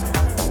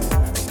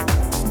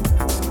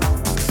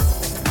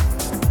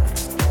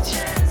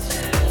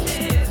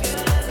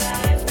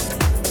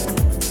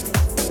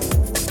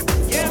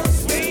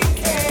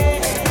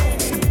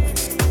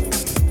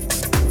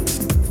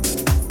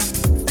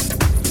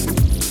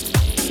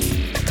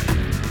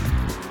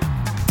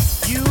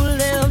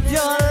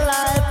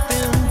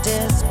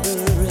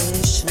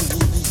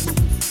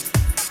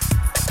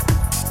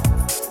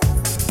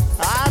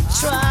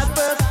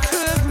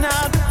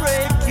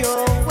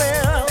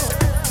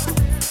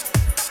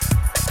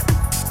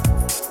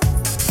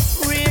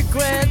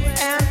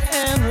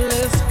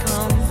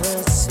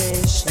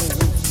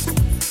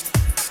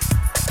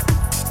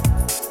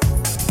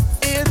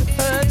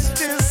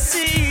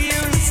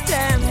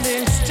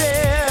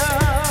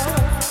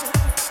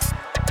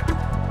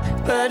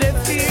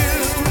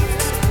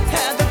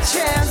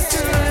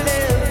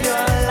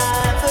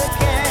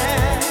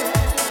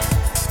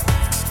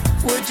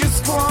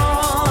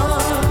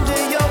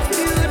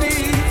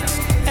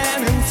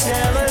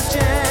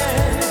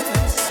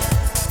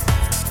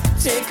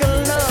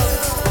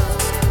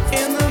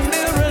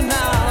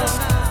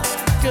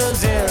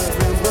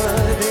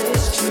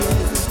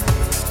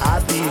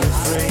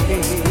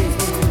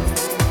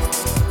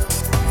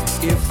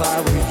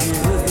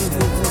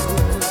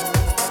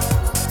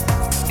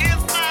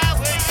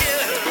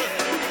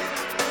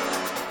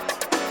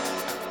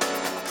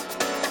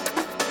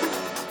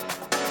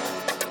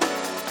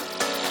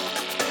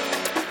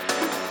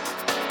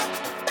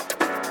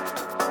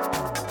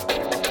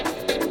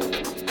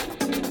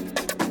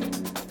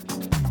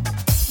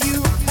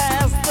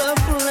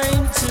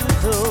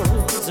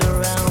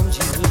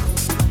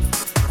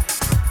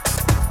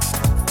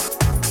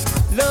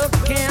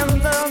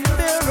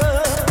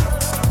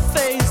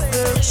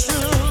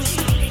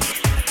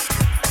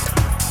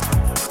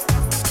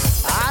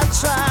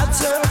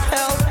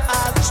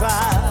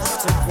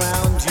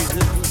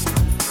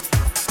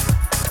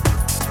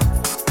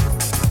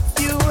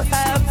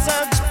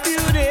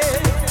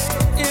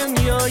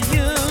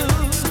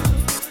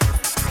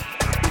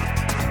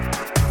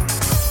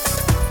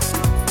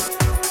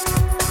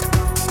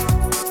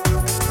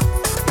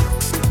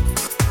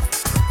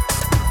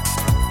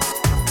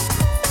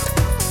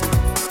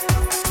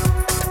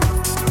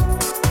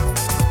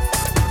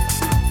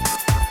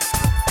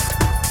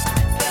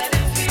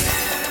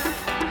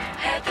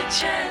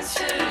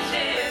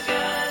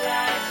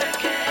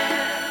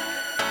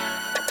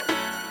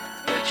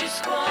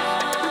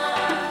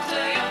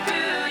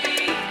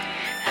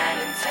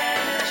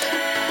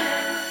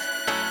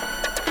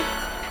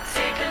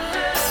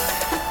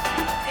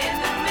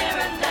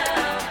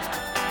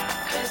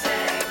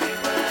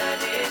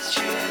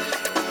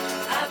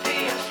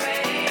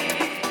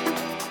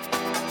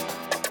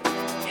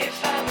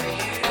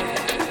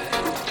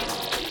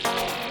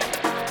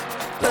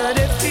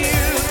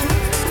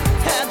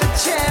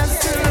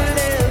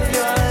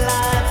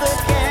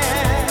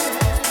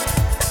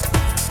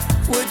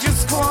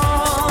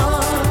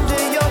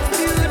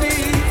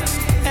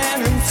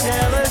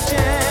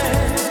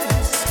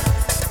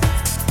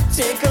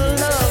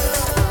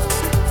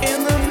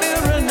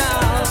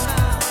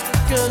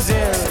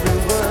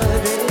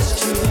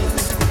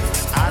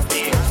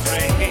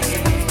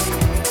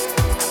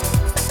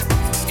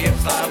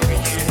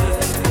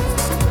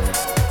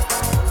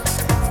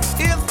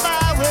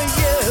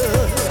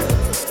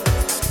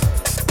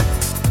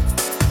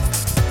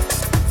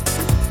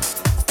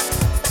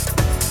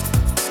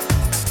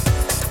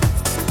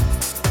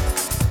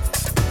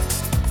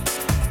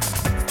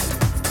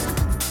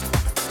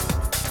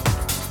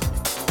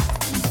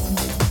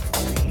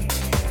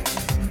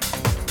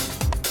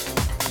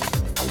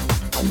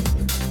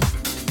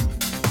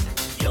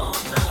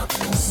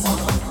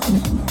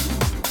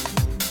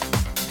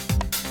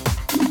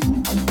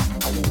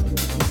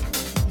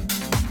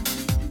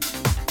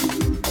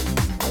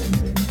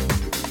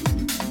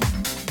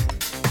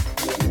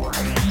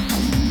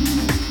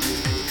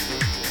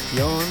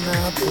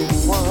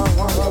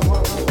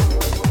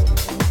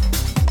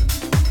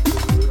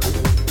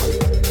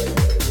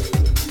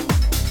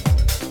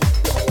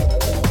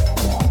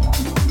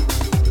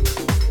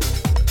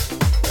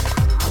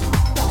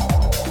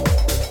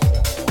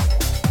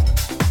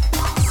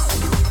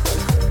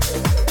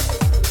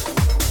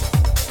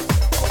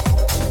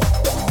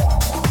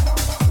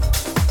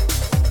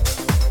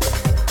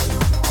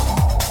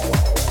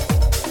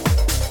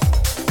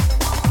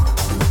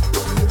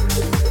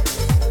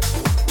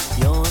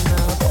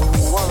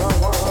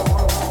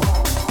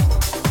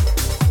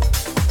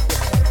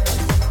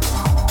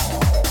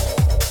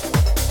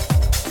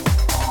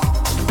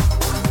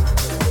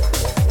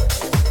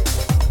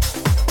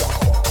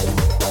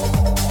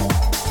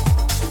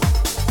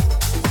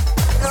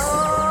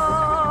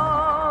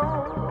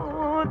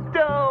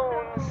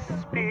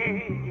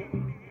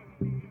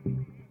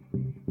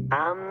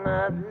 I'm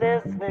not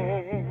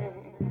listening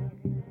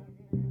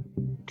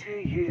to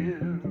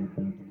you.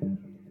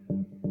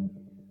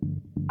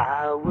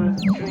 I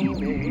was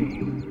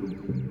dreaming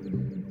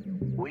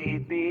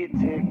we'd be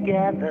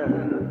together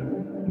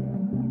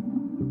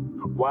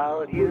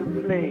while you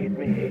played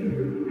me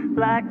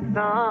like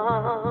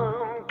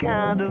some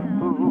kind of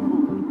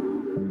fool.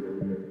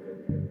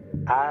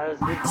 Eyes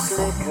that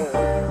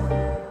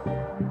flicker,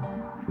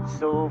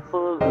 so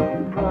full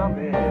of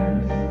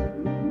promise.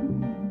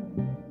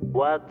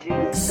 What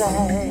you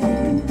say,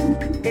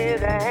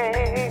 it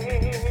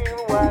ain't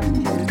what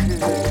you do.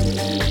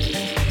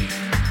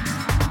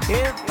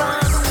 If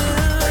I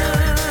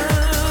knew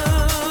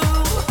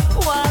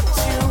what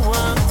you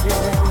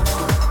wanted,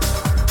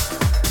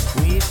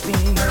 we'd be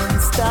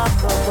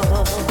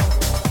unstoppable.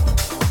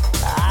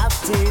 I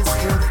taste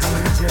the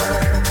danger,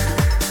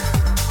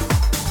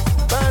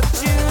 but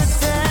you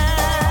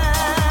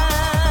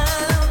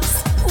dance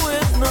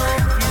with no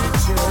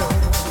future.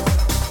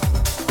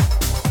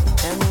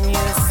 And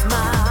you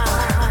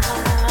smile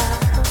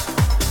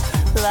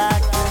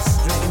like a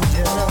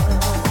stranger.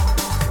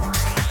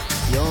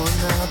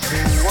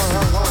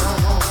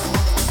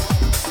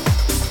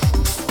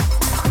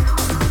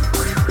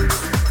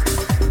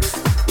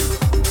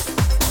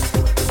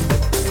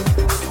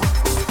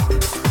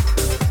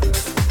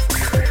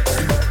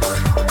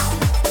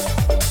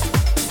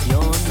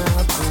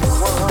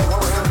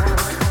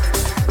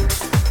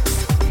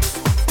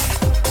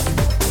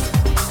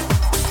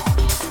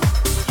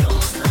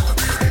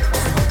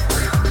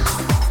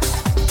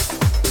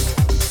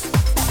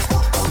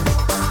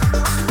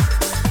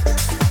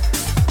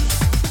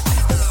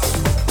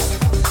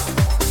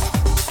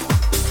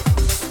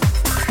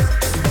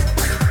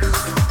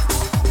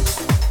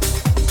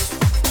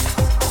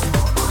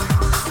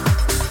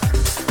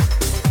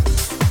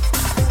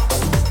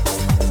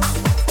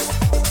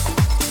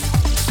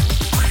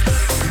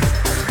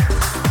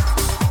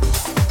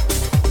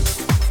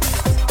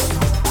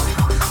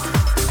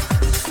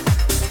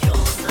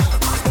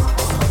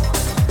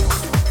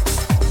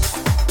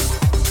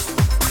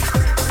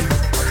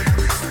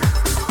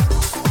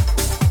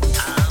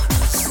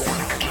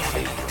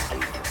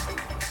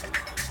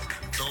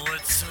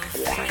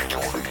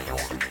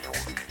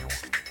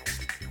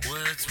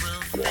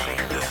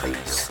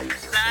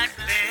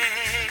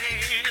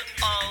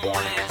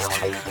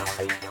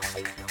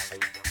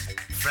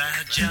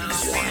 fragile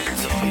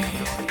beauty,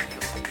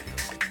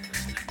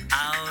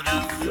 out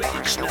of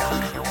reach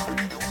now,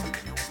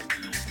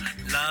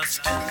 lost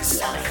in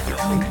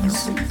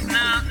silence.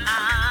 Now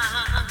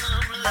I'm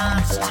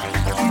lost in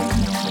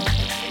you.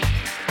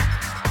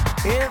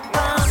 If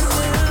I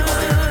knew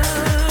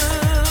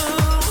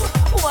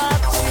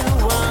what you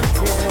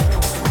wanted,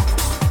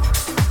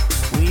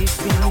 we'd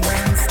be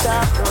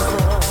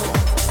unstoppable.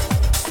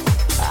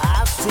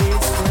 I've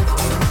tasted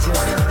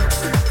danger.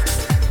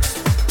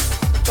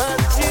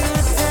 But you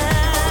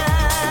dance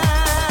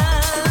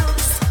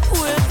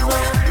with no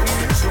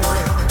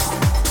future,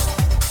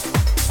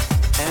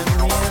 and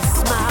you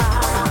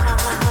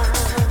smile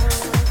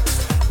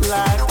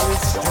like a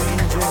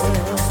stranger.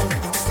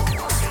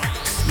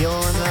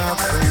 You're not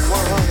the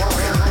one.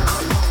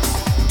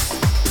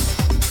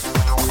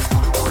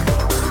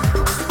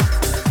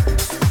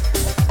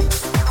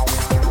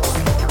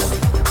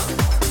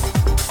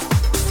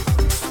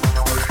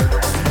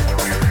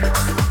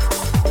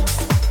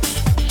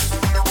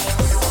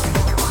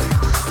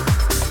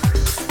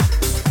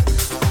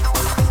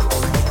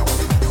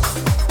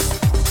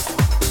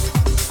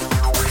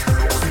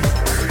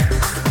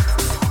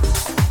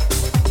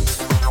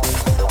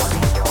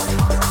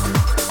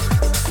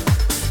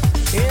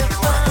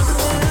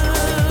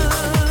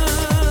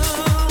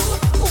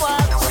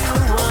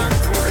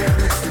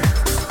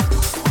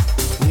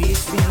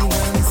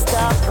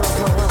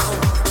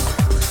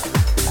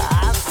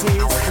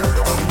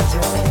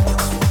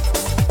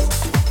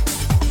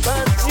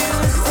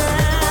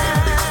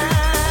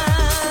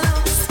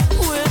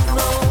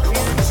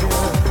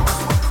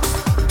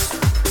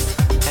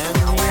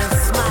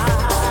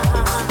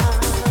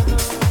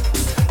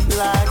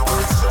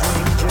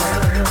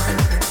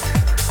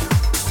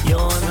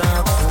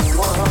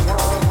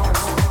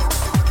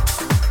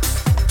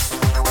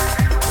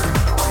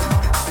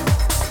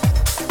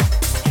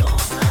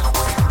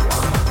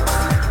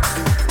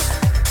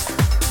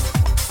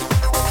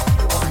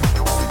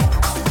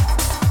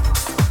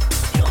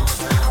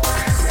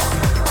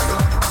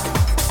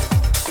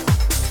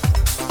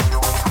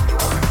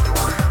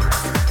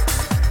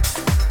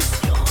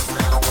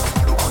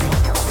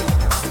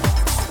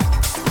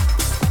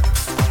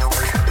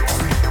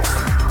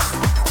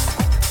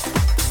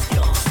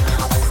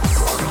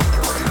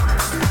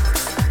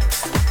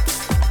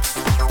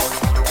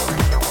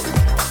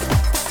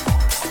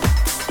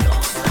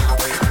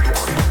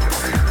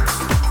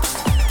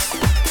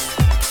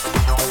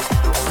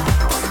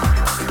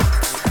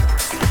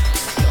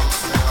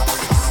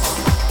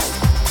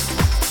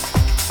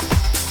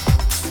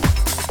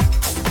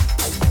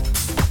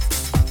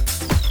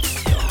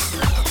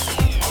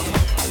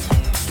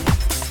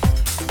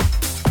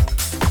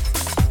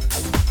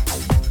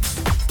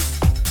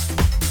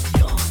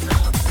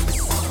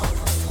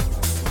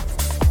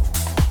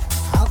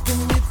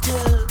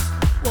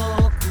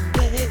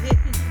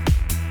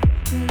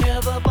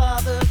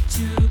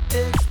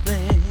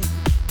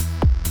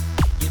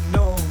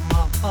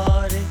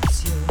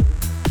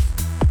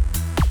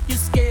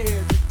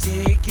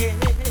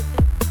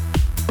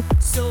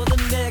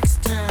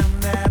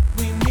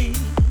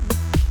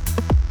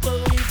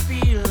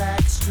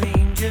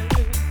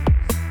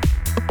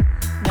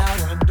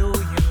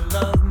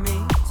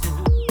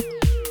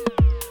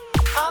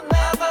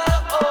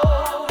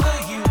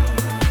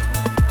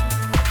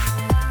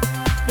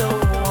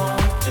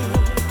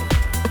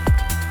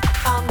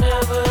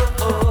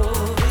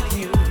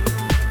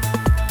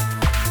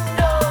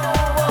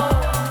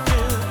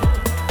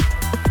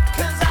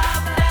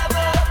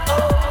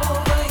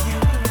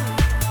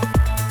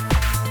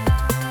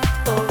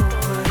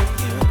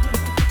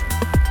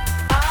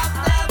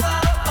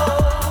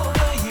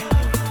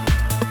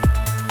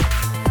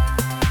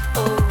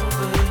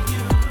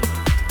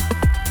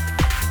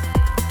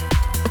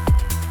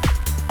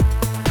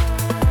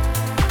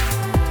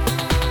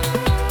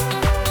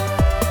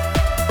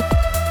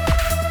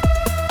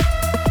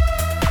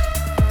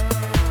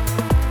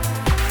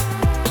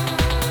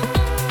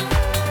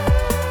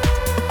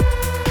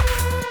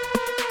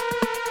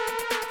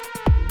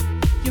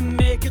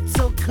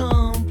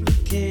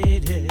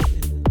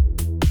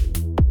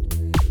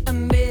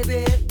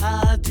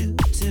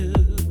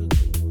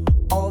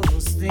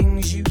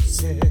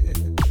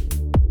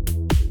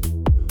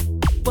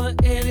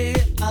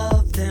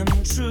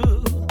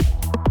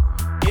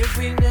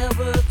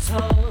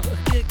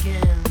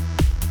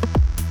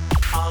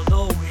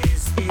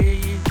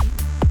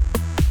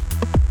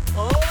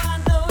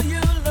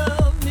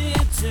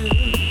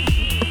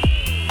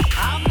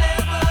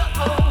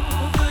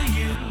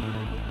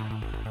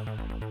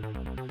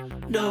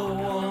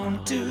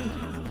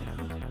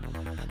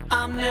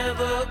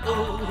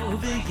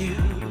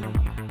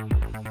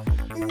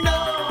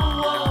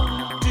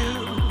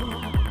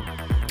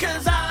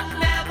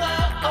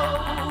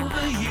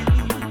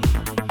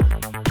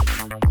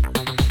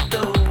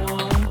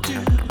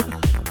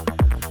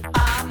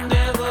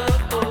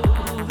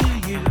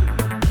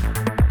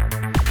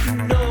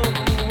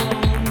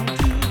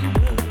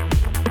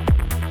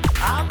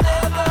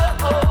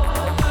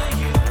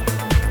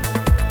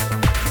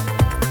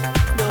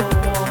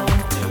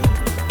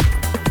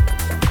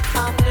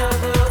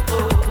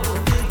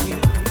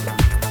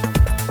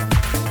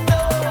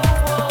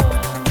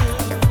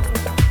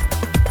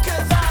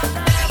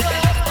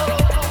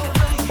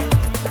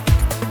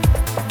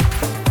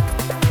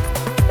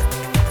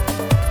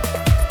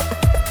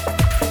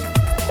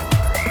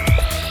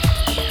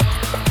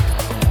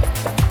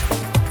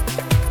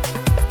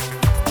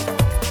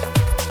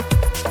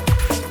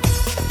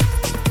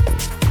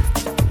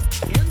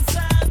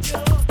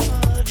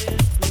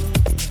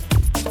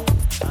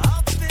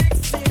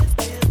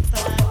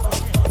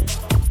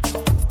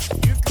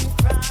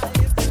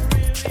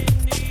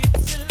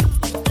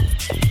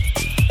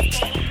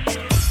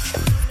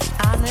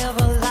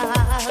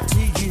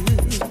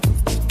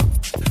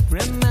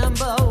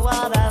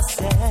 what I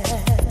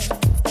said.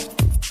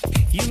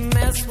 You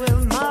mess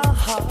with my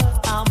heart,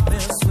 I'll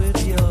mess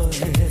with your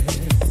head.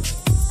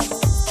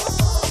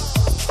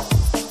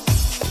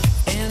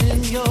 And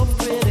in your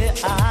pretty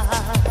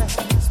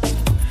eyes,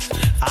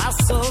 I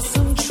saw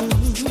some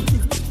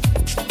truth.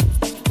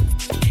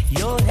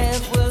 Your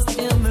head was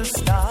in the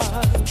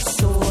stars,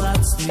 so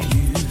what's the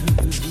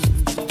use?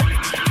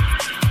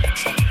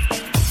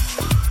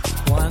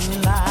 One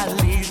lie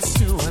leads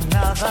to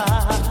another,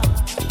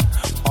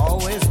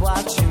 always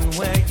watching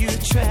where you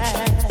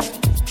tread.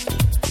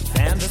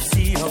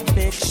 Fantasy or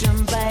fiction,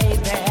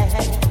 baby,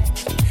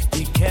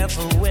 be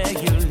careful where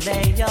you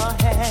lay your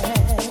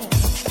head.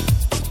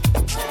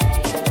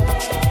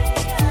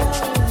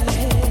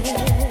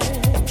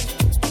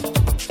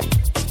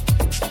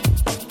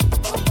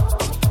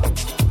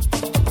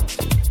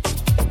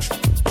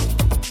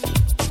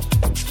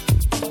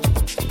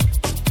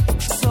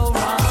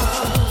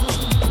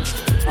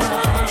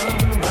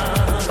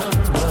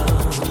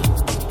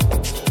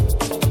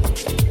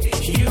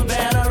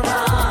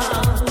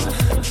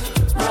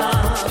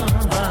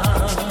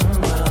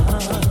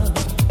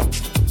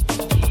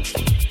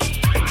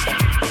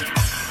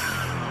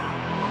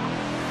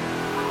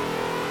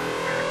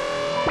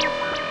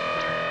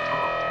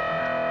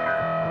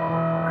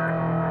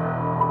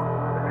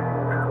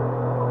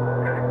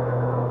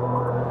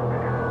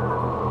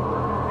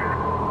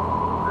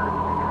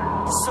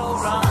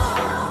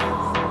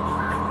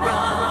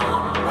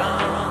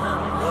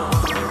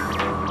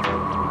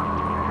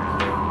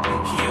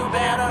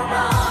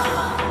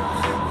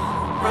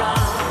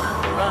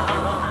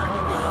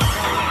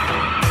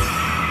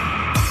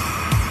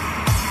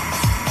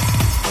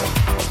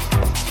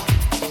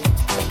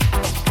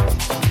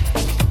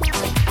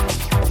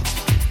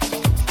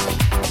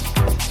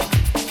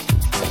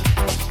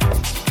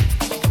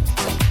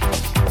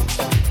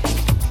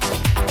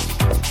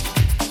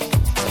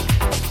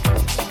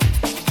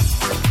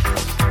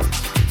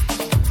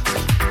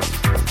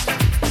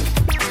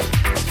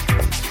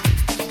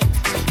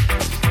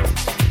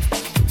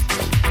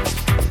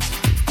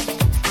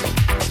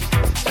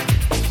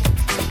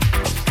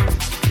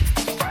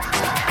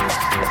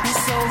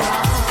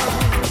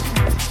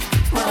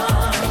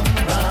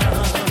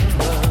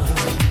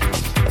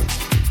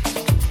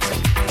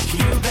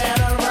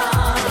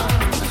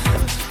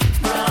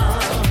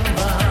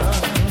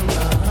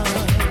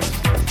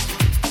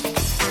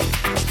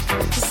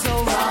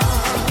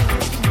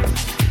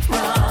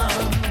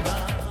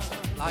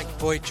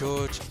 Boy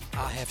George,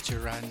 I have to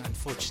run,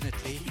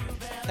 unfortunately.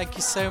 Thank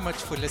you so much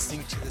for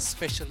listening to this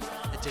special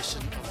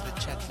edition of the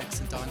Chat Mix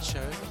and Dance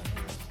Show.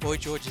 Boy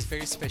George is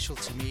very special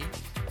to me.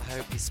 I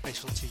hope he's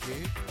special to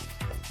you.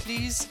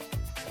 Please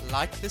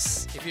like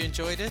this if you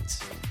enjoyed it.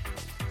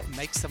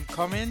 Make some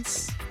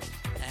comments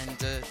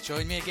and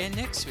join me again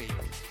next week.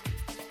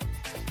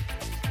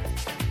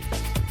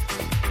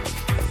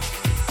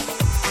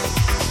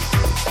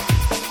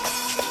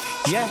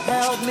 You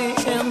held me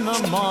in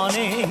the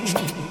morning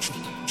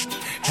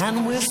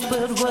and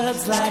whispered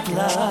words like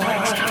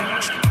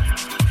love.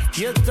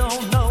 You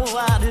don't know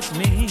what it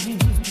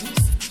means.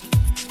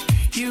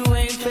 You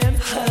ain't been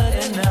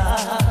hurt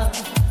enough.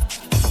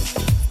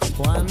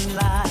 One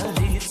lie